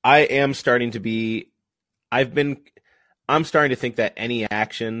starting to think that any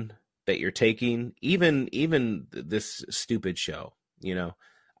action that you're taking, even this stupid show,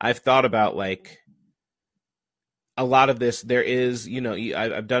 I've thought about like a lot of this. There is,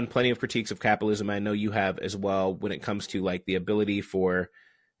 I've done plenty of critiques of capitalism. I know you have as well when it comes to like the ability for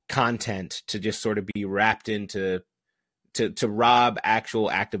content to just sort of be wrapped into to rob actual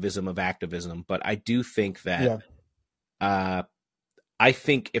activism of activism. But I do think that I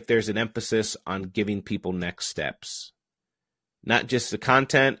think if there's an emphasis on giving people next steps, not just the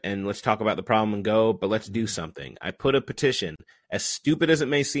content and let's talk about the problem and go, but let's do something. I put a petition, as stupid as it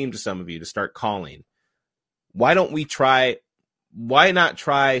may seem to some of you, to start calling. Why not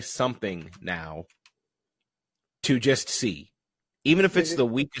try something now to just see? Even if it's the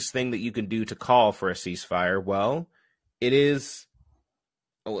weakest thing that you can do to call for a ceasefire, well, does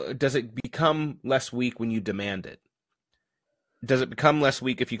it become less weak when you demand it? Does it become less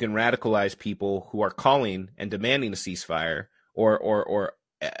weak if you can radicalize people who are calling and demanding a ceasefire? Or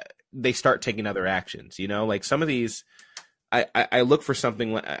they start taking other actions, like some of these, I look for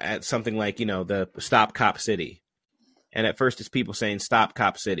something like the Stop Cop City. And at first it's people saying Stop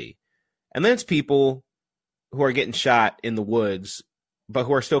Cop City. And then it's people who are getting shot in the woods, but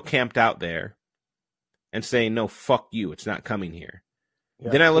who are still camped out there and saying, no, fuck you. It's not coming here.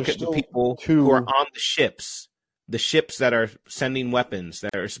 Yeah, then I look at the people who are on the ships that are sending weapons,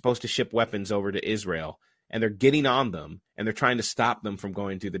 that are supposed to ship weapons over to Israel. And they're getting on them, and they're trying to stop them from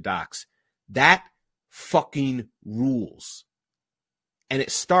going through the docks. That fucking rules. And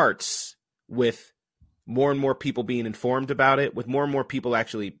it starts with more and more people being informed about it, with more and more people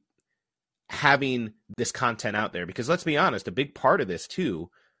actually having this content out there. Because let's be honest, a big part of this, too,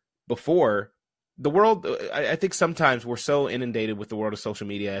 before the world, I think sometimes we're so inundated with the world of social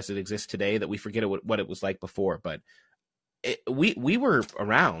media as it exists today that we forget what it was like before. But we were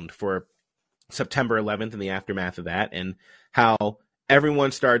around for September 11th and the aftermath of that, and how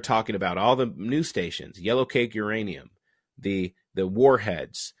everyone started talking about, all the news stations, yellow cake uranium, the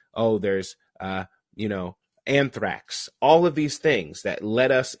warheads. Oh, there's anthrax, all of these things that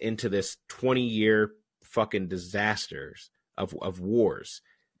led us into this 20-year fucking disasters of wars.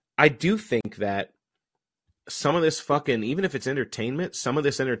 I do think that some of this fucking, even if it's entertainment, some of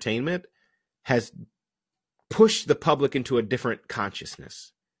this entertainment has pushed the public into a different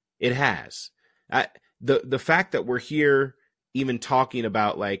consciousness. It has. The fact that we're here even talking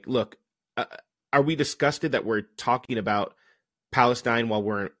about, like, look, are we disgusted that we're talking about Palestine while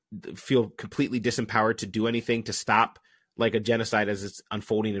we're feel completely disempowered to do anything to stop like a genocide as it's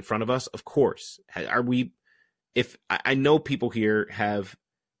unfolding in front of us? Of course. Are we? If I know people here have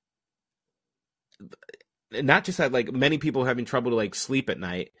not just had, like, many people having trouble to like sleep at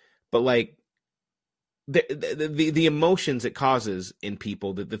night, but like the emotions it causes in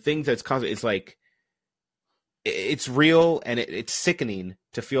people, the things that's causing, it's like, it's real, and it's sickening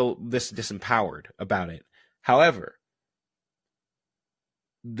to feel this disempowered about it. However,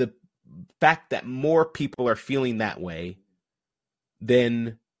 the fact that more people are feeling that way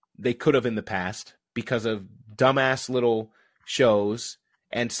than they could have in the past because of dumbass little shows,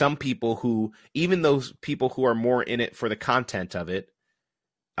 and some people who, even those people who are more in it for the content of it,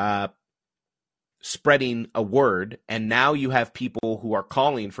 spreading a word, and now you have people who are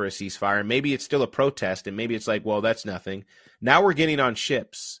calling for a ceasefire, and maybe it's still a protest, and maybe it's like, well, that's nothing. Now we're getting on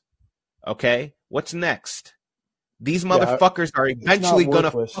ships. Okay? What's next? These motherfuckers are eventually going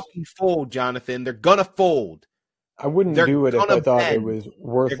to fucking fold, Jonathan. They're going to fold. I wouldn't do it if I thought it was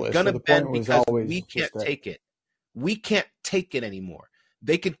worthless. They're going to bend because always we can't take it. We can't take it anymore.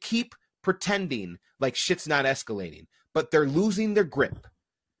 They could keep pretending like shit's not escalating, but they're losing their grip.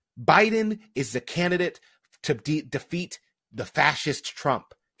 Biden is the candidate to defeat the fascist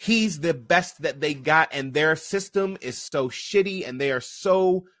Trump. He's the best that they got, and their system is so shitty, and they are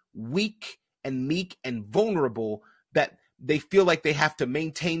so weak and meek and vulnerable that they feel like they have to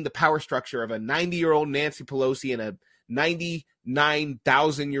maintain the power structure of a 90-year-old Nancy Pelosi and a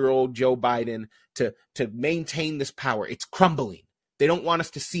 99,000-year-old Joe Biden to maintain this power. It's crumbling. They don't want us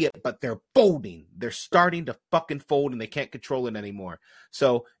to see it, but they're folding. They're starting to fucking fold, and they can't control it anymore.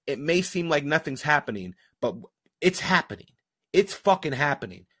 So it may seem like nothing's happening, but it's happening. It's fucking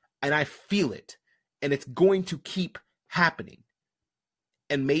happening. And I feel it. And it's going to keep happening.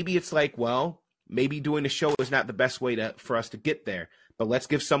 And maybe it's like, well, maybe doing a show is not the best way for us to get there. But let's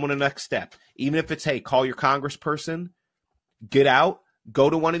give someone a next step. Even if it's, hey, call your congressperson, get out, go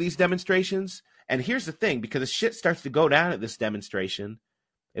to one of these demonstrations. And here's the thing, because if shit starts to go down at this demonstration,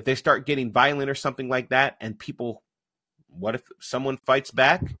 if they start getting violent or something like that, and people, what if someone fights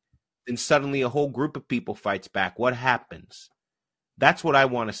back? Then suddenly a whole group of people fights back. What happens? That's what I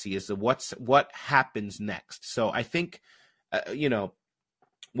want to see, is what happens next. So I think,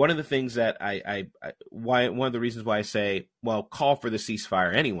 one of the things that one of the reasons why I say, well, call for the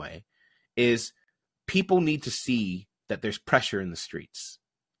ceasefire anyway, is people need to see that there's pressure in the streets,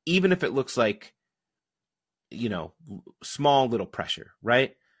 even if it looks like, small little pressure,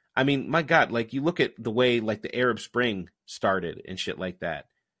 right? I mean, my God, like, you look at the way, like, the Arab Spring started and shit like that,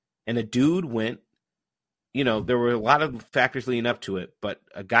 and a dude went, there were a lot of factors leading up to it, but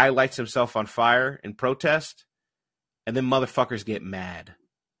a guy lights himself on fire in protest, and then motherfuckers get mad,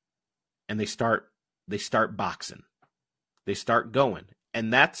 and they start boxing, they start going,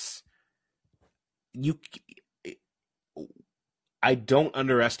 and that's I don't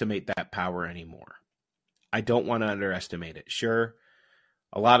underestimate that power anymore. I don't want to underestimate it. Sure,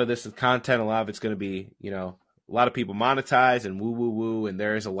 a lot of this is content. A lot of it's going to be, a lot of people monetize and woo, and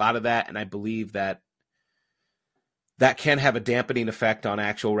there is a lot of that. And I believe that can have a dampening effect on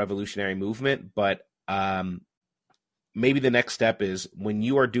actual revolutionary movement. But maybe the next step is, when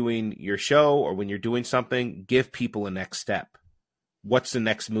you are doing your show or when you're doing something, give people a next step. What's the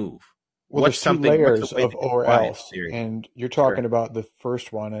next move? Well, there's two layers of or else, and you're talking about the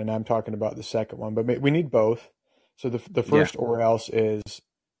first one, and I'm talking about the second one, but we need both. So the first or else is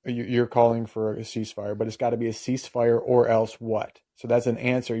you're calling for a ceasefire, but it's got to be a ceasefire or else what? So that's an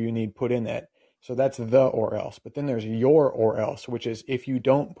answer you need put in that. So that's the or else. But then there's your or else, which is, if you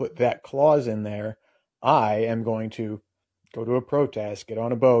don't put that clause in there, I am going to go to a protest, get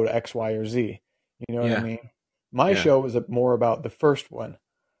on a boat, X, Y, or Z. You know what I mean? My show is more about the first one.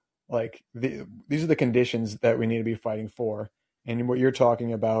 Like, these are the conditions that we need to be fighting for. And what you're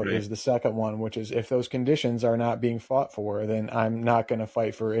talking about is the second one, which is, if those conditions are not being fought for, then I'm not going to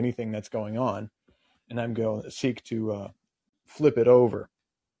fight for anything that's going on. And I'm going to seek to flip it over.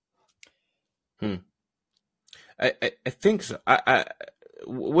 I think so.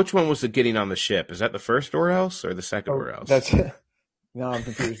 Which one was the getting on the ship? Is that the first or else or the second or else? Now I'm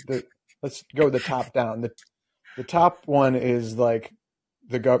confused. Let's go the top down. The top one is like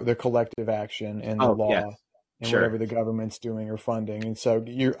the collective action and the law and whatever the government's doing or funding. And so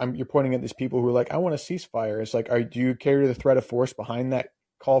you're pointing at these people who are like, I want a ceasefire. It's like, do you carry the threat of force behind that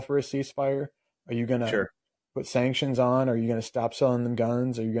call for a ceasefire? Are you going to put sanctions on? Are you going to stop selling them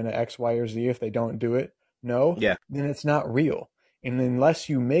guns? Are you going to X, Y, or Z if they don't do it? No? Yeah. Then it's not real. And unless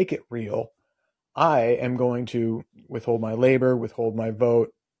you make it real, I am going to withhold my labor, withhold my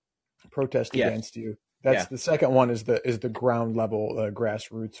vote, protest against you. That's the second one is the ground level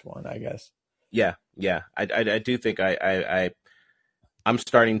grassroots one, I guess. Yeah. I do think I'm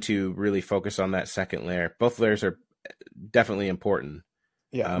starting to really focus on that second layer. Both layers are definitely important.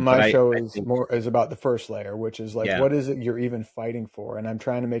 Yeah, my show is about the first layer, which is like, what is it you're even fighting for? And I'm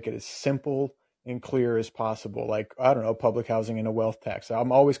trying to make it as simple and clear as possible. Like, I don't know, public housing and a wealth tax.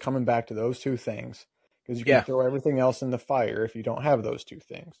 I'm always coming back to those two things because you can throw everything else in the fire if you don't have those two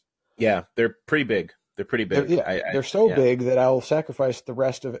things. Yeah, they're pretty big. They're pretty big. They're so big that I'll sacrifice the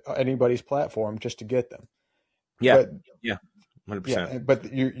rest of anybody's platform just to get them. Yeah, 100%. Yeah,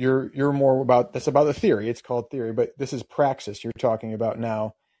 but you're more about that's about the theory. It's called theory, but this is praxis you're talking about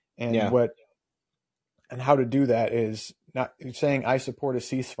now, and and how to do that is not saying I support a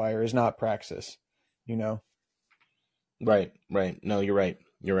ceasefire is not praxis, you know. Right. No, you're right.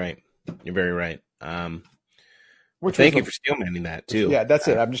 You're very right. Thank you for steelmanning that too. Yeah, that's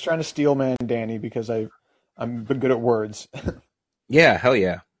it. I'm just trying to steelman Danny because I'm good at words. Yeah, hell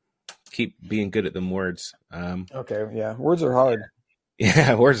yeah. Keep being good at them words. Okay, yeah. Words are hard.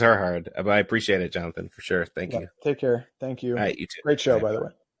 Yeah, words are hard. But I appreciate it, Jonathan, for sure. Thank you. Take care. Thank you. All right, you too. Great show, by the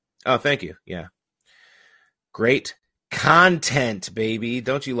way. Oh, thank you. Yeah. Great content, baby.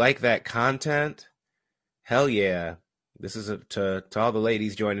 Don't you like that content? Hell yeah. This is to all the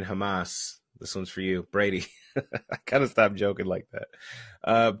ladies joining Hamas. This one's for you, Brady. I kind of stopped joking like that.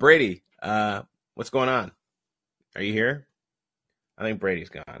 Brady, what's going on? Are you here? I think Brady's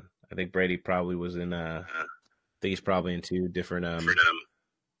gone. I think Brady probably was in. I think he's probably in two different.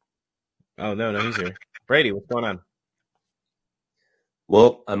 Oh no, he's here. Brady, what's going on?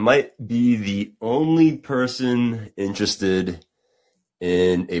 Well, I might be the only person interested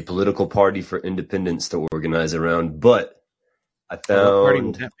in a political party for independence to organize around, but I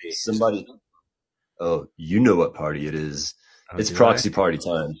found somebody. Oh, you know what party it is. It's proxy party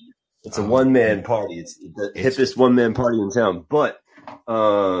time. It's a one-man party. It's the hippest one-man party in town. But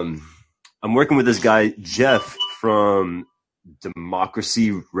I'm working with this guy, Jeff, from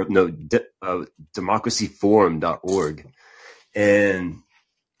democracyforum.org. And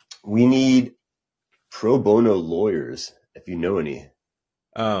we need pro bono lawyers, if you know any.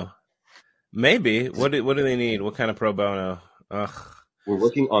 Oh, maybe. What do they need? What kind of pro bono? Ugh. We're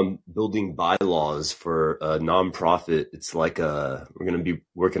working on building bylaws for a nonprofit. It's like we're going to be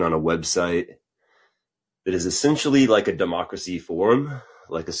working on a website that is essentially like a democracy forum,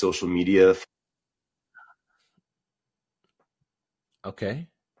 like a social media. Okay.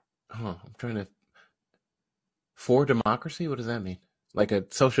 Oh, I'm trying to. For democracy? What does that mean? Like a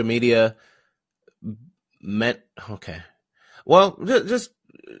social media okay. Well, just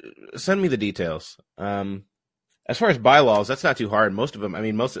send me the details. As far as bylaws, that's not too hard. Most of them, I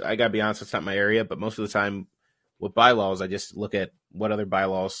gotta be honest, it's not my area, but most of the time with bylaws, I just look at what other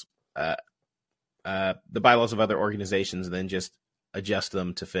bylaws, the bylaws of other organizations, and then just adjust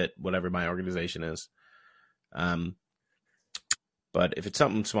them to fit whatever my organization is. But if it's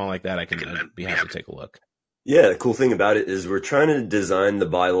something small like that, I'd be happy to take a look. Yeah, the cool thing about it is we're trying to design the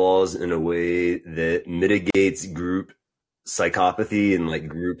bylaws in a way that mitigates group psychopathy and like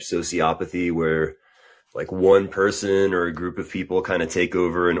group sociopathy, where like one person or a group of people kind of take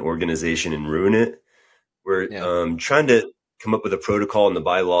over an organization and ruin it. We're trying to come up with a protocol in the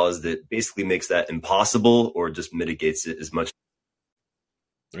bylaws that basically makes that impossible or just mitigates it as much.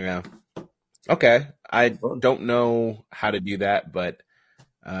 Yeah. Okay. I don't know how to do that, but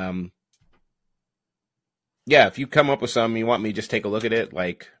yeah, if you come up with something, you want me to just take a look at it,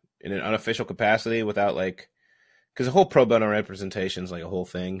 like in an unofficial capacity without like, because the whole pro bono representation is like a whole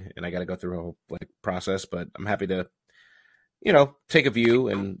thing, and I got to go through a whole like process. But I'm happy to, take a view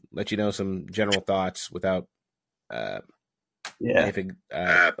and let you know some general thoughts without, anything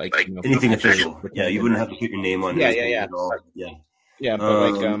official. Yeah, you wouldn't have to put your name on it. Yeah,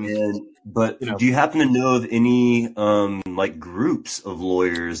 but do you happen to know of any like groups of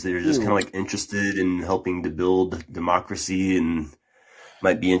lawyers that are just kind of like interested in helping to build democracy and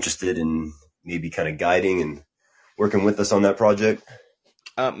might be interested in maybe kind of guiding and working with us on that project?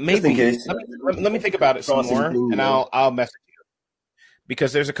 Maybe. Let me think about it some more, and I'll message you,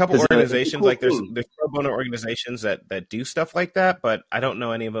 because there's a couple organizations cool like there's pro bono organizations that do stuff like that, but I don't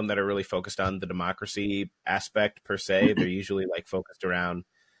know any of them that are really focused on the democracy aspect per se. They're usually like focused around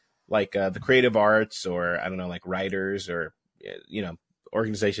like the creative arts, or I don't know, like writers, or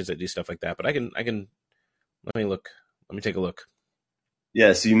organizations that do stuff like that. But I can let me take a look.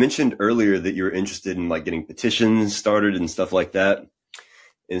 Yeah, so you mentioned earlier that you were interested in like getting petitions started and stuff like that.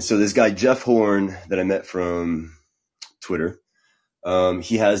 And so this guy Jeff Horn that I met from Twitter,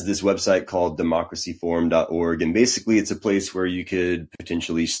 he has this website called democracyforum.org, and basically it's a place where you could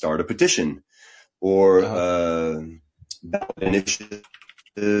potentially start a petition or ballot initiative,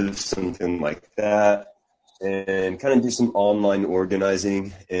 something like that, and kind of do some online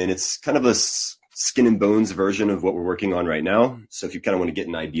organizing. And it's kind of a skin and bones version of what we're working on right now. So if you kind of want to get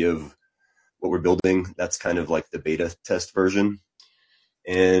an idea of what we're building, that's kind of like the beta test version.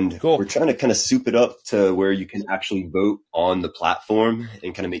 And cool. We're trying to kind of soup it up to where you can actually vote on the platform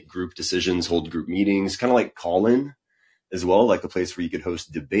and kind of make group decisions, hold group meetings, kind of like Callin as well, like a place where you could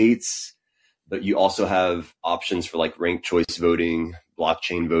host debates. But you also have options for like ranked choice voting,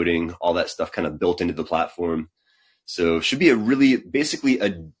 blockchain voting, all that stuff kind of built into the platform. So it should be basically a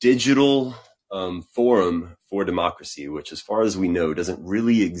digital forum for democracy, which as far as we know doesn't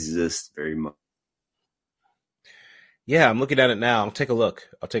really exist very much. Yeah, I'm looking at it now. I'll take a look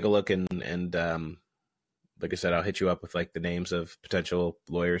and like I said, I'll hit you up with like the names of potential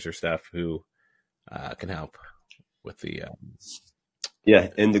lawyers or stuff who can help with the. Yeah,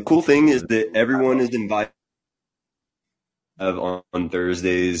 and the cool thing is that everyone is invited on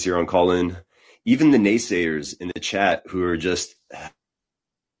Thursdays here on Callin. Even the naysayers in the chat who are just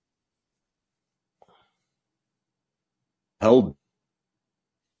held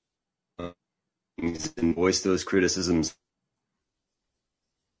and voice those criticisms.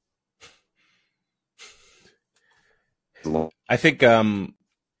 I think,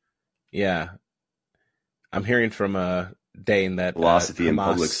 yeah, I'm hearing from Dane that philosophy and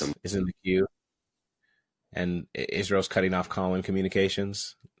public is in the queue, and Israel's cutting off Callin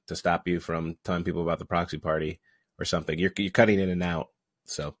communications to stop you from telling people about the proxy party or something. You're cutting in and out,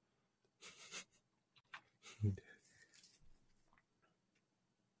 so.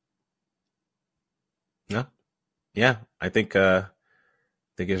 No, yeah, I think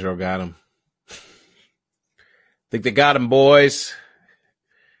Israel got him. Think they got him, boys.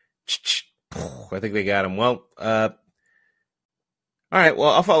 I think they got him. Well, all right. Well,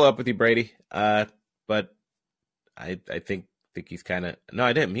 I'll follow up with you, Brady. But I think he's kind of. No,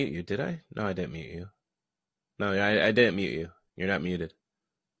 I didn't mute you, did I? No, I didn't mute you. No, I didn't mute you. You're not muted.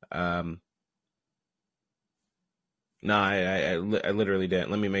 No, I literally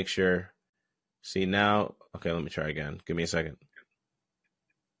didn't. Let me make sure. See now. Okay, let me try again. Give me a second.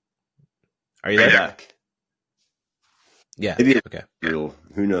 Are you there? Back. Yeah. Maybe okay. Real.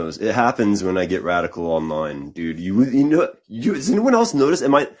 Who knows? It happens when I get radical online, dude. Has anyone else noticed?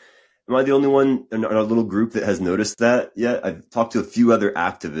 Am I the only one in our little group that has noticed that yet? I've talked to a few other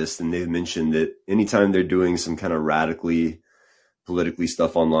activists, and they've mentioned that anytime they're doing some kind of radically politically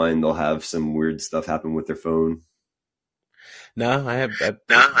stuff online, they'll have some weird stuff happen with their phone. No, I have.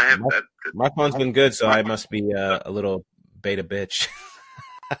 My phone's been good, so I must be a little beta bitch.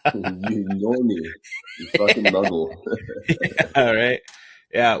 You ignore me, you fucking muggle. Yeah, all right.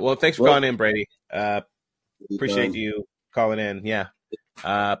 Yeah. Well, thanks for calling in, Brady. Appreciate you calling in. Yeah.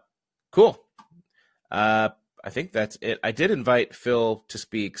 Cool. I think that's it. I did invite Phil to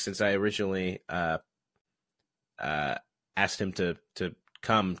speak since I originally asked him to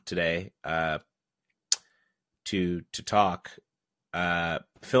come today to talk.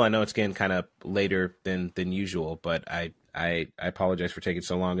 Phil, I know it's getting kind of later than usual, but I apologize for taking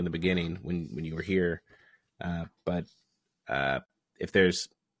so long in the beginning when you were here. But if there's,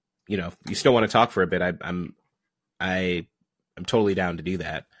 if you still want to talk for a bit, I'm totally down to do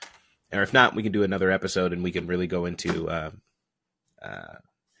that. Or if not, we can do another episode and we can really go into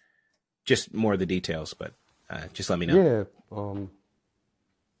just more of the details. But just let me know.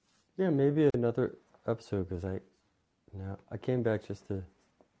 Yeah, maybe another episode because I came back just to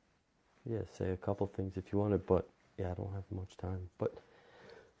say a couple things if you wanted, but I don't have much time. But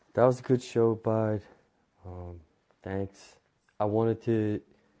that was a good show, bud. Thanks. I wanted to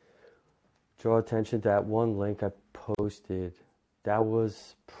draw attention to that one link I posted. That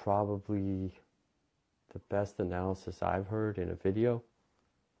was probably the best analysis I've heard in a video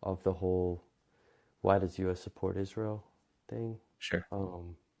of the whole why does U.S. support Israel thing. Sure.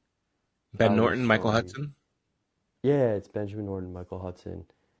 Ben Norton, Michael Hudson? Yeah, it's Benjamin Norton, Michael Hudson.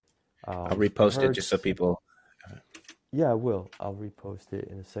 I'll repost it just so people... Yeah, I will. I'll repost it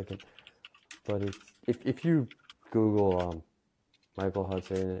in a second. But it's if you Google Michael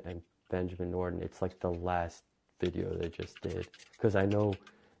Hudson and Benjamin Norton. It's like the last video they just did, because I know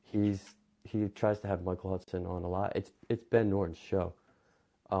he tries to have Michael Hudson on a lot. It's Ben Norton's show.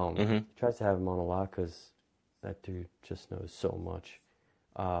 He tries to have him on a lot because that dude just knows so much.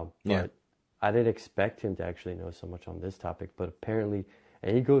 But I didn't expect him to actually know so much on this topic, but apparently,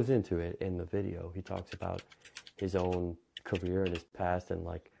 and he goes into it in the video. He talks about his own career and his past, and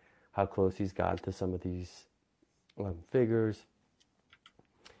like how close he's got to some of these figures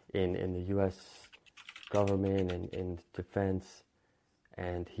in the U.S. government and in defense,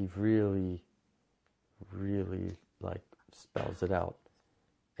 and he really, really like spells it out.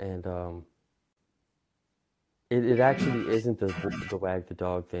 And it actually isn't the wag the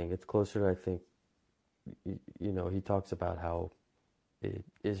dog thing. It's closer to, I think, you know, he talks about how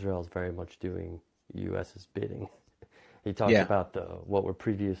Israel's very much doing U.S.'s bidding. He talks about what were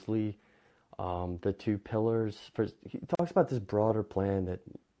previously the two pillars. He talks about this broader plan that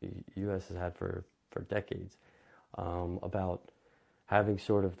U.S. has had for decades, about having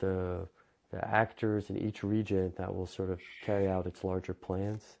sort of the actors in each region that will sort of carry out its larger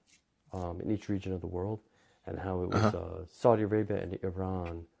plans in each region of the world, and how it was Saudi Arabia and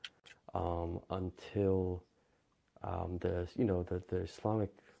Iran until the Islamic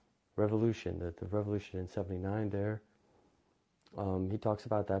Revolution, the revolution in '79 there. He talks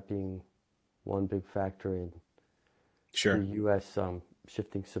about that being one big factor in the U.S.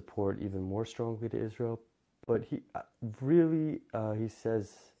 Shifting support even more strongly to Israel. But he he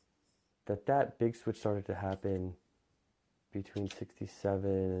says that big switch started to happen between 67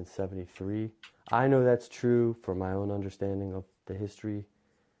 and 73. I know that's true for my own understanding of the history.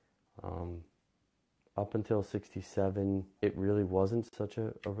 Up until 67, it really wasn't such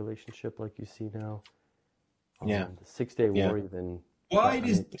a relationship like you see now. The 6 Day War even.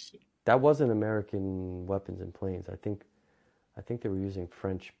 That wasn't American weapons and planes. I think they were using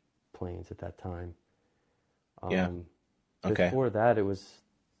French planes at that time. Before that, it was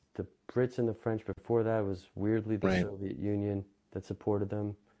the Brits and the French. Before that, it was weirdly the Soviet Union that supported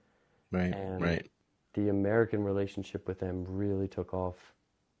them. The American relationship with them really took off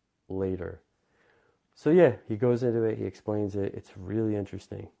later. So yeah, he goes into it. He explains it. It's really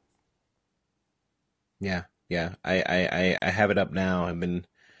interesting. Yeah. I have it up now. I've been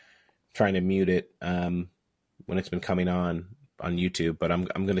trying to mute it when it's been coming on YouTube, but I'm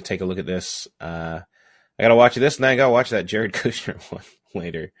going to take a look at this. I got to watch this, and then I got to watch that Jared Kushner one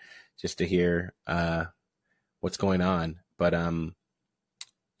later, just to hear what's going on. But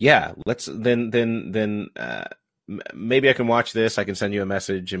let's then maybe I can watch this. I can send you a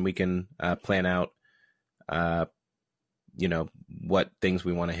message, and we can plan out what things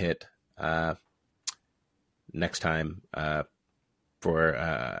we want to hit next time for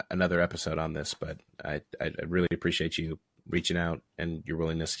another episode on this. But I really appreciate you reaching out and your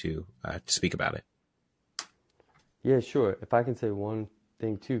willingness to speak about it. Yeah, sure. If I can say one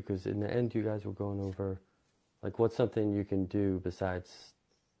thing too, because in the end you guys were going over like what's something you can do besides,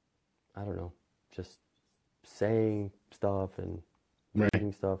 I don't know, just saying stuff and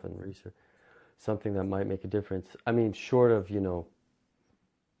reading stuff and research, something that might make a difference. I mean, short of,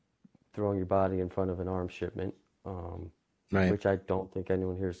 throwing your body in front of an arms shipment, which I don't think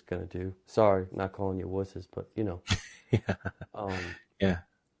anyone here is going to do. Sorry, not calling you wusses, but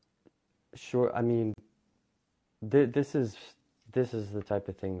Sure. I mean, this is the type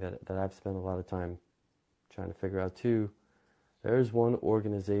of thing that I've spent a lot of time trying to figure out too. There's one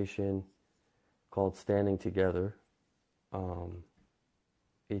organization called Standing Together.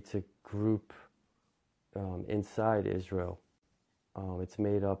 It's a group inside Israel. It's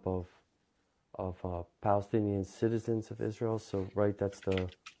made up of Palestinian citizens of Israel. So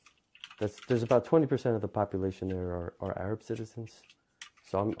there's about 20% of the population there are Arab citizens.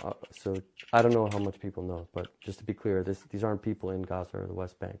 So I don't know how much people know, but just to be clear, these aren't people in Gaza or the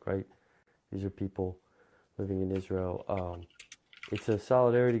West Bank, right? These are people living in Israel. It's a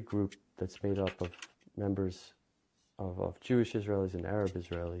solidarity group that's made up of members of Jewish Israelis and Arab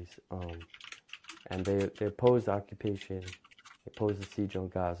Israelis, and they oppose the occupation, they oppose the siege on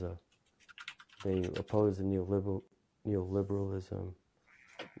Gaza, they oppose the neoliberalism,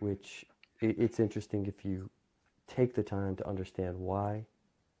 which it's interesting if you take the time to understand why.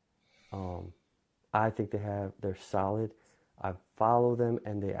 I think they're solid. I follow them,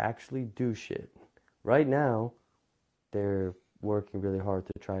 and they actually do shit. Right now, they're working really hard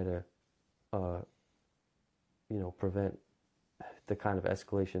to try to, prevent the kind of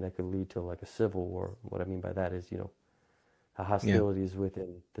escalation that could lead to like a civil war. What I mean by that is, hostilities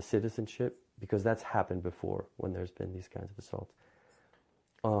within the citizenship, because that's happened before when there's been these kinds of assaults.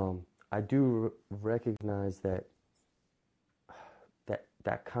 I do recognize that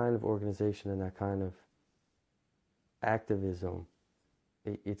that kind of organization and that kind of activism,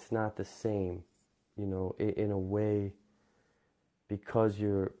 it's not the same, you know, in a way, because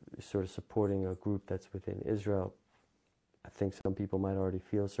you're sort of supporting a group that's within Israel. I think some people might already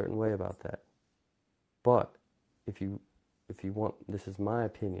feel a certain way about that. But if you want, this is my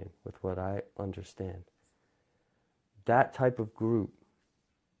opinion with what I understand, that type of group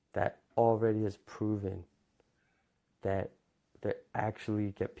that already has proven that they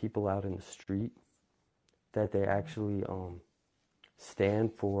actually get people out in the street, that they actually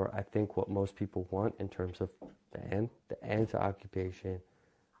stand for, I think, what most people want in terms of the anti-occupation,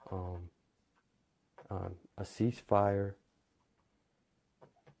 a ceasefire.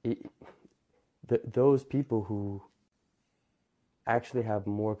 Those people who actually have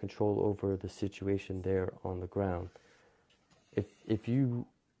more control over the situation there on the ground, if you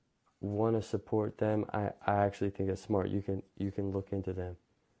want to support them, I actually think that's smart. You can look into them.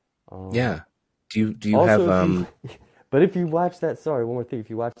 Yeah. Do you have But if you watch that, sorry, one more thing. If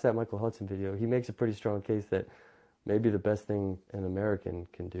you watch that Michael Hudson video, he makes a pretty strong case that maybe the best thing an American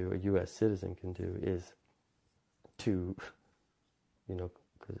can do, a U.S. citizen can do, is to, you know,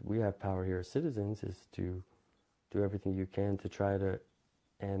 because we have power here as citizens, is to do everything you can to try to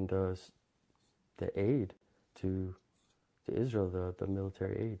end the aid to Israel, the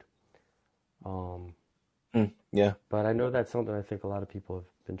military aid. Yeah. But I know that's something I think a lot of people have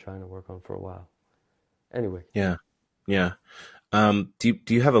been trying to work on for a while. Anyway. Yeah. Yeah. Do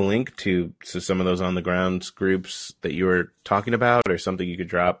you have a link to some of those on the ground groups that you were talking about, or something you could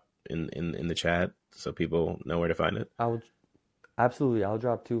drop in the chat so people know where to find it? Absolutely. I'll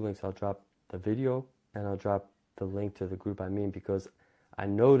drop 2 links. I'll drop the video and I'll drop the link to the group I mean, because I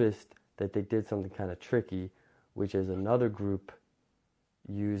noticed that they did something kind of tricky, which is another group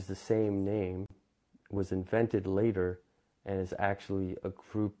used the same name, was invented later, and is actually a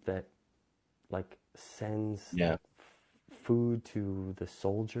group that like sends food to the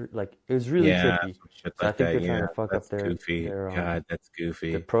soldier. Like, it was really tricky. So I think they're trying to fuck up their goofy. God, that's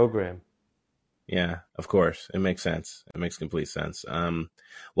goofy. The program. Yeah, of course. It makes sense. It makes complete sense.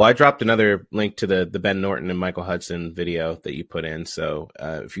 Well, I dropped another link to the Ben Norton and Michael Hudson video that you put in. So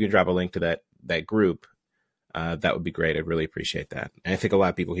if you could drop a link to that group, that would be great. I'd really appreciate that. And I think a lot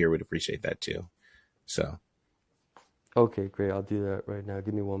of people here would appreciate that too. So. Okay, great. I'll do that right now.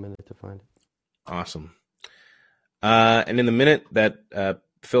 Give me 1 minute to find it. Awesome. And in the minute that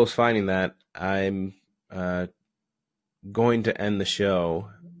Phil's finding that, I'm going to end the show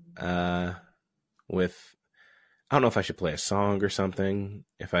with, I don't know if I should play a song or something.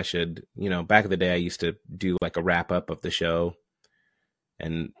 If I should, back in the day, I used to do like a wrap up of the show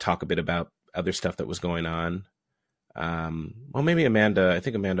and talk a bit about other stuff that was going on. Well, maybe Amanda, I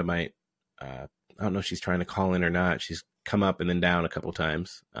think Amanda might, I don't know if she's trying to call in or not. She's come up and then down a couple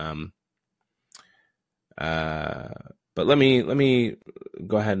times. But let me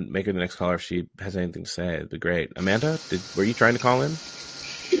go ahead and make her the next caller if she has anything to say. It'd be great. Amanda, were you trying to call in?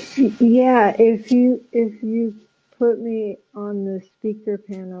 Yeah, if you put me on the speaker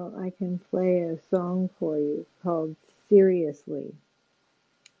panel, I can play a song for you called Seriously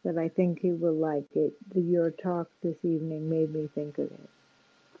that I think you will like. Your talk this evening made me think of it.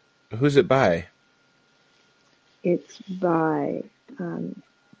 Who's it by? It's by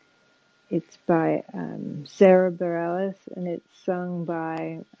Sarah Bareilles, and it's sung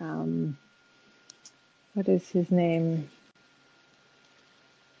by what is his name?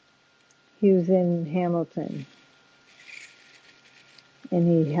 He was in Hamilton,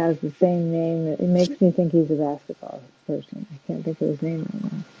 and he has the same name. It makes me think he's a basketball person. I can't think of his name right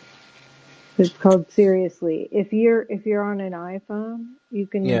now. But it's called Seriously. If you're on an iPhone, you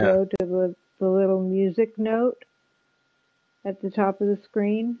can go to the little music note at the top of the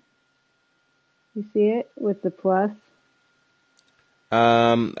screen. You see it with the plus?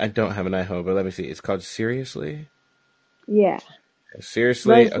 I don't have an iPhone, but let me see. It's called Seriously? Yeah.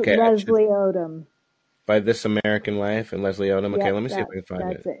 Seriously? Okay. Leslie Odom. By This American Life and Leslie Odom. Okay, let me see if I can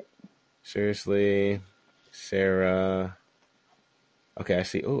find it. That's it. Seriously, Sarah. Okay, I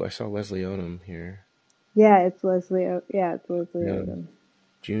see. Oh, I saw Leslie Odom here. Yeah, it's Leslie Odom.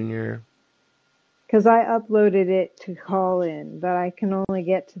 Junior. Because I uploaded it to call in, but I can only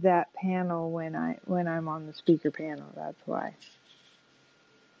get to that panel when I'm on the speaker panel. That's why.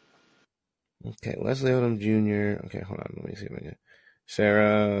 Okay, Leslie Odom Jr. Okay, hold on. Let me see if I can.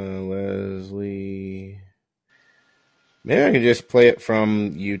 Sarah, Leslie. Maybe I can just play it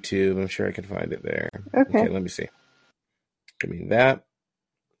from YouTube. I'm sure I can find it there. Okay, let me see. Give me that.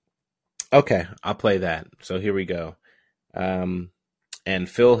 Okay, I'll play that. So here we go. And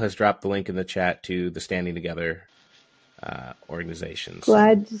Phil has dropped the link in the chat to the Standing Together organizations.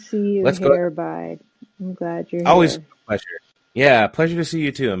 Glad to see you here, Bide. I'm glad you're always here. A pleasure. Yeah, pleasure to see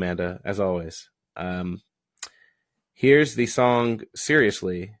you too, Amanda, as always. Here's the song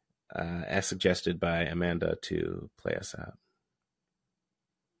Seriously, as suggested by Amanda to play us out.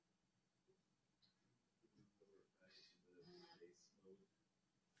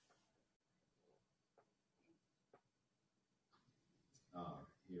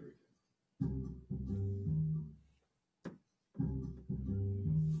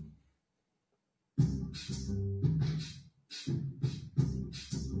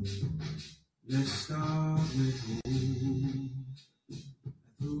 Let's start with home. I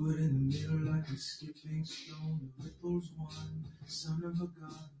threw it in the middle like a skipping stone. The ripples one, son of a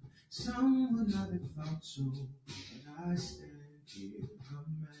gun. Some would not have thought so, but I stand here,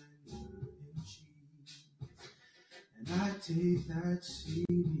 commander-in-chief, and I take that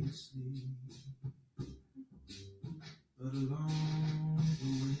seriously. But along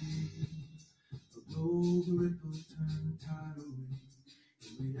the way, the gold ripple turned tidal wave.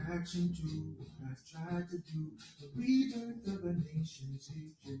 In reaction to what I tried to do, the rebirth of a nation's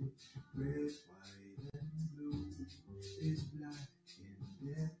hatred, red, white, and blue, is black in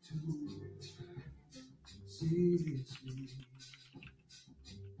there too. Seriously,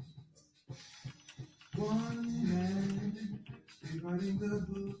 one man rewriting the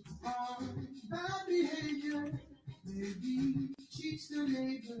book on bad behavior, maybe cheats the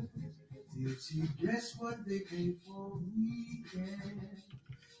neighbor. Did he guess what they pay for weekend?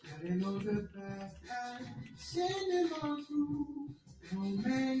 Got an older back and send him on through. No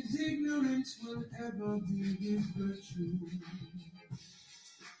man's ignorance will ever be his virtue.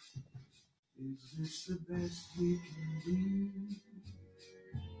 Is this the best we can do?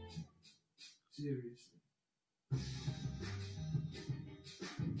 Seriously.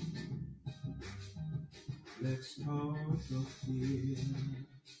 Let's talk of fear and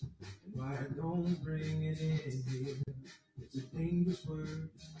why I don't bring it in here. It's a dangerous word,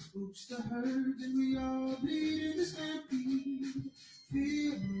 spooks the herd, and we all bleed in the stampede.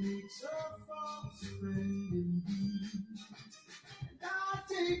 Fear makes a false friend indeed, and I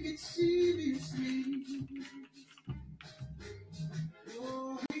take it seriously.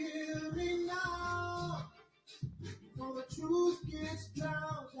 Oh, hear me now, before the truth gets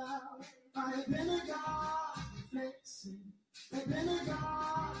drowned out by a vinegar flexing. The vinegar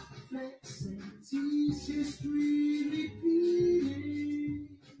flexing, tease history repeating.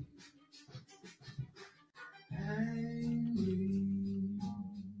 Angry,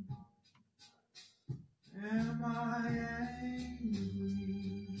 am I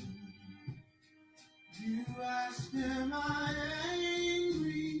angry? You ask, am I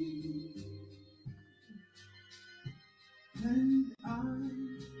angry? And I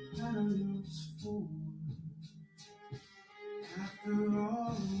had a loss for. After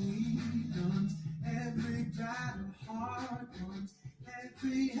all we've done, every battle hard won,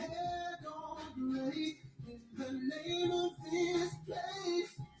 every head on great, in the name of this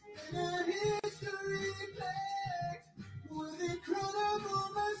place, and a history plagued with incredible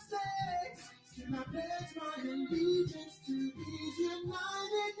mistakes. Still I pledge my allegiance to these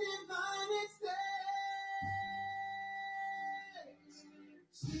united divided states.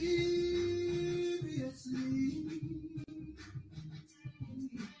 Seriously.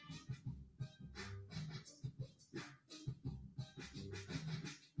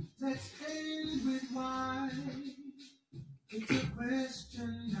 Let's end with why. It's a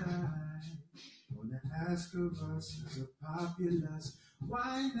question I want to ask of us as a populace.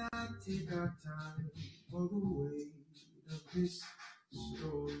 Why not take our time for the weight of this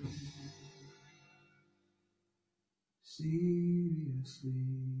story? Seriously.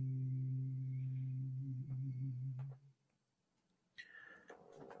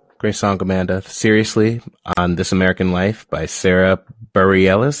 Great song, Amanda. Seriously, on This American Life by Sarah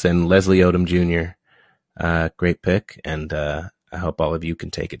Bareilles and Leslie Odom Jr. Great pick, and I hope all of you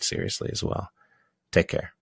can take it seriously as well. Take care.